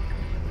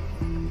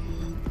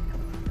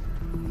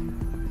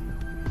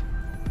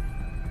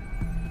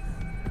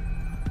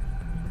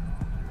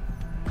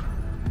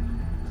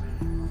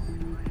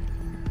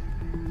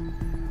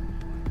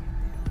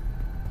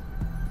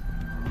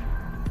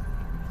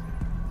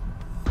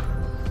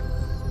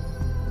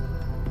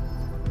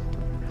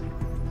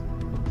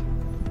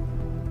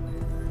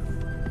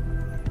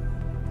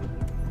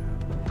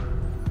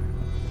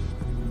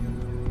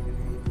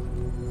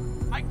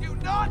 I do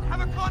not have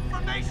a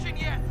confirmation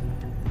yet!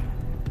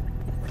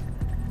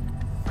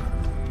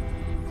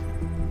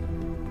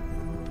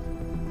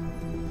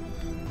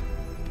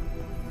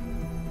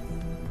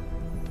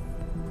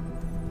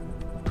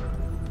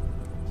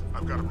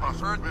 I've got a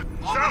possibility.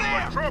 Over Sounds there!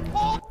 like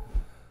trouble.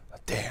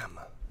 Damn.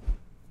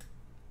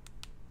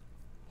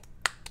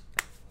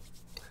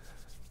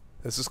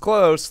 This is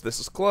close. This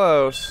is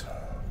close.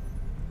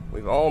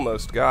 We've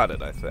almost got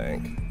it, I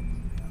think.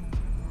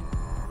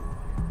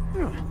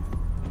 You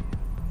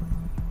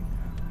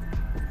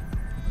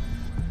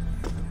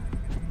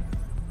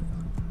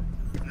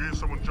hear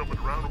someone jumping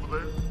around over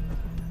there?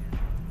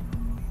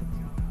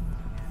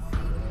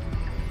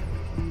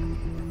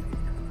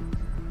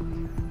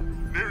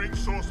 Nearing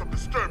source of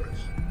disturbance.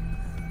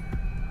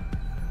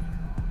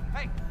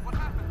 Hey, what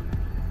happened?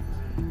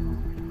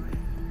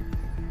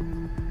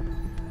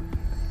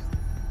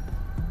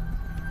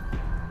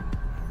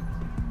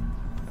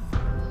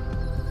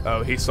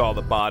 Oh, he saw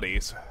the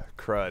bodies.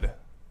 Crud.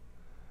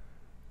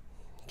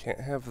 Can't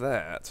have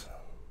that.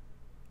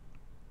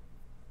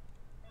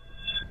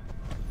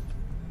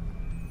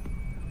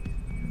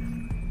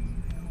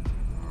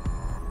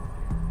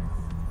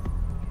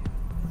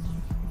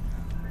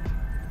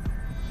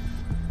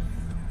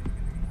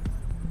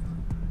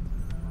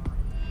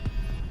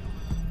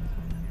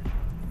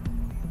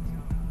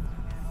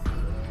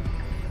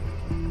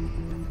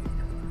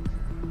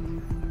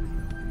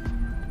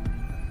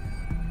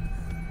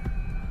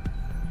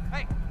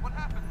 Hey, what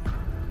happened?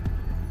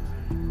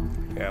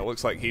 Yeah, it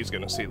looks like he's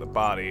gonna see the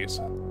bodies.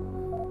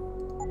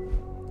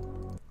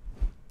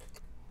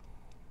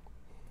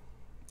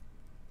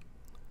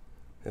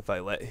 If I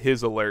let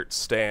his alert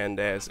stand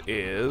as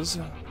is.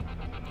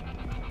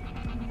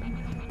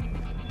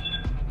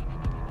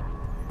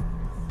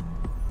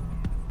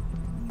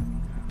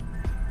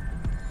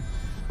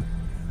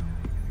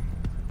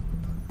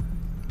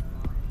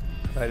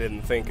 I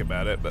didn't think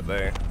about it, but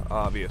they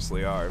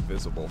obviously are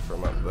visible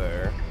from up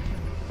there.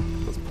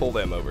 Let's pull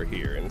them over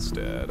here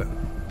instead.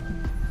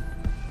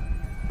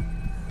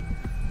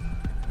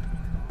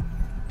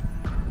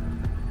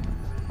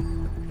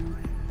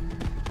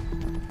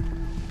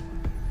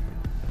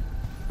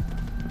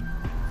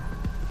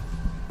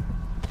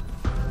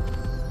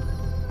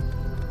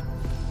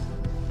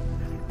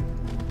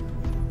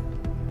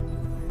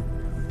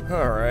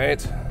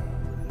 Alright.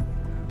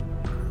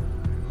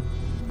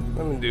 I'm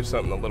gonna do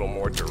something a little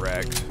more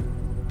direct,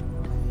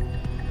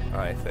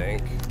 I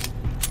think.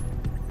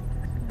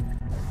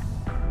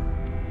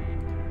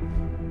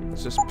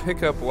 Let's just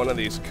pick up one of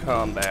these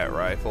combat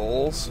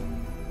rifles.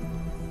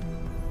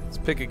 Let's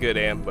pick a good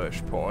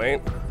ambush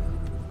point,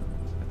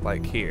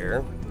 like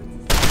here.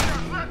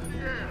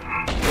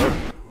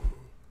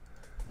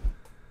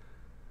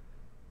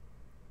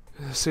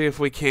 See if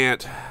we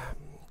can't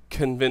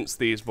convince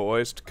these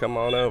boys to come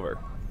on over.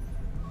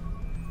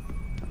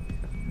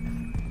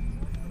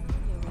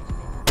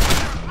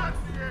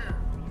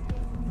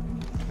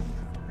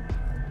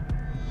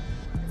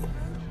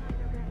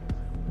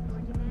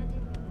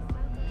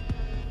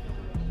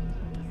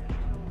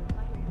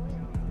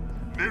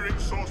 Nearing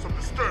source of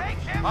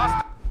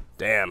disturbance.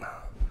 Damn.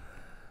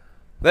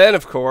 Then,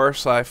 of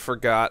course, I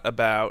forgot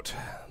about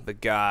the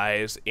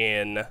guys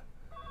in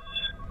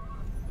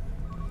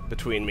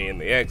between me and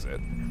the exit.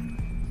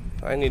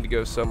 I need to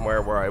go somewhere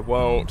where I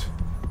won't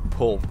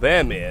pull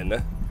them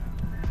in.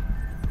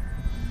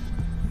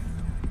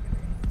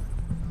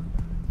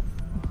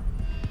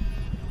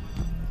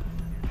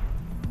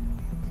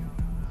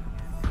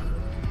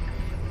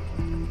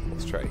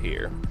 Let's try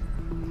here.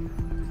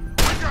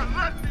 I got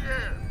lead in the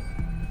air.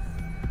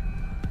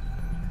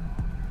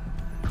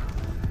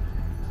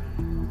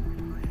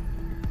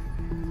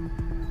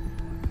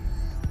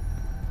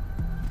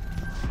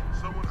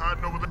 Someone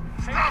hiding over there.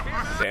 Stop!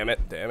 Damn it,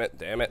 damn it,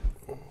 damn it.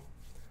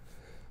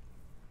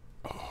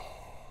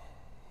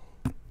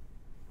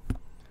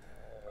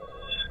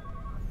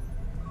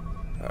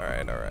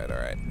 Alright, alright,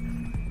 alright.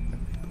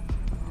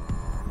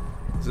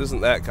 This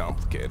isn't that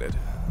complicated.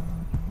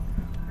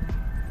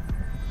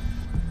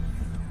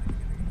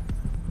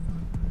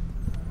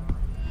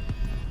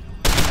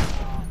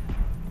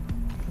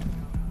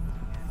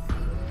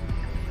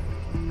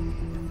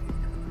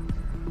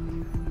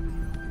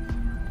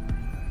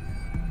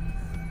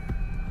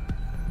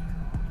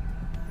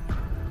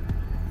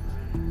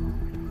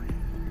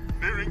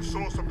 Nearing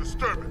source of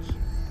disturbance.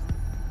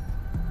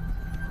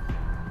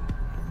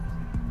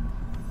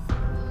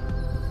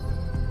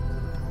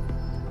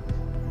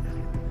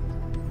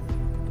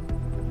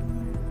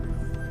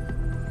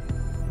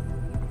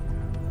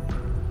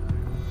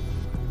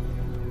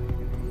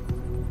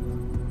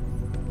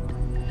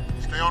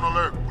 Stay on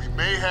alert. We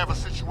may have a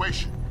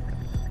situation.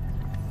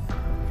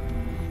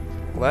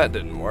 Well, that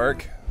didn't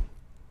work.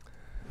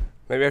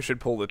 Maybe I should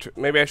pull the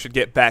maybe I should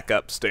get back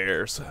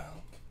upstairs.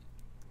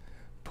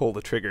 Pull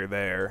the trigger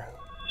there.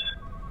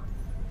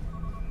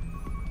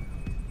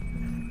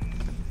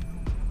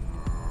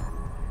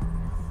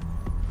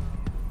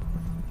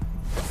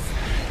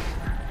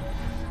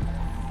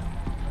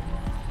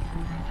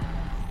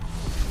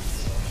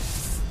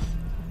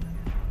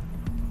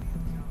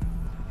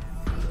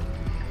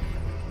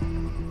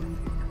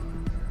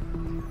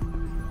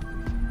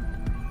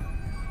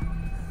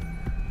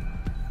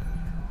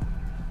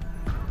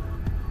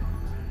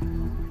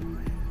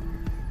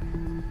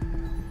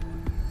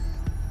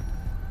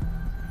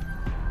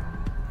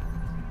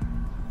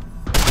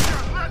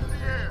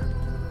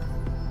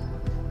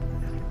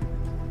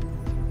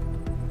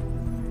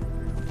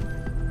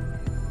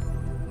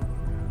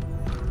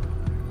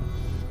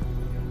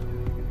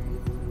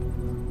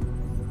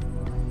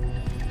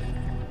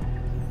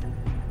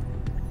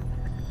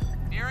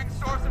 Nearing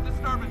source of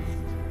disturbance.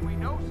 We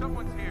know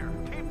someone's here.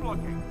 Keep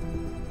looking.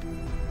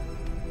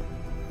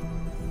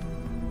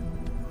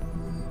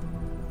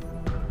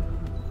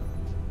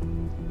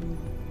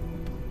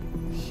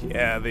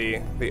 Yeah,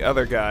 the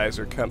other guys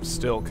are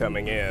still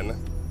coming in.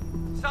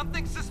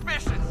 Something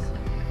suspicious.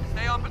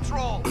 Stay on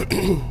patrol.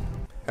 And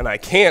what I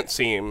can't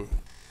seem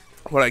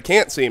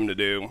to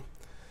do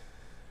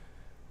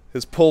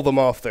is pull them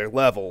off their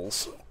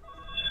levels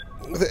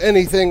with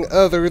anything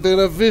other than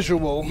a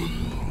visual.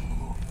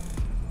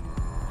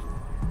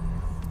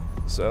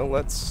 So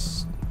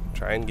let's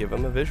try and give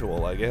them a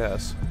visual, I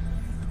guess.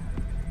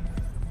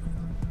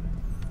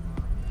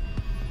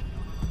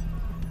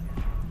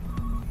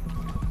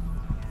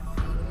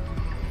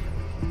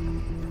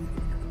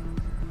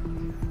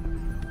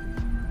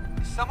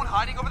 Is someone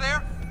hiding over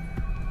there?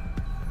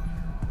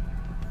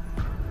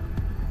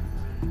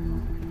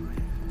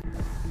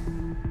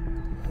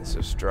 Let's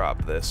just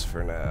drop this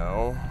for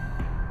now.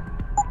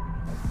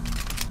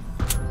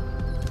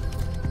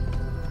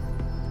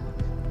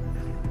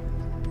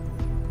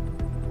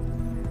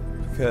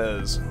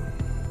 Because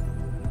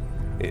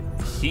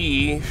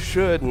he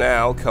should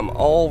now come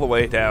all the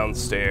way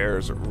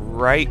downstairs,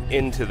 right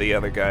into the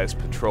other guy's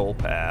patrol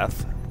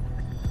path,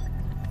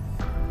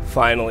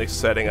 finally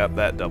setting up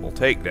that double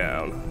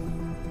takedown.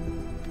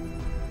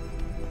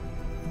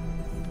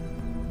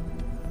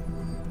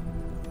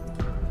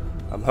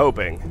 I'm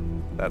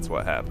hoping that's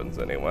what happens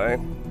anyway.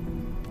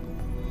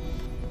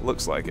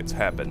 Looks like it's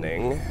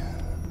happening.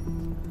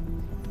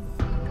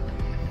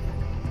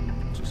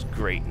 Which is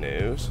great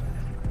news.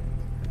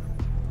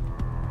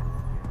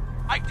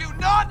 I do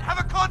not have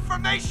a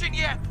confirmation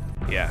yet!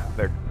 Yeah,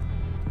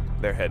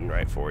 they're heading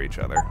right for each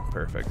other.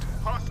 Perfect.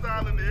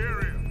 Hostile in the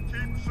area.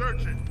 Keep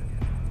searching.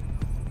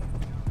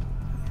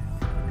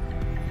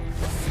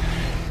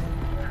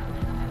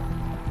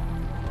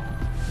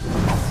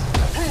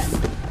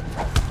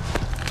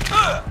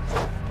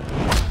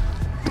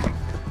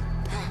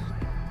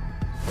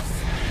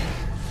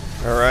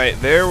 Alright,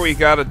 there we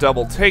got a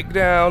double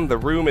takedown. The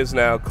room is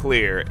now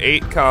clear.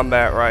 8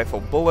 combat rifle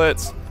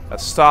bullets, a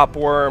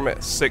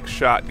stopworm, 6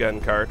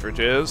 shotgun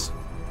cartridges.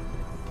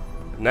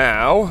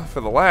 Now,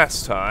 for the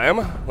last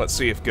time, let's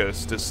see if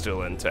Ghost is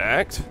still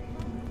intact.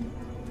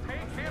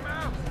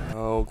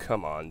 Oh,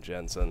 come on,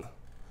 Jensen.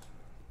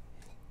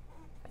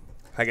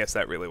 I guess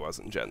that really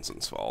wasn't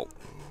Jensen's fault.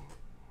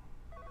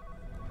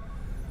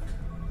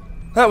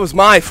 That was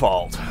my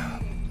fault.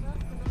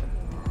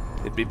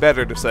 It'd be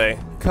better to say,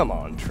 come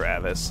on,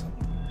 Travis.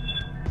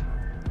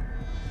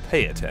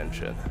 Pay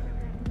attention.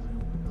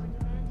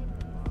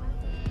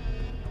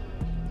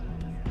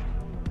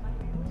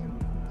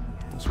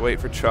 Just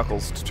wait for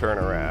Chuckles to turn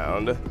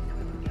around.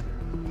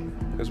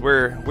 Because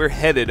we're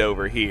headed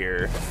over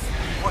here.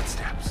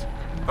 Footsteps.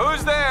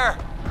 Who's there?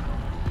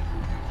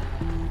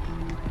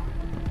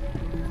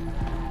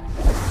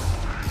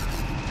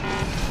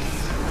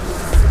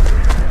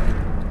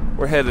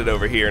 We're headed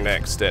over here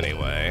next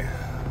anyway.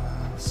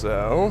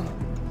 So,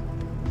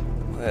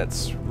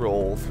 let's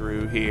roll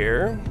through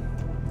here.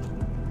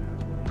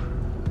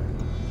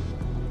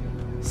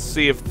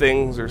 See if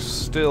things are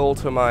still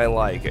to my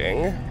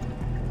liking.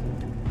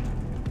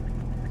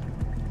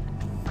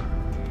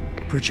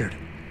 Pritchard,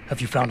 have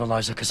you found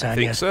Eliza Kazan I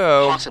think yet?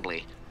 so.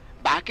 Possibly.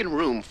 Back in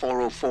room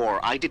 404,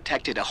 I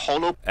detected a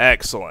holo...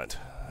 Excellent.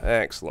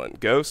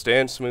 Excellent. Ghost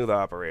and Smooth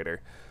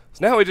Operator.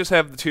 So now we just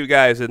have the 2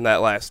 guys in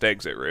that last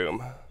exit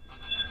room.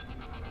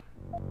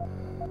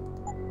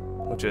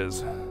 Which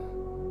is...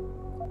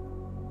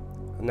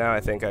 Now I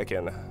think I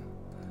can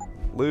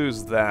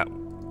lose that...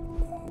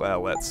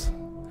 Well, let's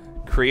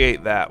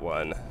create that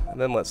one. And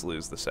then let's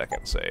lose the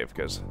second save,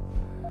 because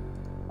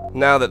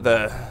now that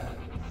the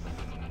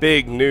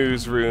big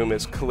newsroom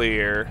is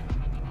clear,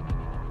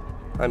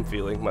 I'm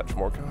feeling much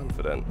more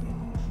confident.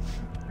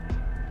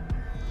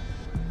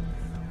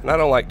 And I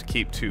don't like to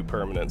keep 2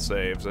 permanent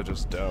saves, I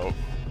just don't.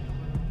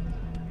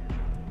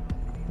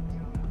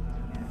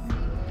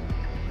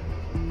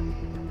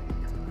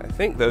 I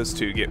think those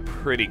 2 get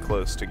pretty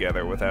close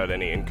together without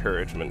any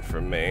encouragement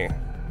from me.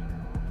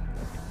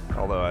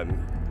 Although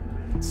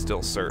I'm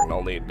still certain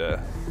I'll need at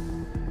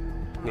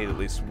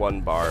least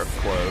 1 bar of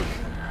cloak.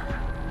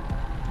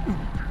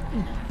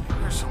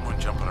 There's someone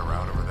jumping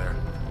around over there.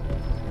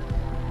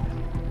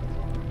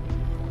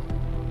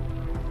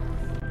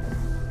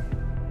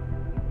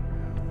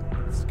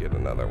 Let's get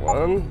another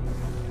one.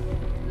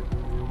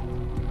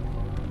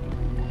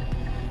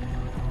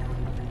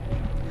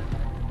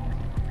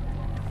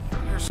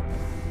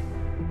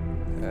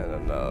 And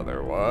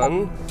another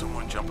one.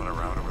 Someone jumping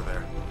around over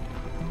there.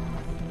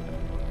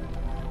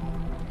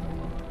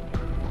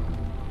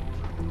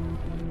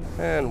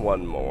 And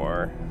one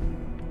more.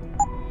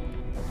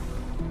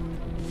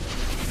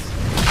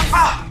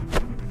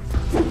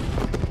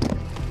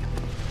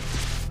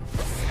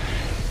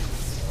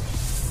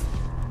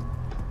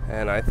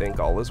 And I think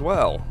all is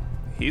well.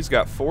 He's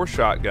got 4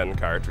 shotgun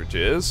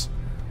cartridges.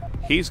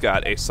 He's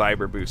got a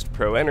Cyber Boost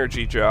Pro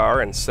Energy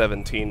Jar and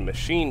 17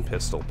 machine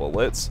pistol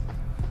bullets.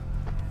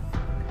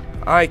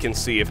 I can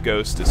see if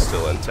Ghost is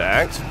still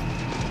intact.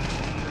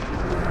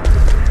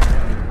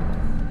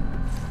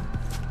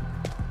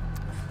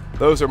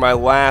 Those are my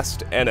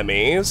last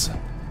enemies,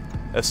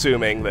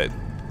 assuming that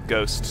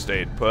Ghost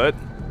stayed put.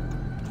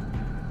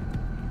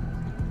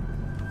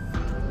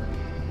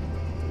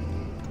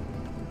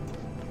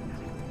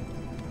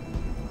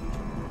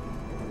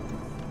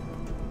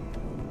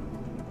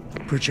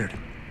 Pritchard,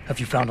 have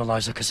you found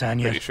Eliza Kazan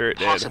yet? Pretty sure it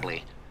did.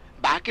 Possibly.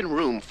 Back in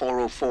room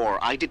 404,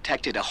 I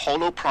detected a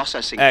holo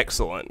processing...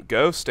 Excellent.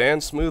 Ghost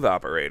and Smooth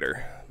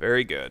Operator.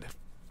 Very good.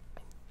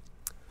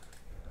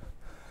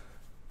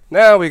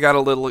 Now we got a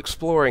little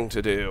exploring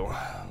to do.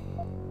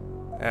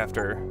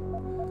 After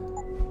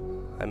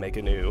I make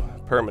a new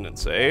permanent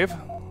save.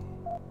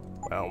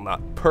 Well,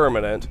 not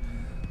permanent.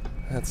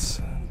 That's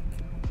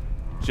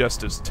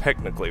just as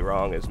technically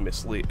wrong as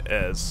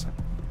as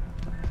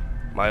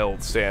my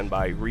old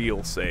standby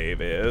real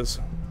save is.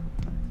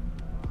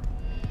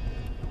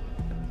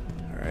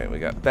 Alright, we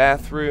got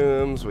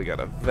bathrooms, we got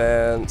a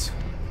vent.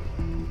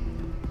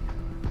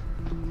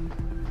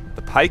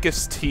 The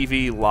Picus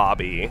TV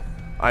lobby,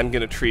 I'm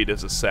gonna treat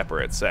as a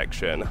separate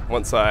section.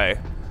 Once I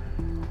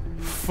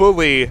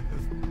fully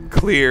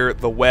clear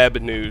the web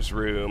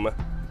newsroom,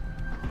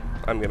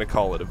 I'm gonna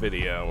call it a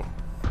video.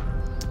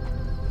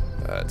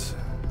 But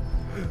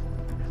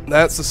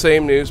that's the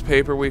same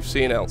newspaper we've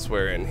seen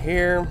elsewhere in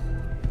here.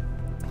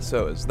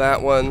 So is that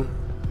one.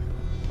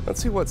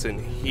 Let's see what's in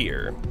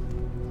here.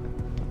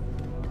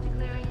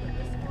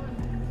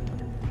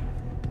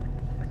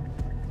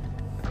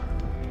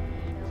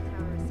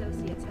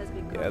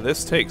 Yeah,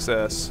 this takes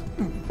us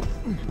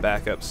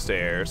back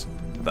upstairs.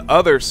 The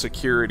other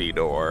security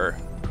door,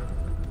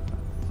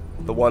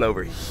 the one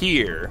over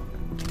here,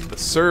 The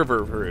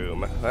server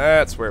room.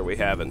 That's where we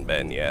haven't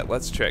been yet.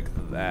 Let's check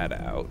that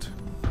out.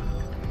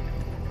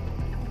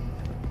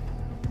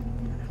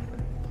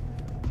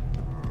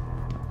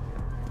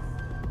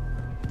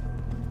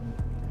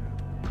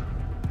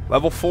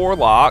 Level 4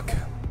 lock.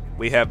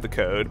 We have the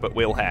code, but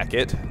we'll hack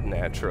it,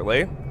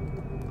 naturally.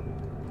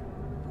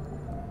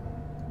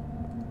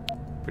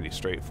 Pretty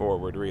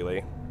straightforward,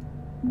 really.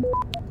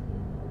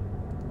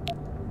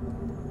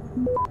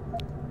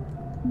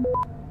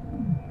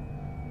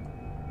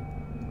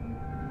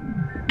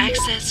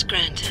 Access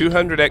granted.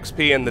 200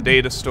 XP in the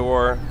data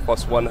store,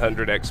 plus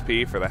 100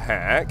 XP for the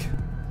hack.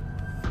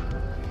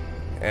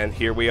 And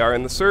here we are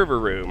in the server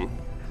room.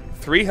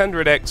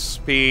 300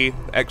 XP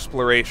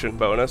exploration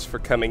bonus for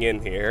coming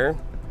in here.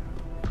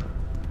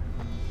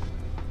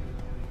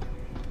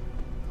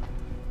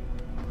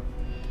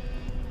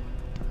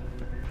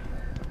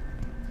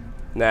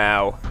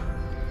 Now,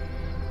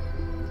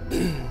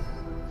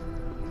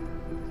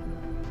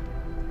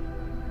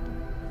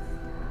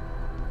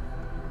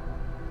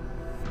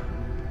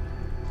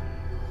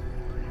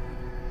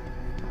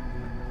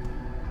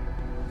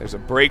 there's a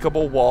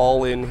breakable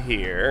wall in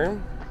here.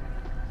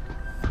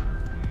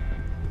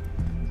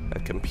 A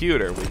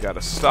computer. We've got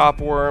a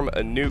stopworm,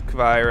 a nuke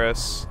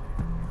virus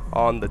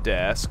on the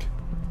desk.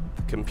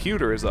 The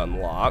computer is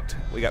unlocked.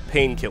 We got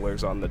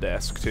painkillers on the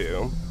desk,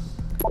 too.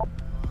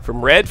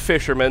 From Red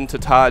Fisherman to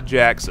Todd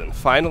Jackson,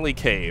 finally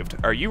caved.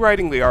 Are you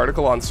writing the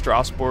article on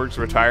Strasbourg's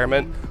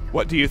retirement?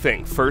 What do you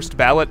think? First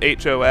ballot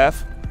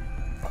HOF?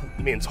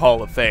 Means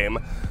Hall of Fame.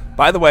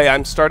 By the way,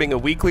 I'm starting a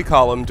weekly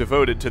column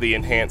devoted to the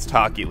Enhanced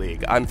Hockey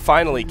League. I'm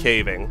finally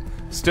caving.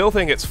 Still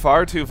think it's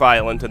far too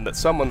violent and that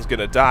someone's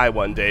gonna die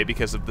one day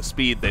because of the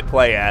speed they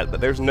play at,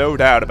 but there's no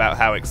doubt about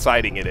how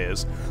exciting it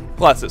is.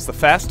 Plus, it's the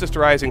fastest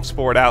rising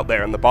sport out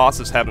there and the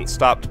bosses haven't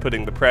stopped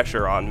putting the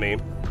pressure on me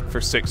for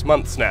 6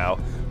 months now.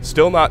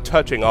 Still not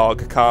touching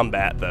AUG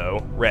combat,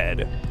 though.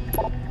 Red.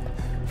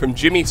 From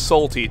Jimmy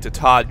Solty to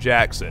Todd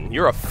Jackson,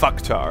 you're a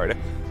fucktard.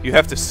 You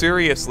have to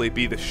seriously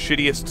be the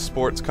shittiest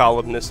sports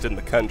columnist in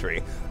the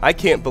country. I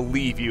can't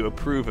believe you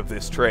approve of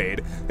this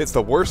trade. It's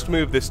the worst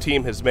move this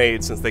team has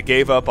made since they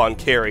gave up on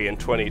Carey in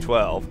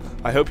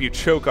 2012. I hope you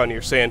choke on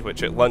your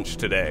sandwich at lunch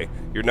today.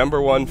 Your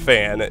 #1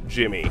 fan,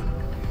 Jimmy.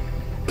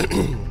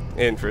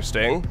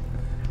 Interesting.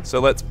 So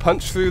let's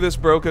punch through this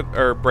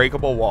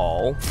breakable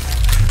wall.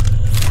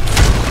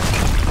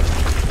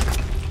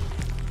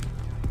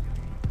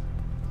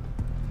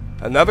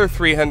 Another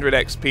 300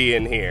 XP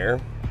in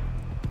here.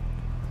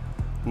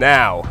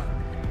 Now,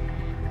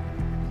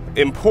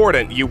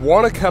 important, you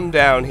want to come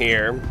down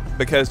here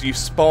because you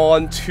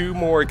spawn 2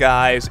 more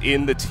guys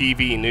in the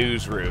TV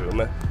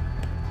newsroom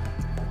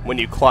when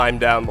you climb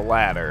down the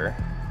ladder.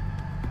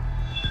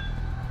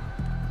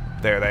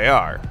 There they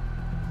are.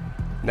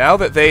 Now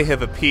that they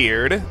have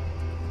appeared,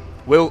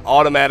 we'll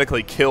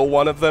automatically kill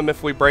one of them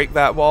if we break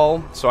that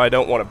wall, so I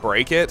don't want to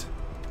break it.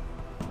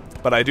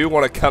 But I do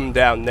want to come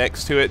down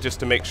next to it just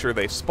to make sure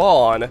they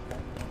spawn,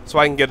 so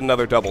I can get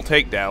another double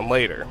takedown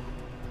later.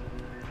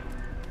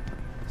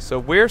 So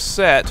we're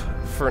set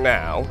for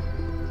now.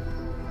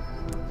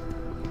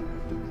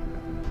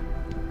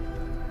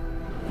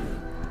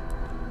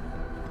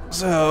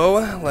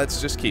 So,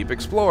 let's just keep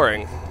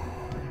exploring.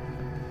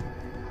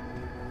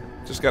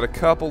 Just got a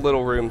couple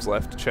little rooms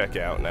left to check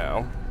out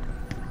now.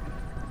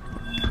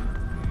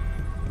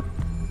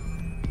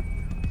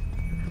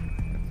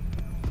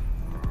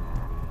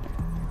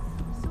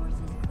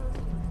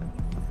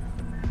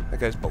 That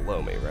guy's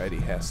below me, right? He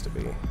has to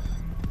be.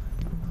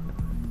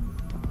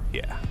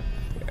 Yeah.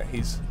 Yeah,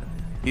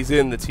 he's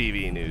in the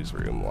TV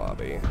newsroom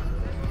lobby.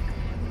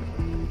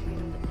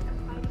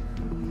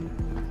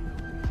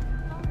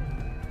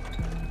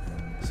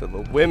 So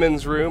the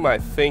women's room, I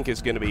think,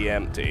 is going to be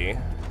empty.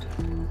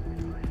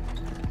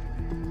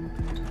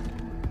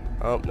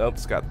 Oh, nope,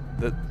 it's got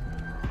the...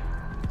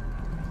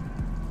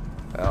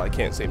 Well, I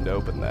can't seem to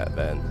open that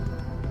then.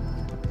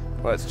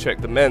 Let's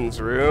check the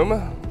men's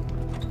room.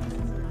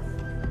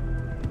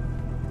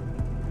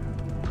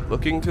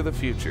 Looking to the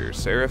future,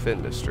 Seraph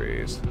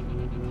Industries.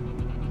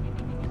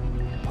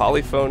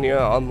 Polyphonia,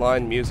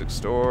 online music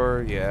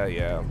store,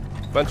 yeah.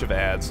 Bunch of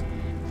ads.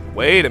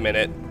 Wait a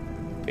minute.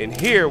 In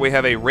here we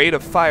have a rate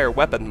of fire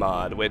weapon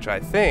mod, which I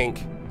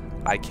think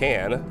I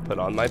can put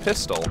on my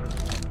pistol.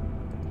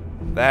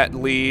 That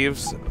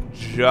leaves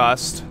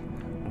just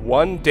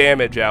 1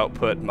 damage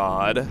output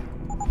mod,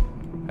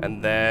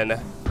 and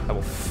then I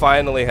will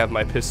finally have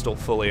my pistol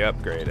fully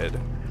upgraded.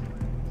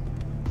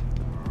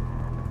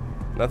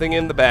 Nothing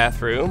in the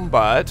bathroom,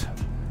 but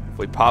if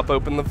we pop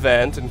open the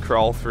vent and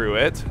crawl through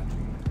it,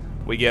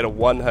 we get a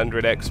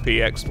 100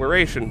 XP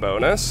exploration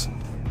bonus.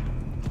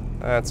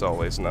 That's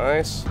always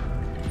nice.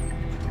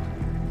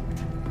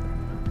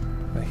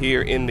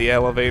 Here in the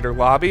elevator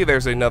lobby,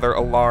 there's another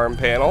alarm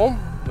panel,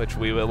 which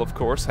we will, of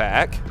course,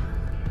 hack.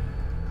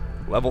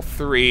 Level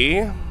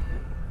 3.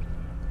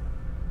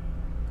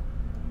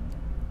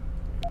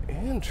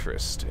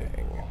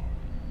 Interesting.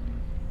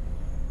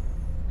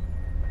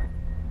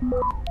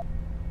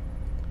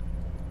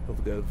 We'll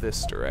go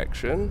this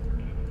direction.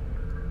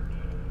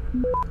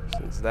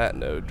 Since that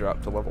node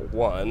dropped to level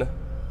 1,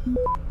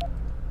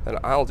 then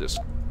I'll just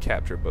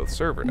capture both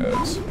server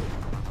nodes.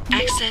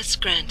 Access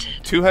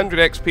granted. 200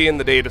 XP in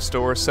the data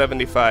store,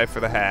 75 for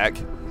the hack.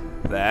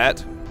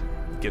 That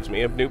gives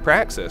me a new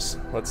praxis.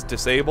 Let's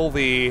disable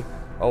the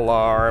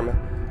alarm,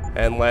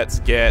 and let's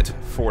get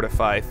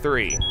Fortify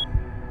 3.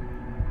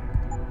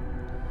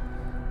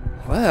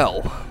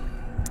 Well,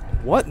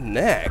 what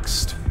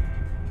next?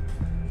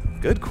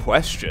 Good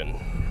question.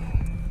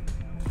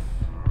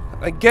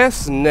 I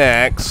guess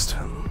next,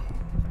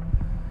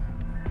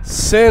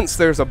 since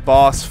there's a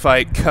boss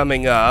fight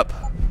coming up,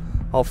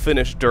 I'll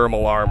finish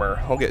Dermal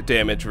Armor. I'll get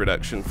Damage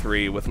Reduction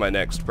 3 with my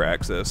next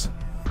praxis.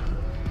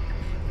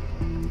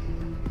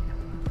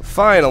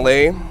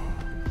 Finally,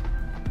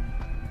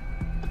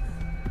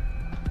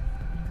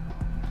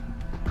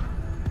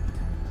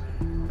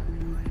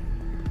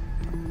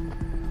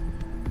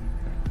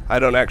 I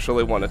don't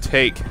actually want to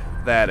take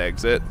that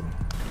exit.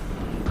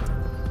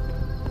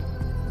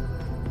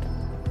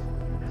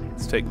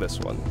 Let's take this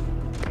one.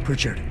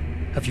 Pritchard,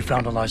 have you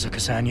found Eliza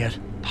Kazan yet?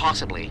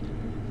 Possibly.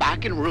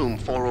 Back in room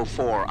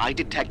 404, I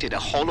detected a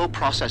holo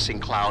processing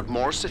cloud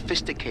more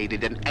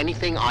sophisticated than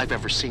anything I've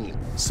ever seen.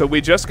 So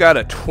we just got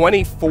a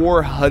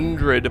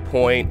 2400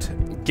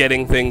 point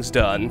getting things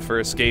done for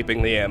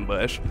escaping the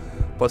ambush,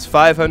 plus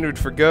 500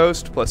 for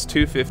Ghost, plus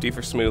 250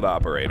 for Smooth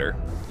Operator.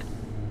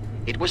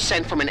 It was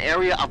sent from an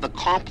area of the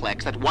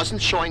complex that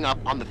wasn't showing up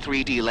on the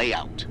 3D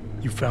layout.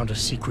 You found a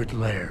secret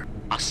lair.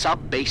 A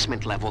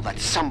sub-basement level that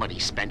somebody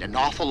spent an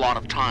awful lot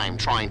of time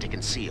trying to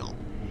conceal.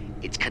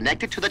 It's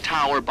connected to the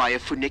tower by a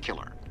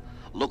funicular.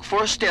 Look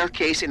for a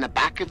staircase in the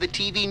back of the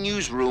TV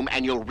newsroom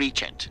and you'll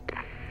reach it.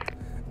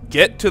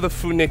 Get to the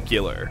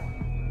funicular.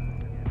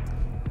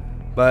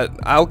 But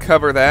I'll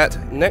cover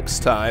that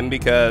next time,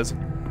 because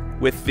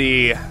with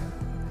the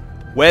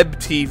web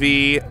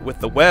TV, with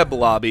the web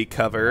lobby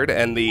covered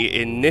and the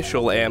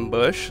initial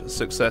ambush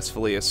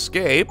successfully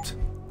escaped,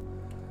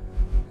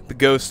 the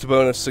Ghost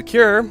bonus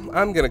secure,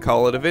 I'm gonna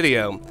call it a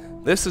video.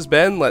 This has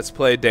been Let's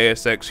Play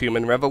Deus Ex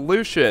Human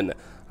Revolution.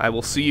 I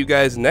will see you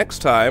guys next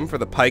time for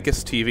the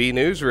Picus TV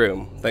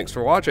Newsroom. Thanks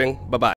for watching. Bye-bye.